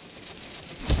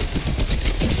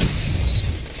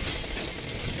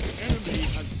 Enemy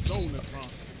has zone advantage.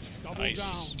 Double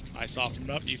Nice. down. I softened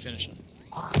him up, you finish him.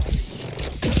 What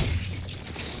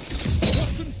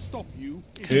can stop you?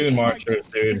 if Dude, you fight Marcher,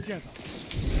 dude. together?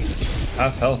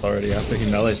 Half health already after he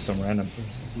melees some random.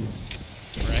 He's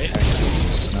Right?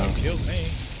 no. Killed me.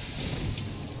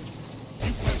 I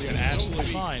was doing Zone absolutely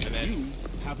B. fine, and then You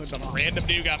have some advantage. random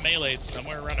dude got meleeed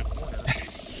somewhere around a corner. Like,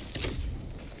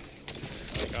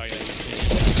 oh yeah.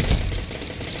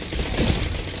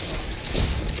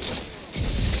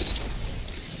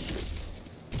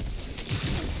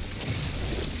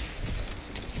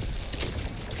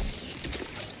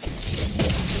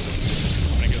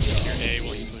 I'm gonna go secure A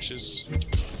while he pushes.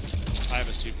 I have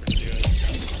a super to do it.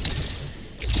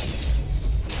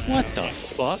 What the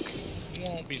fuck?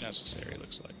 Won't be necessary,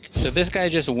 looks like. So this guy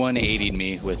just 180'd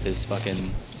me with his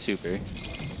fucking super.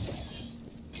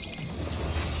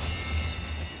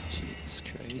 Jesus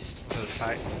Christ. For the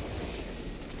fight.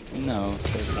 No.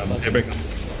 Daybreak.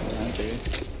 Hunter.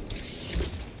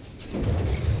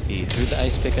 He threw the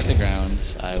ice pick at the ground.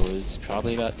 I was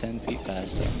probably about 10 feet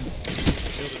past him.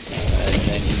 Killed his super. And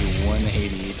then he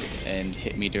 180'd and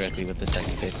hit me directly with the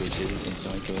second pick, which is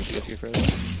instantly kills you if you're frozen.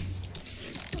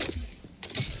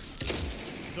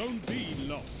 Zone B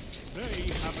lost.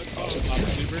 They have a Oh, goal. Papa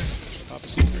Super? Papa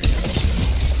Super, yes.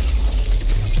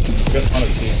 Just wanted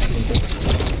to see.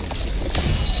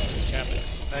 Cap it.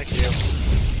 Thank you.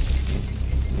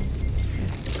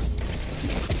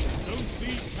 Zone C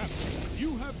captured.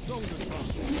 You have zone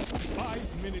advantage.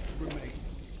 5 minutes remain.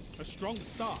 A strong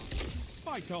start.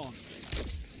 Fight on.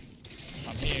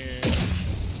 I'm here.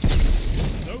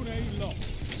 Zone A lost.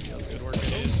 Good work it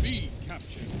Zone is. B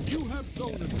captured. You have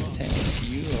zone advantage. Tank,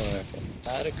 you are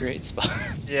at a great spot.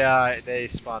 Yeah, they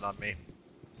spawned on me.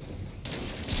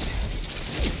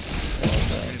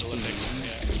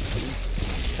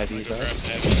 Heavy Go buff. grab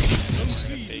heavy. Zone We're C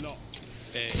gonna take lost.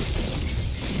 A.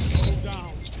 Slow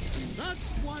down. That's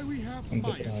why we have I'm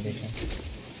fire. taking out again.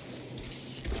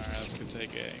 Alright, let's go take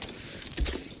A.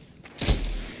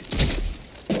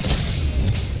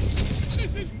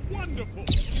 This is wonderful.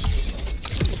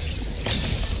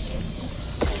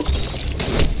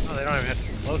 Oh, they don't even have to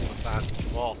be close with signs to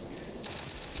the wall.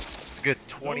 It's a good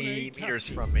 20 meters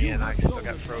from me, and I still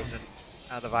got frozen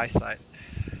out of eyesight.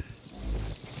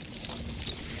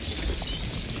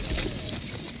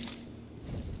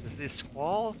 Is the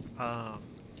squall home?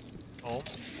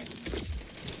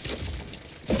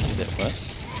 Is it what?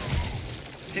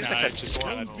 It seems Nah, like it that's just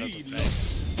squall kinda home. does a thing.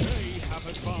 They have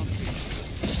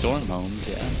advantage. Storm homes,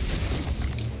 yeah.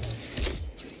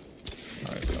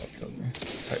 Alright, that'll kill me.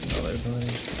 Titan melee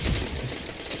ability.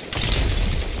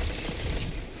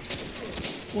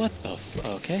 What the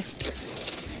okay.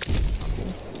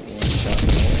 One shot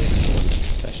melee.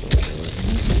 Special ability.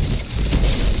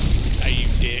 Ah, you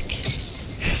dick.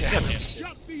 Yeah.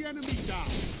 Shut the enemy down.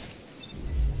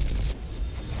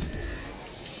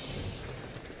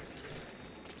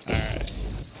 Alright.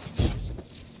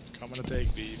 Coming to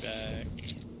take B back.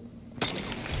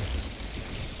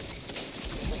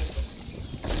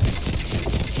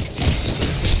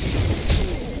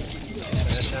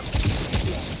 Finish him.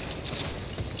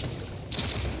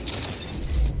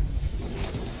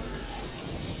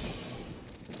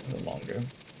 A little longer.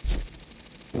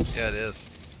 Yeah, it is.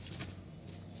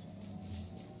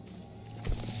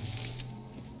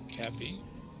 Cappy.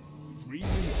 3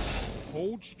 minutes.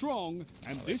 Hold strong,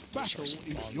 and this battle is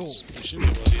yours. We should be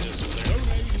able to do this with Zone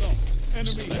A lost.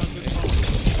 Enemy has advantage.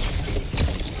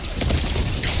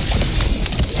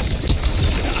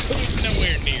 I was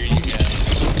nowhere near you guys.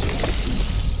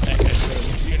 That guy's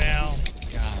frozen too now.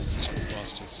 God, such a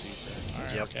busted super.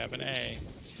 Alright, Yep. we're capping A.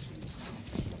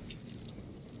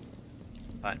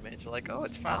 Fight mates were like, oh,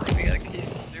 it's finally, we got a keys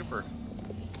to super.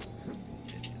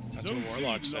 That's what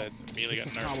Warlock said. Immediately got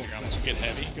nerfed. You're almost get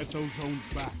heavy. Get those zones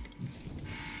back.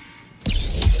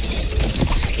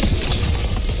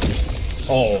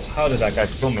 Oh, how did that guy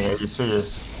kill me? Are you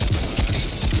serious?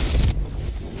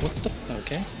 What the?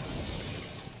 Okay.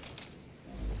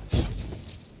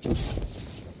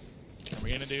 Are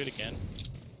we gonna do it again?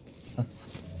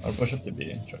 I'll push up to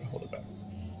B and try to hold it back.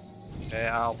 Okay,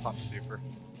 I'll pop super.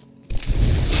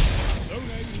 Zone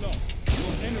A lost.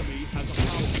 Your enemy has a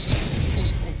power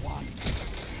for 1.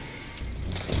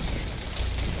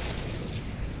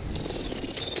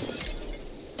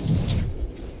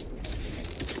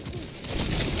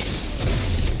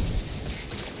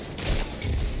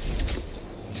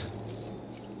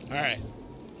 Alright.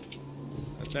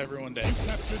 That's everyone dead.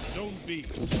 Captured Zone B.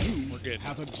 You We're good.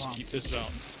 have Just advantage. keep this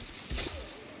zone.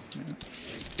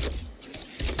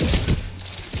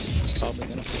 Probably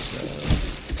gonna push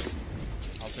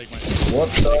I'll take my super. What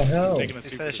the hell? I'm taking a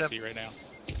Please super finish to him. C right now.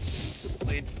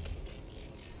 Lead.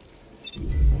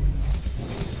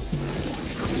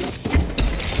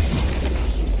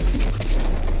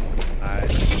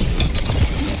 Nice.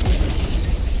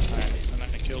 Alright, and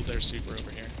I killed their super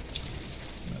over here.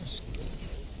 Nice.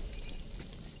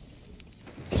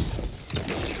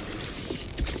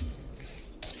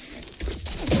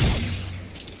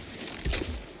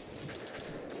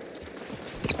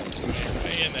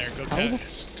 Hang in there. Go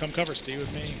come cover C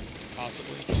with me,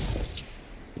 possibly.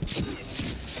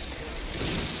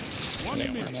 1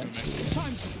 Yeah, minute. we're not-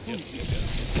 Time to Yep, prove yep, it.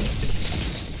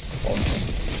 yep.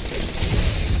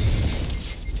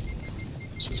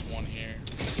 It's just one here.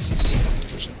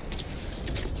 Push it.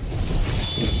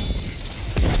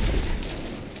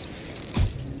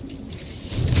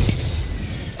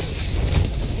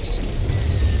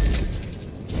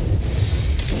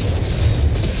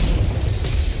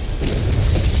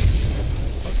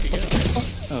 Fuck you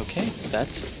go. Okay,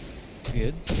 that's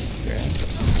good. Great.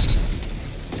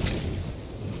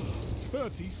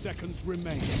 30 seconds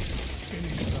remain.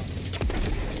 Finish them.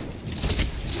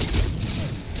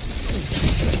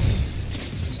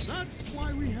 That's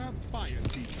why we have fire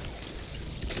team.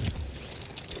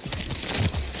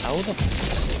 How the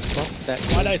fuck that?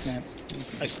 Why'd I snap?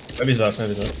 Heavy's up,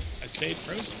 heavy's up. I stayed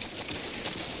frozen.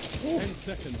 10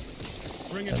 seconds.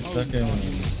 Bring it 10 home.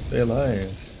 seconds. Stay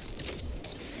alive.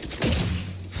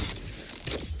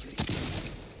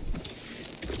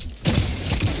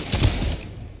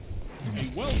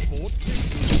 A well-fought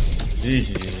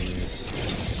GG's.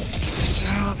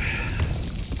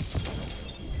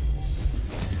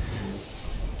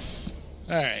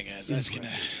 Alright, guys, that's gonna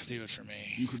do it for me.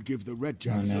 You could give the Red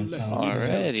Jacks a man, lesson in already.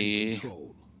 territory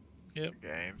control. Yep.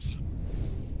 Games.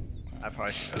 I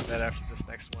probably should have bet after this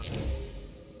next one.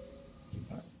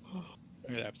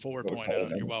 Look at that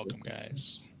 4.0. You're welcome,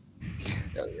 guys.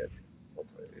 Yeah, yeah. We'll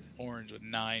play, dude. Orange with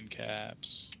 9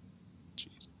 caps.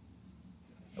 Jeez.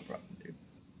 No problem, dude.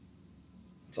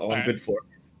 It's all I'm Alright. good for.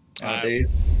 Alright. Nowadays.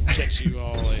 Catch you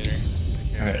all later.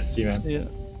 Alright, see you, man. Yeah.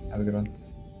 Have a good one.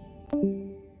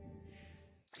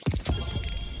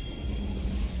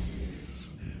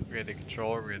 We're gonna do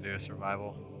control or we're gonna do a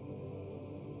survival.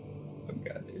 Oh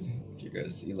god, dude. If you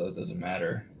guys' elo doesn't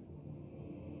matter,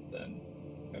 then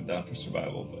I'm down for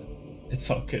survival, but it's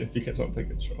all good if you guys want to play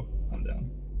control. I'm down.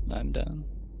 I'm done.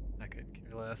 I could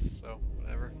care less, so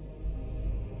whatever.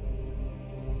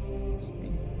 It's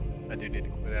me. I do need to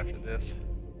quit after this.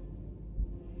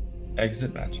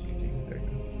 Exit matchmaking. There you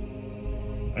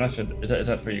go. I'm not sure. Is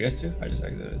that for you guys too? I just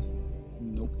exited.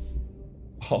 Nope.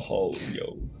 Oh,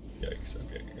 yo. Yikes.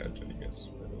 Okay, I gotta join you guys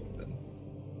right away then.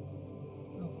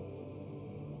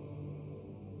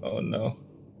 Oh no.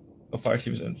 Oh, fire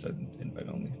team's inside invite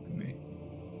only for me.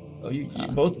 Oh, you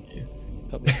both of you.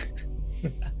 Public.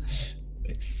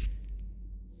 Thanks.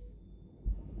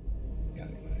 Got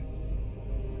it.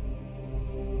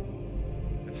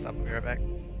 Let's stop. We'll be right back.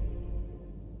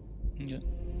 Yeah.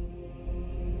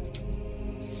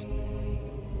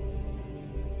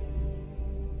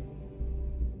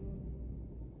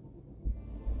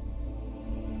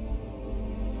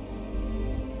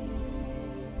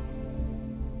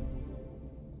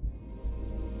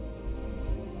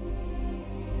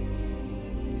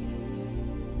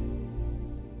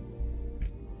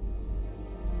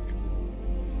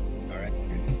 Alright,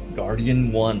 dude.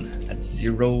 Guardian 1 at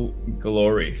 0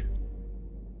 glory.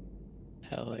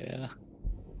 Hell yeah.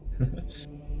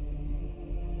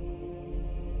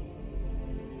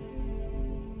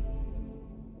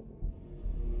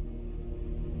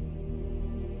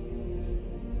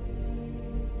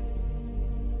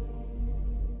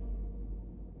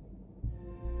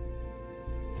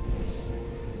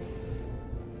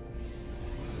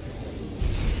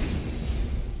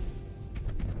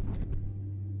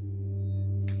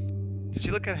 Did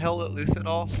you look at Hell Let Loose at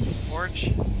all,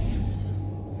 Orange?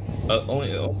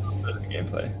 Only a bit of the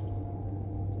gameplay.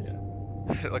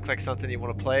 Yeah. It looks like something you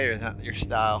want to play, or not your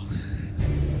style.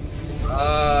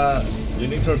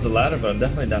 Leaning towards the latter, but I'm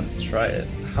definitely down to try it.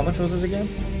 How much was it again?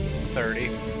 30.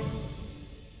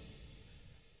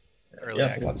 Early Yeah,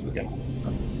 access. for last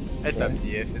weekend. It's up to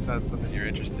you if it's not something you're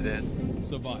interested in.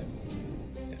 Survive.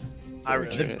 I Sure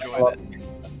really is. enjoyed it.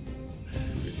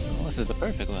 Well, this is the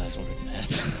perfect last word, man.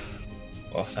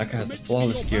 Oh, that guy has the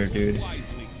flawless gear, dude.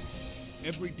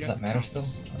 Every Does that matter still?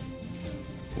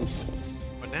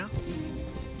 What now?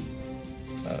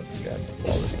 This guy has the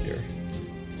flawless gear.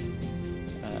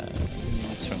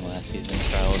 It's from last season.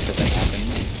 Trials that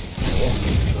happened for a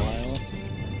while.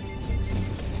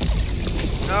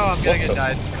 No, I'm gonna What get the-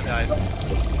 died. I died.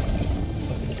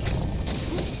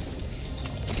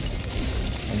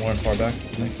 I'm more far back.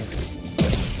 Thank you.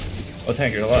 Oh,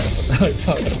 Tank, you're alive. What are you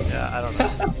talking about? Yeah, I don't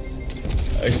know.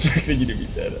 I expected you to be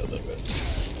dead a little bit.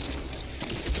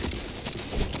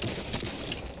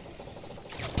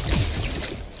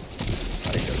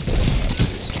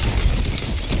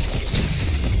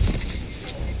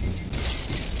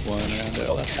 One around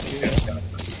the left here.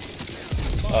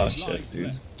 Oh shit,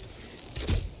 dude.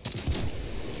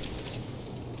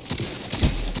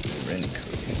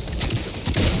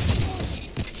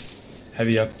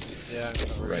 Heavy up. Yeah,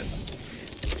 Right.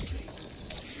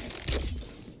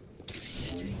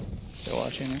 They're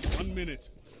watching it. 1 minute.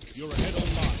 You're ahead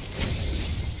on line.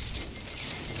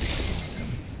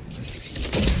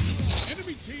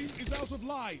 Enemy team is out of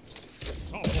lives.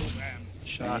 Topple them.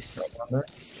 shot. Nice.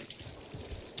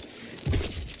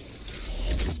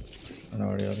 I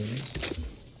already out of it.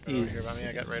 Over here by me,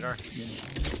 I got radar.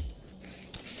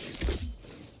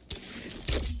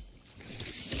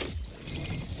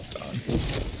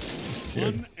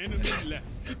 One enemy left.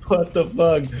 What the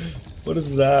fuck? What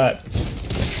is that?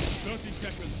 30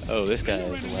 seconds. Oh, this guy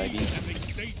Your is enemy laggy. and they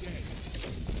stay dead.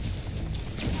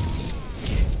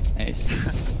 Nice.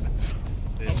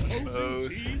 This Opposing foes.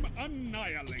 team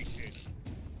annihilated.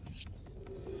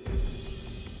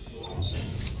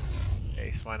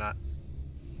 Ace, why not?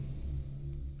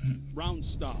 Round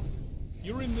start.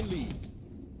 You're in the lead.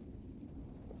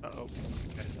 Uh-oh.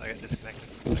 Okay, I got disconnected.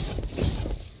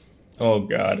 Oh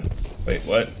god. Wait,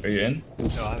 what? Are you in?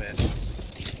 No, I'm in.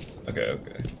 Okay,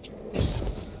 okay.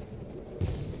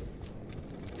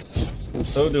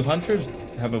 So do hunters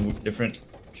have a different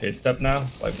shade step now?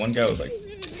 Like one guy was like...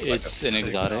 It's an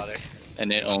exotic,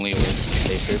 and it only works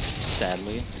in sacred,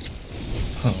 sadly.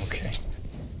 Oh, okay.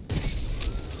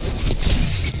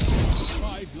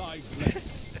 5 lives left.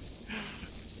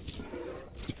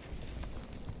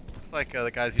 It's like the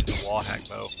guys using wall hack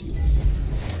bow.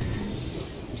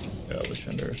 Yeah,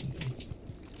 Lashender or something.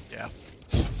 Yeah.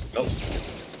 Oh.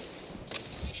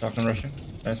 Shotgun rushing.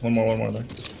 Nice, one more there.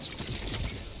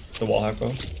 The wall hack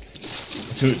bow.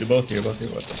 Two, they're both here, What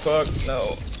the fuck?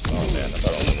 No. Oh man, I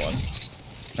thought only one.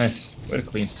 Nice. Way to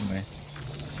clean Fumei.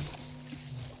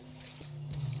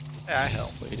 Yeah, I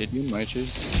help. Way to do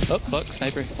marchers. Oh, fuck,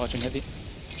 sniper, watching heavy.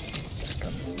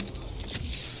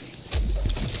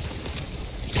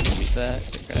 Use that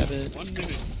to grab it. 1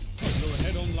 minute. You're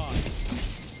ahead on live.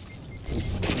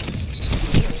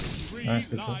 3 Nice,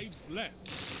 good kill. lives left.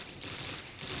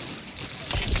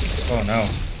 Oh no.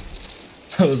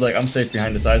 I was like, I'm safe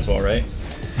behind this ice wall, right?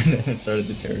 And then it started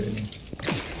deteriorating.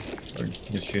 Or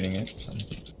just shooting it or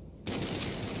something.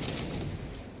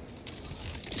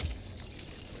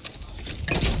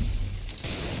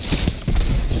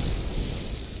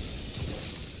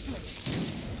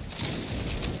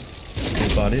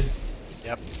 He's bodied.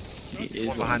 Yep. He is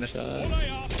One behind one us. shot. All I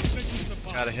ask is that you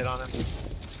survive. Got a hit on him.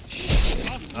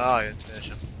 Oh, I didn't finish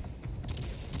him.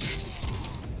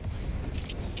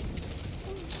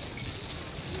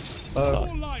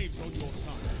 All lives on your side.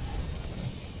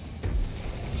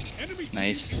 Enemy team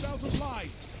Nice. is out of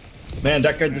lives. Man,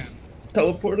 that guy just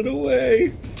teleported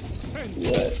away. 10.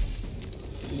 What?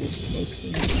 He just smoked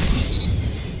him.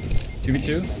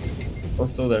 2v2?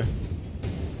 Both still there.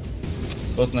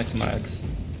 Both next to my X.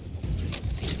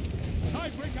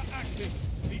 Tiebreaker active.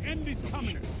 The end is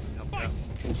coming. Fight.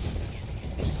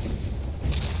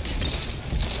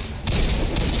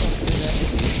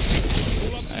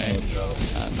 Alright,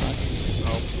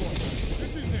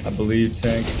 This is it. I believe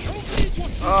tank.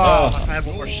 Oh, if I have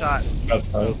one more shot.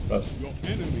 Bust. Your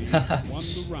enemy won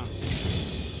the round.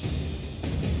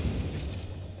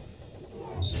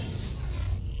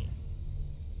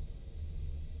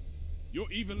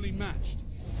 You're evenly matched,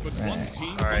 but one Right. team.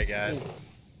 All right, must guys. fall.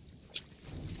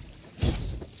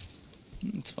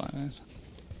 it's fine.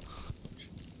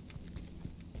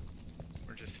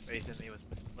 Or just faith in me was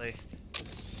misplaced.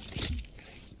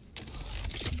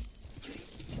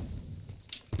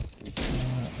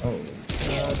 Oh.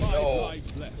 5 no.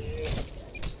 lives left.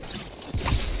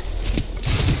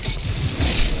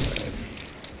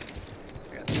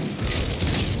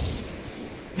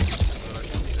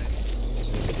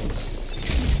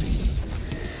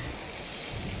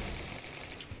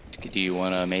 Do you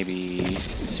wanna maybe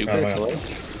super Oh, wow. hello?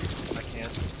 I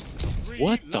can't. 3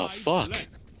 What the lives fuck? left.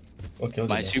 What killed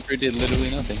My you? super did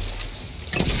literally nothing.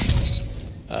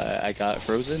 I got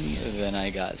frozen, then I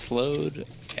got slowed,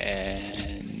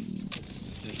 and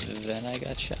then I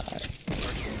got shot.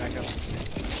 Back up.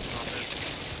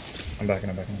 I'm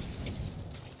backing.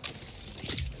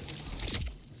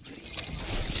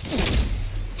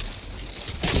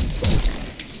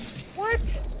 What?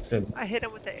 It's good. I hit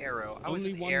him with the arrow. I was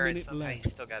Only in the 1 air and minute somehow he left.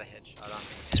 still got a headshot on me.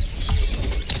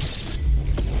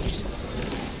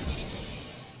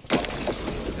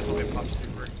 This will be pop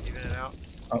super, even it out.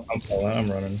 I'm falling.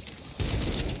 I'm running.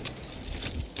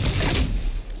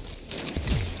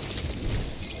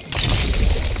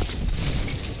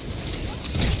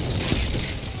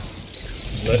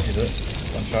 He's lit.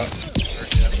 One shot.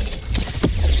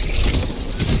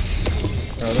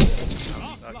 Got it.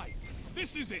 Last life.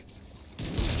 This is it.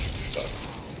 Fuck.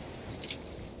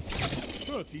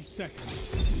 30 seconds.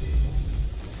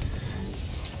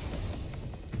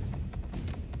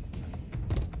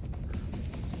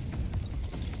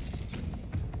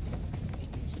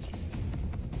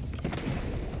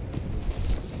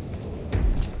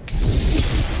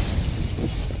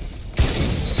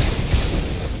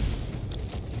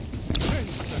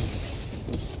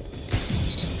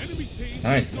 Enemy team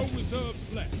Nice. no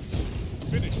reserves left.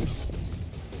 Finish.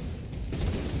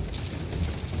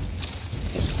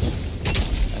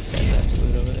 That guy's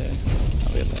absolute over there.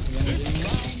 I'll get that again. This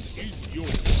round is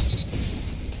yours.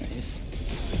 Nice.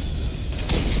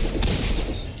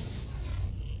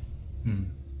 Hmm.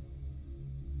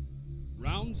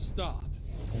 Round start.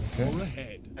 Okay. You're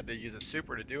ahead. I Had to use a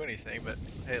super to do anything, but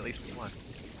hey, at least we won.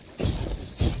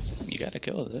 You gotta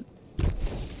kill with it.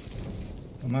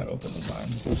 I might open the mine,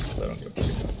 so I don't get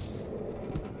paid.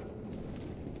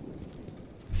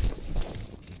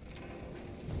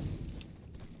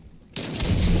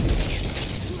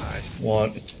 Nice. What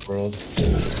in the world?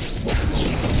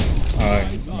 Alright,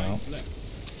 I'm out.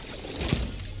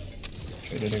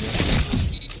 Traded again.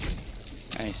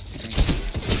 Nice.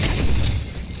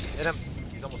 Hit him.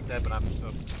 He's almost dead, but I'm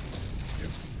so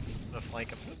gonna flank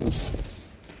him.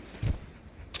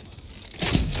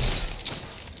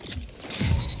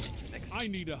 I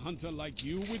need a hunter like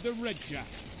you with the red jack.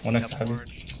 One next Yep, heavy.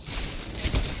 orange.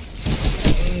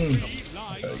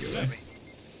 Okay, good way.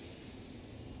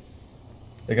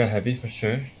 They got heavy for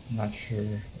sure. I'm not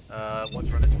sure.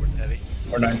 One's running towards heavy.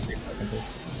 Or 9 feet. I think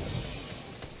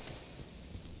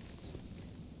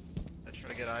Let's try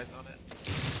to get eyes on it.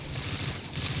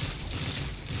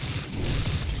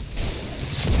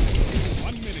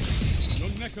 You're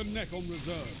neck and neck on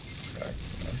reserve. okay.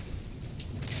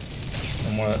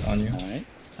 One more on you. Alright.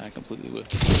 I completely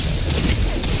whiffed.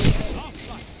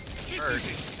 Hurt.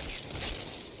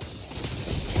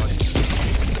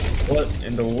 What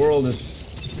in the world is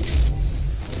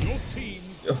Your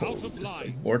team's out of this like,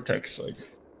 line. vortex like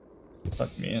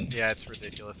sucked me in? Yeah, it's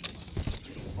ridiculous.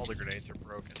 All the grenades are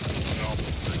broken. They're all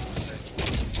broken today.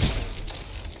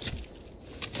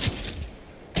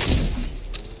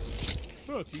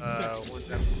 30 seconds. One's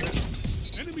after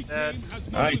this. Enemy Dead. team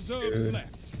has no Nice, reserves dude.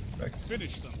 left. Back.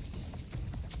 Finish them.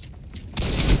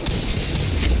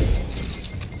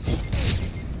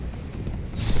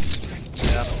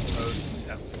 Yeah,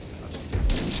 yeah.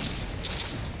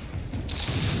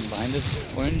 Behind us,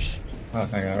 orange. Oh,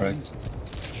 thank God, right.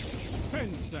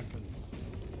 10 seconds.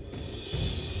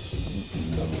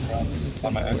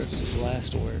 On my X. Versus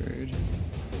last word.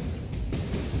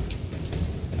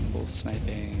 I'm both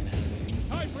sniping and having.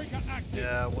 Tiebreaker active.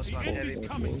 Yeah, one's The not end heavy. is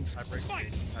coming. Tiebreaker.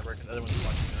 Fight. Tiebreaker. The other one's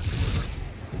watching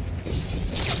that.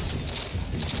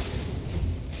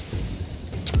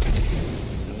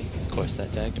 Really? Of course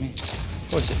that tagged me. Of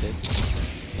course it did.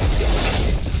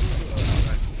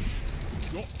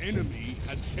 Your enemy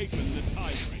has taken the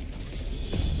tiebreaker.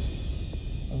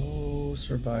 Oh,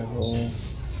 survival.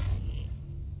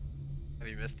 Have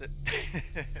you missed it?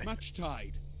 Match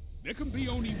tied. There can be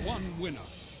only one winner.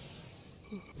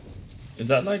 Is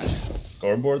that like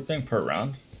scoreboard thing per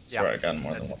round? Yeah, Sorry, I got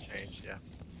more that's than a one. change, yeah.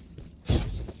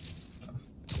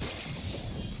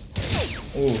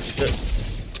 Oh shit.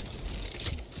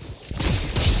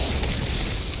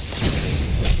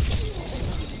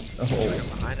 Oh,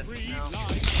 Behind us Three now.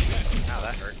 lives left. Ow,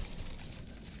 that hurt.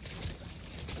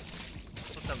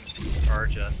 Let them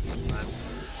charge us this time.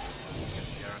 I guess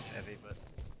they aren't heavy, but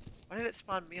why did it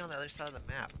spawn me on the other side of the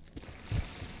map?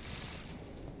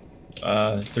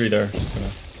 3 there.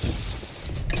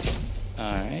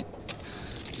 Alright.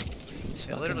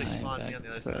 It literally spawned me on the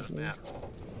other side of the map.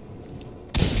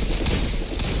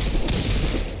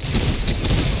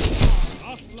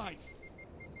 Last life.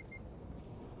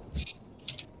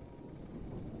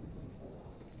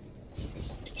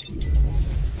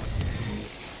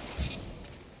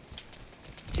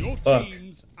 Your Fuck.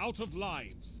 team's out of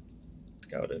lives.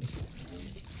 Scouted.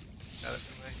 Got it,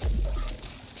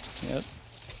 Fumei? Yep.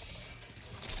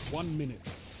 1 minute.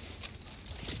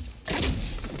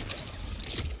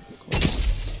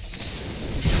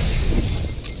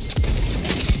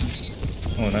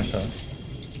 Oh, nice shot.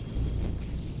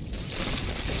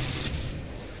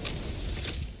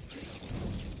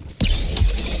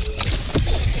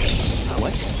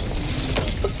 What?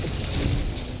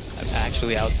 I'm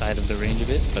actually outside of the range of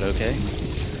it, but okay.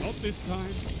 Not this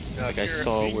time. No, Like I you're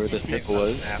saw being where the confused circle on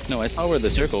the was. map. No, I saw where the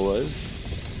circle was.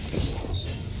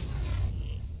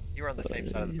 You were on the same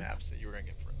side of the map, so you were gonna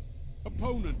get through.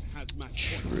 Opponent has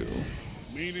match point. True.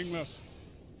 Meaningless.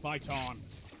 Fight on.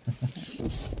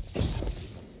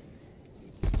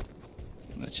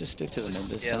 Let's just stick to the mid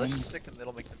this Yeah, let's time. just stick in the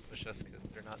middle, make them push us, because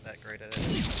they're not that great at it.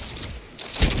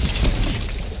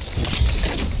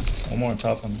 One more on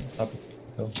top of the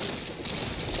hill.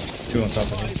 2 on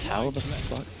top of it. How the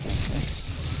fuck?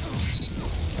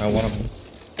 One of them.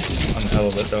 On the hell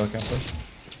of it though, I can't push.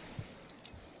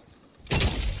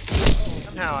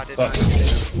 Somehow I did Fuck. not get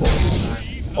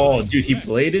it. Oh, dude, he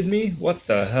bladed me? What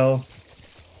the hell?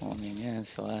 Well, I mean, yeah,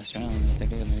 it's the last round. I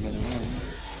think I'm gonna get it win.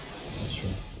 That's true.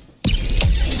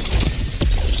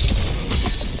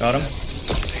 Got him?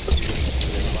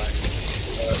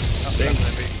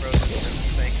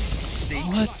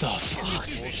 What the fuck?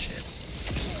 Bullshit.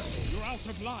 You're out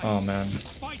of line. Oh man,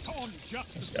 Fight on, this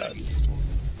justice. guy.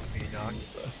 Be knocked.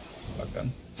 Fuck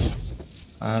gun.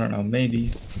 I don't know,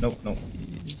 maybe. Nope, nope.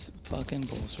 These fucking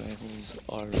pulse rifles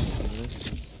are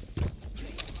ridiculous.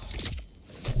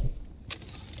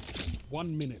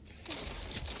 1 minute.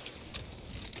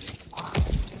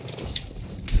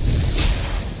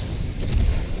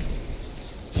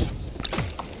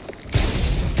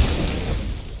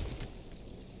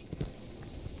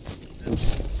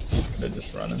 They're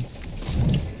just running.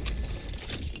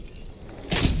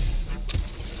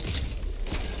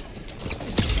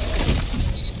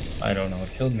 I don't know what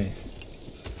killed me.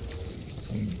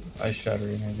 Some ice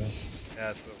shattering, I guess.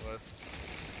 Yeah, that's what it was.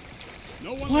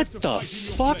 No one What left to the fight in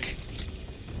your fuck? place.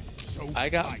 So I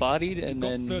got fight. bodied You've and got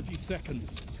then... 30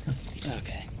 seconds.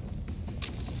 Okay.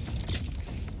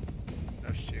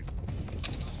 Oh shoot.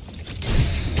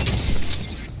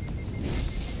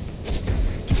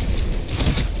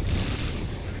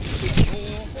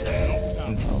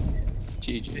 Oh.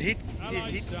 Did he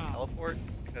GG. teleport?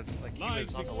 Because like he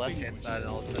Lives was on the left hand extinguished. side and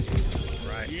all of a sudden he was on the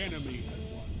right. The enemy has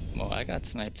won. Well, I got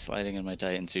sniped sliding in my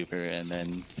Titan Super and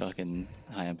then fucking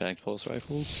high impact pulse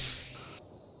rifles.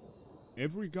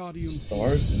 Every guardian.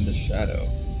 Stars in the shadow.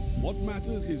 What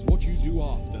matters is what you do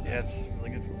after that. Yeah, it's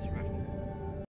really good for the survival.